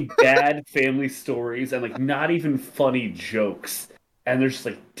really, really bad family stories and like not even funny jokes. And there's just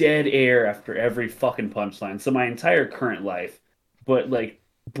like dead air after every fucking punchline. So my entire current life, but like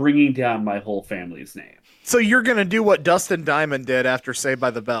bringing down my whole family's name. So you're going to do what Dustin Diamond did after Saved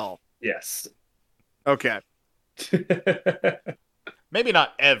by the Bell. Yes. Okay. Maybe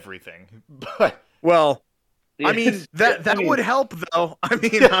not everything, but well, I mean that would help though. I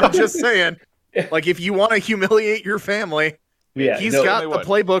mean, I'm just saying, like if you want to humiliate your family, he's got the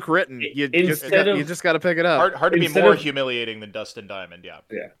playbook written. You just got to pick it up. Hard to be more humiliating than Dustin Diamond. Yeah.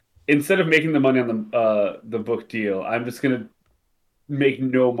 Yeah. Instead of making the money on the book deal, I'm just gonna make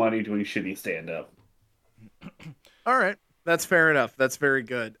no money doing shitty stand up. All right, that's fair enough. That's very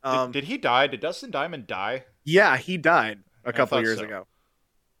good. Did he die? Did Dustin Diamond die? Yeah, he died a couple years ago.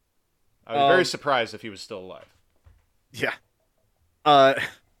 I was very surprised if he was still alive. Yeah.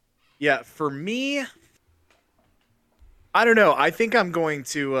 Yeah, for me, I don't know. I think I'm going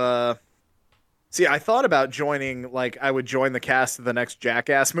to see, I thought about joining, like I would join the cast of the next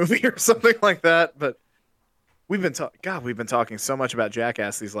Jackass movie or something like that, but we've been talking so much about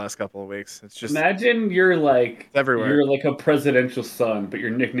Jackass these last couple of weeks. It's just imagine you're like everywhere. You're like a presidential son, but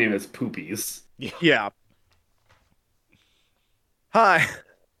your nickname is Poopies. Yeah. Hi,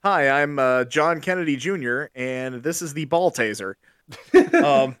 I'm John Kennedy Jr. and this is the ball taser.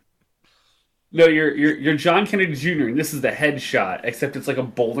 No, you're John Kennedy Jr. and this is the headshot, except it's like a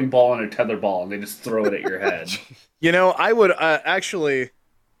bowling ball and a tether ball, and they just throw it at your head. You know, I would actually,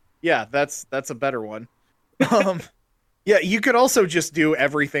 yeah, that's a better one. Yeah, you could also just do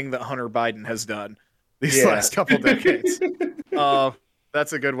everything that Hunter Biden has done these last couple decades.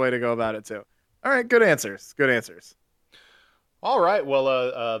 That's a good way to go about it too. All right, good answers. Good answers. All right,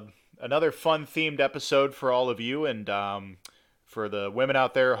 well, another fun themed episode for all of you, and for the women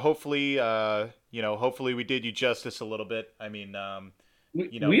out there. Hopefully, hopefully we did you justice a little bit. I mean,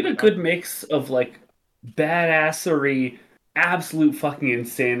 we had a good mix of like badassery, absolute fucking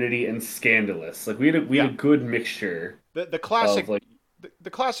insanity, and scandalous. Like we had a good mixture. The classic, the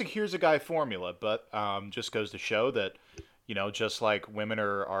classic. Here's a guy formula, but just goes to show that just like women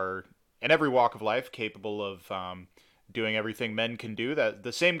are in every walk of life capable of doing everything men can do. That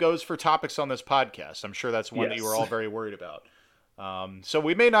the same goes for topics on this podcast. I'm sure that's one that you were all very worried about. So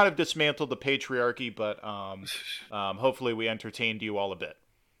we may not have dismantled the patriarchy, but hopefully we entertained you all a bit.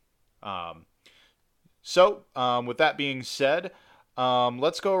 So with that being said,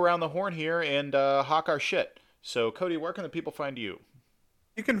 let's go around the horn here and hawk our shit. So Cody, where can the people find you?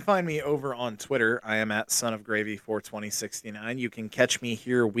 You can find me over on Twitter. I am at sonofgravy42069. You can catch me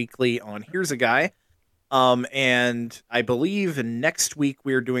here weekly on Here's a Guy. And I believe next week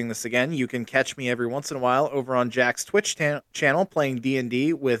we're doing this again. You can catch me every once in a while over on Jack's Twitch channel playing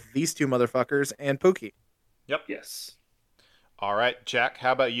D&D with these two motherfuckers and Pookie. Yep. Yes. All right, Jack,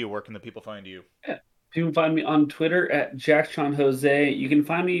 how about you? Where can the people find you? Yeah. You can find me on Twitter at JackJohn. You can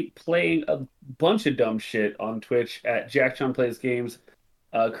find me playing a bunch of dumb shit on Twitch at JackJohn Plays Games.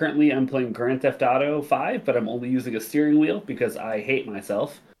 Currently, I'm playing Grand Theft Auto 5, but I'm only using a steering wheel because I hate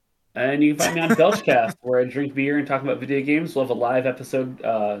myself. And you can find me on Belchcast, where I drink beer and talk about video games. We'll have a live episode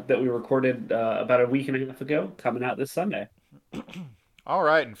that we recorded about a week and a half ago coming out this Sunday. All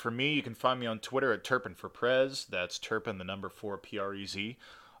right, and for me, you can find me on Twitter at Turpin for Prez. That's Turpin, the number 4, Prez.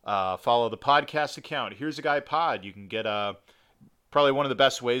 Follow the podcast account. Here's a Guy Pod. You can get probably one of the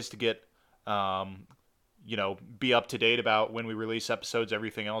best ways to get, be up to date about when we release episodes,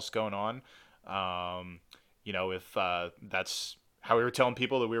 everything else going on. If that's how we were telling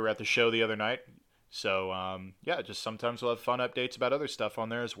people that we were at the show the other night. So, just sometimes we'll have fun updates about other stuff on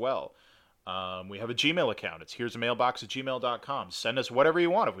there as well. We have a Gmail account. It's here's a mailbox at gmail.com. Send us whatever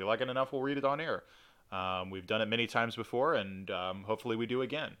you want. If we like it enough, we'll read it on air. We've done it many times before, and hopefully we do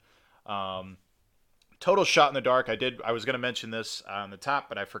again. Total shot in the dark. I was going to mention this on the top,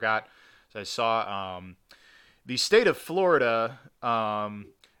 but I forgot. So I saw the state of Florida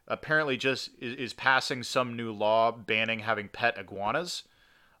apparently just is passing some new law banning having pet iguanas.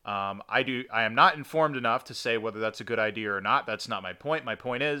 I am not informed enough to say whether that's a good idea or not. That's not my point. My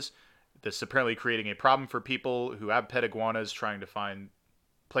point is this is apparently creating a problem for people who have pet iguanas trying to find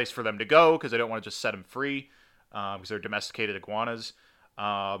a place for them to go because they don't want to just set them free because they're domesticated iguanas.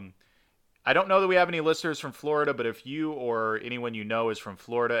 I don't know that we have any listeners from Florida, but if you or anyone you know is from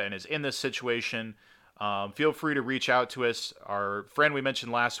Florida and is in this situation, feel free to reach out to us. Our friend we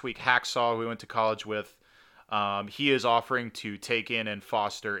mentioned last week, Hacksaw, who we went to college with, he is offering to take in and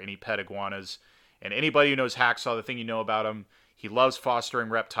foster any pet iguanas. And anybody who knows Hacksaw, the thing you know about him, he loves fostering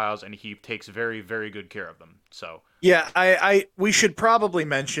reptiles, and he takes very, very good care of them. So yeah, we should probably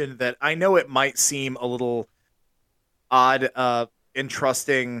mention that I know it might seem a little odd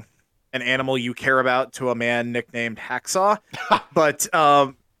entrusting an animal you care about to a man nicknamed Hacksaw, but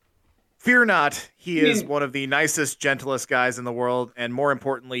fear not, he is one of the nicest, gentlest guys in the world, and more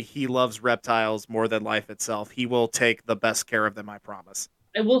importantly, he loves reptiles more than life itself. He will take the best care of them, I promise.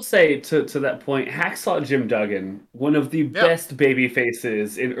 I will say to that point, Hacksaw Jim Duggan, one of the best baby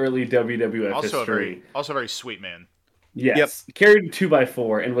faces in early WWF history. Also a very sweet man. Yes. Yep. Carried a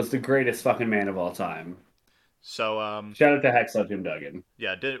 2x4 and was the greatest fucking man of all time. So shout out to Hacksaw Jim Duggan.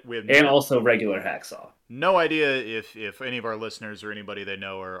 Yeah, and also regular Hacksaw. No idea if any of our listeners or anybody they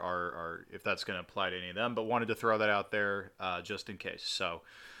know are if that's going to apply to any of them, but wanted to throw that out there just in case. So,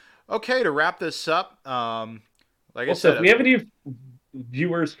 okay, to wrap this up, I said, if we have any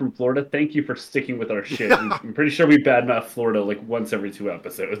viewers from Florida, thank you for sticking with our shit. I'm pretty sure we badmouth Florida like once every 2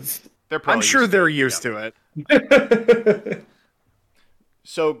 episodes. I'm sure they're used to it.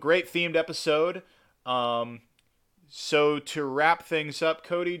 So great themed episode. So to wrap things up,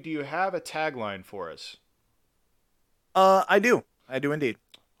 Cody, do you have a tagline for us? I do indeed.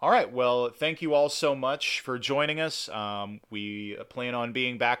 All right. Well, thank you all so much for joining us. We plan on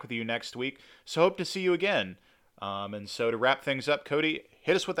being back with you next week, so hope to see you again. And so to wrap things up, Cody,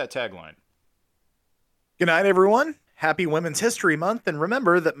 hit us with that tagline. Good night, everyone. Happy Women's History Month, and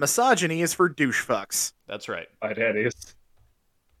remember that misogyny is for douche fucks. That's right. Bye, daddies.